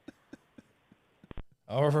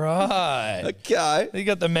 All right. Okay. You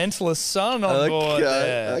got the mentalist son on board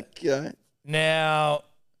there. Okay. Now,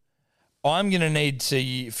 I'm going to need for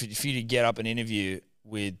you to get up an interview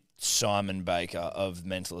with Simon Baker of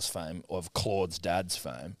Mentalist fame, of Claude's dad's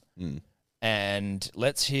fame. And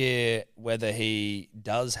let's hear whether he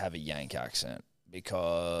does have a Yank accent,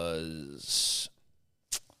 because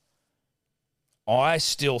I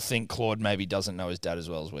still think Claude maybe doesn't know his dad as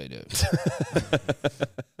well as we do.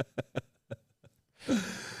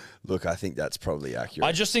 Look, I think that's probably accurate.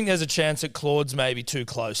 I just think there's a chance that Claude's maybe too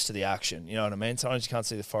close to the action. You know what I mean? Sometimes you can't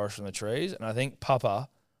see the forest from the trees. And I think Papa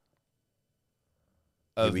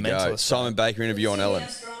Here of we go. Mentalist Simon Baker interview on Ellen.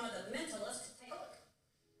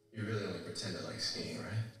 You really only pretend to like skiing, right?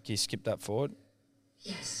 Can you skip that forward?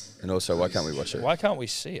 Yes. And also, why can't we watch it? Why can't we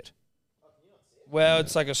see it? Well,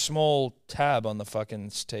 it's like a small tab on the fucking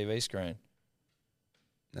TV screen.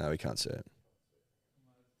 No, we can't see it.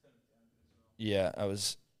 Yeah, I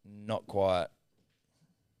was not quite.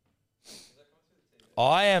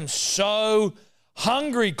 I am so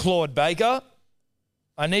hungry, Claude Baker.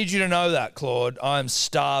 I need you to know that, Claude. I'm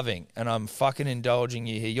starving, and I'm fucking indulging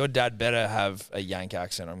you here. Your dad better have a Yank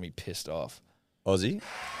accent. I'm going to be pissed off. Aussie?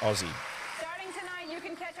 Aussie. Starting tonight, you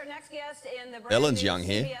can catch our next guest in the brand Ellen's new young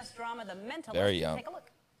here. CBS drama, The Mentalist. Very young. Take a look.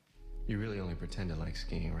 You really only pretend to like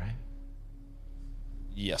skiing, right?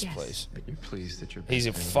 Yes, please. But you're pleased that you're. He's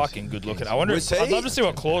a fucking good looking. I wonder. Was I'd he? love to see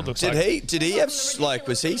what Claude looks Did like. he have, like,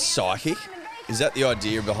 was he psychic? Is that the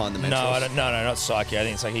idea behind the Mentalist? No, I don't, no, not psychic. I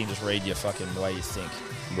think it's like he can just read your fucking the way you think.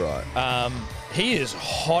 Right. He is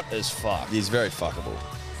hot as fuck. He's very fuckable.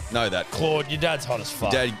 Know that. Claude, your dad's hot as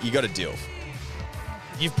fuck. Dad, you got a dilf.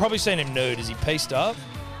 You've probably seen him nude. Is he pieced up?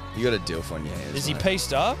 You got a dilf on your hands. Is he mate.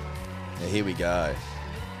 pieced up? Yeah, here we go.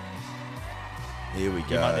 Here we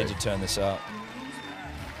go. You might need to turn this up.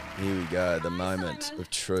 Here we go. The moment of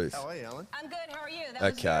truth. How are you, Alan? I'm good. How are you? That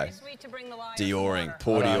was Okay. very sweet to bring the lion. Dioring.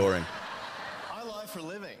 Poor Dioring. I lie for a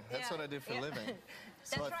living. That's what I do for a living.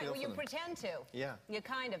 So That's I right. feel Well, for you them. pretend to. Yeah. You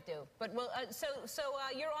kind of do. But well, so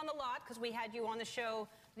you're on the lot because we had you on the show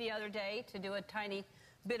the other day to do a tiny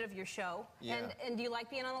bit of your show. Yeah. And do you like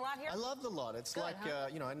being on the lot here? I love the lot. It's Good, like, huh?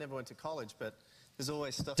 I never went to college, but there's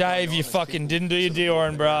always stuff. Dave, going you on as fucking people didn't do your sort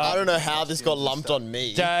of Dioring, bro. I don't know how this got lumped on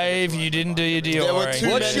me. Dave, you didn't do your There were Dioring. two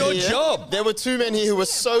What's men your here- job? There were two men here who were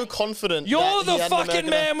so confident. You're that he the had an fucking American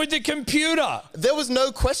man with the computer. There was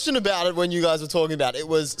no question about it when you guys were talking about it. It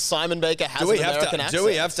was Simon Baker has Do we an have American to? accent. Do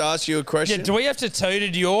we have to ask you a Yeah, question? do we have to tell you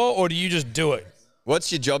to Dior, or do you just do it?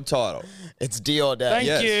 What's your job title? It's Dior Dad. Thank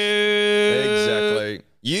Yes. you. Exactly.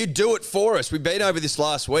 You do it for us. We've been over this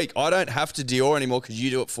last week. I don't have to Dior anymore because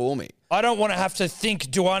you do it for me. I don't want to have to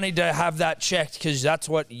think, do I need to have that checked? Because that's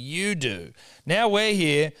what you do. Now we're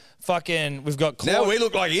here, fucking, we've got Claude. Now we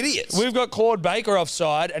look like idiots. We've got Claude Baker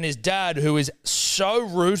offside and his dad, who is so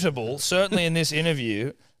rootable, certainly in this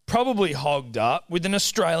interview, probably hogged up with an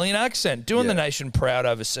Australian accent, doing the nation proud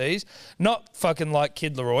overseas. Not fucking like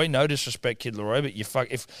Kid Leroy. No disrespect, Kid Leroy, but you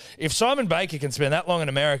if Simon Baker can spend that long in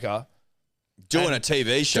America Doing a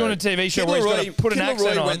TV show. doing a TV show Kid where he's Leroy- got to put an Kid accent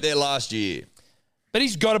Leroy on. went there last year. But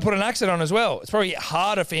he's got to put an accent on as well. It's probably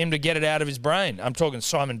harder for him to get it out of his brain. I'm talking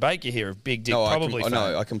Simon Baker here of Big Dick, probably.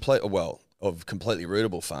 Of completely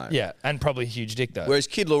rootable fame. Yeah, and probably a huge dick though. Whereas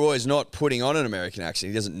Kid Leroy's not putting on an American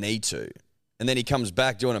accent. He doesn't need to. And then he comes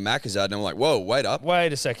back doing a Macazard, and I'm like, whoa, wait up.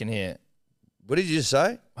 Wait a second here. What did you just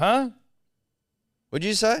say? Huh? What did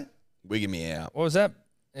you say? Wigging me out. What was that?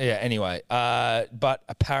 Yeah, anyway. But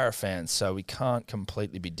a para fan, so we can't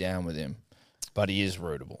completely be down with him. But he is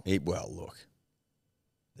rootable. Well, look.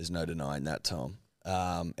 There's no denying that, Tom.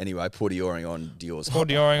 Anyway, poor Dioring on Dior's. Poor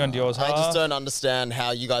Dioring on Dior's. I just don't understand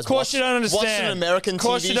how you guys Of course you don't understand. watched an American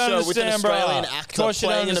Course TV you don't show with an understand, brah. Australian actor Course you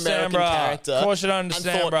don't playing an understand, American brah. character. Course you don't and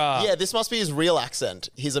understand, thought, brah. yeah, this must be his real accent,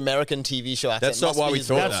 his American TV show accent. That's not Must why be we his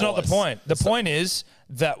thought real That's not the voice. point. The point is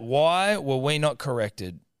that why were we not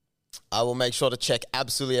corrected? I will make sure to check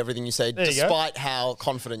absolutely everything you say, There you go. despite how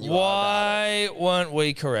confident you are. Why weren't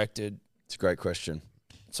we corrected? It's a great question.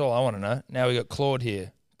 That's all I want to know. Now we got Claude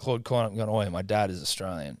here. Claude calling up going, oh, yeah, my dad is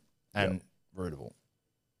Australian and rootable.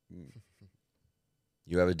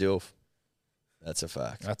 You have a DILF. That's a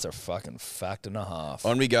fact. That's a fucking fact and a half.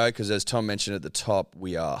 On we go, because as Tom mentioned at the top,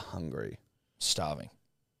 we are hungry. Starving.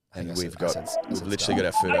 And I we've said literally got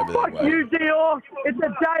our food over Fuck there. you, Dior. It's a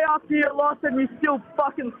day after you lost and you still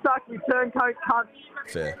fucking suck, you turncoat cunt.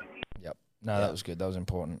 Fair. Yep. No, that was good. That was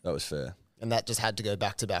important. That was fair. And that just had to go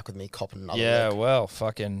back to back with me copping another Yeah, leg. well,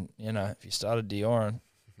 fucking, if you started Dioring,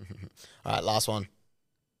 All right, last one.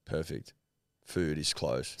 Perfect. Food is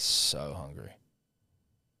close. So hungry.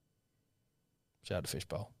 Shout out to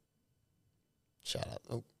Fishbowl. Shout out.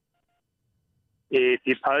 Oh. If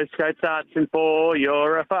your postcode starts in 4,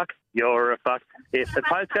 you're a fuck. You're a fuck. If the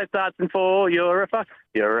postcode starts in 4, you're a fuck.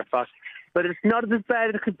 You're a fuck. But it's not as bad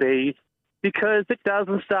as it could be because it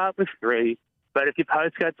doesn't start with 3. But if your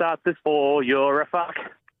postcode starts with 4, you're a fuck.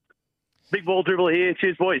 Big ball dribble here.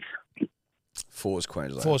 Cheers, boys. 4's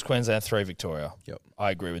Queensland. 4's Queensland, 3 Victoria. Yep.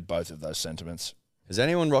 I agree with both of those sentiments. Is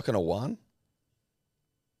anyone rocking a 1?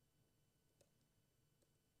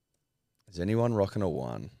 Is anyone rocking a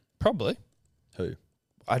 1? Probably. Who?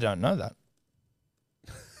 I don't know that.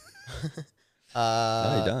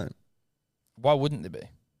 No, you don't. Why wouldn't there be?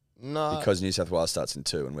 No. Because New South Wales starts in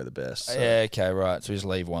 2 and we're the best. So Yeah, okay, right. So just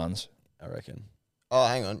leave ones. I reckon. Oh,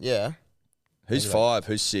 hang on. Yeah. Who's 5?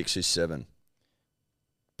 Who's 6? Who's 7?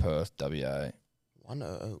 Perth, WA.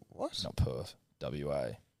 1-0. What? Not Perth,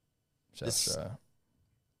 WA. South This- Australia.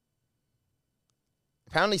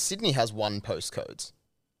 Apparently, Sydney has 1 postcodes,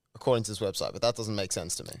 according to this website, but that doesn't make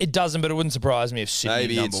sense to me. It doesn't, but it wouldn't surprise me if Sydney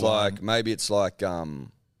Maybe number it's one. like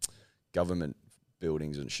government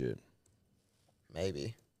buildings and shit.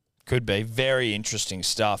 Maybe. Could be. Very interesting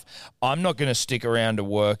stuff. I'm not going to stick around to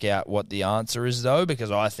work out what the answer is, though,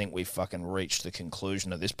 because I think we've fucking reached the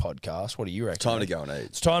conclusion of this podcast. What do you reckon? Time to go and eat.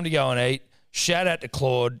 It's time to go and eat. Shout out to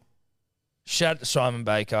Claude. Shout out to Simon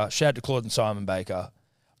Baker. Shout out to Claude and Simon Baker.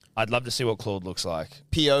 I'd love to see what Claude looks like.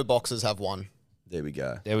 PO boxes have 1. There we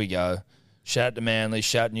go. There we go. Shout out to Manly.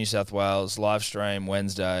 Shout out to New South Wales. Live stream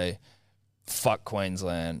Wednesday. Fuck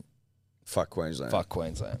Queensland. Fuck Queensland. Fuck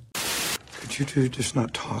Queensland. Could you two just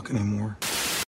not talk anymore?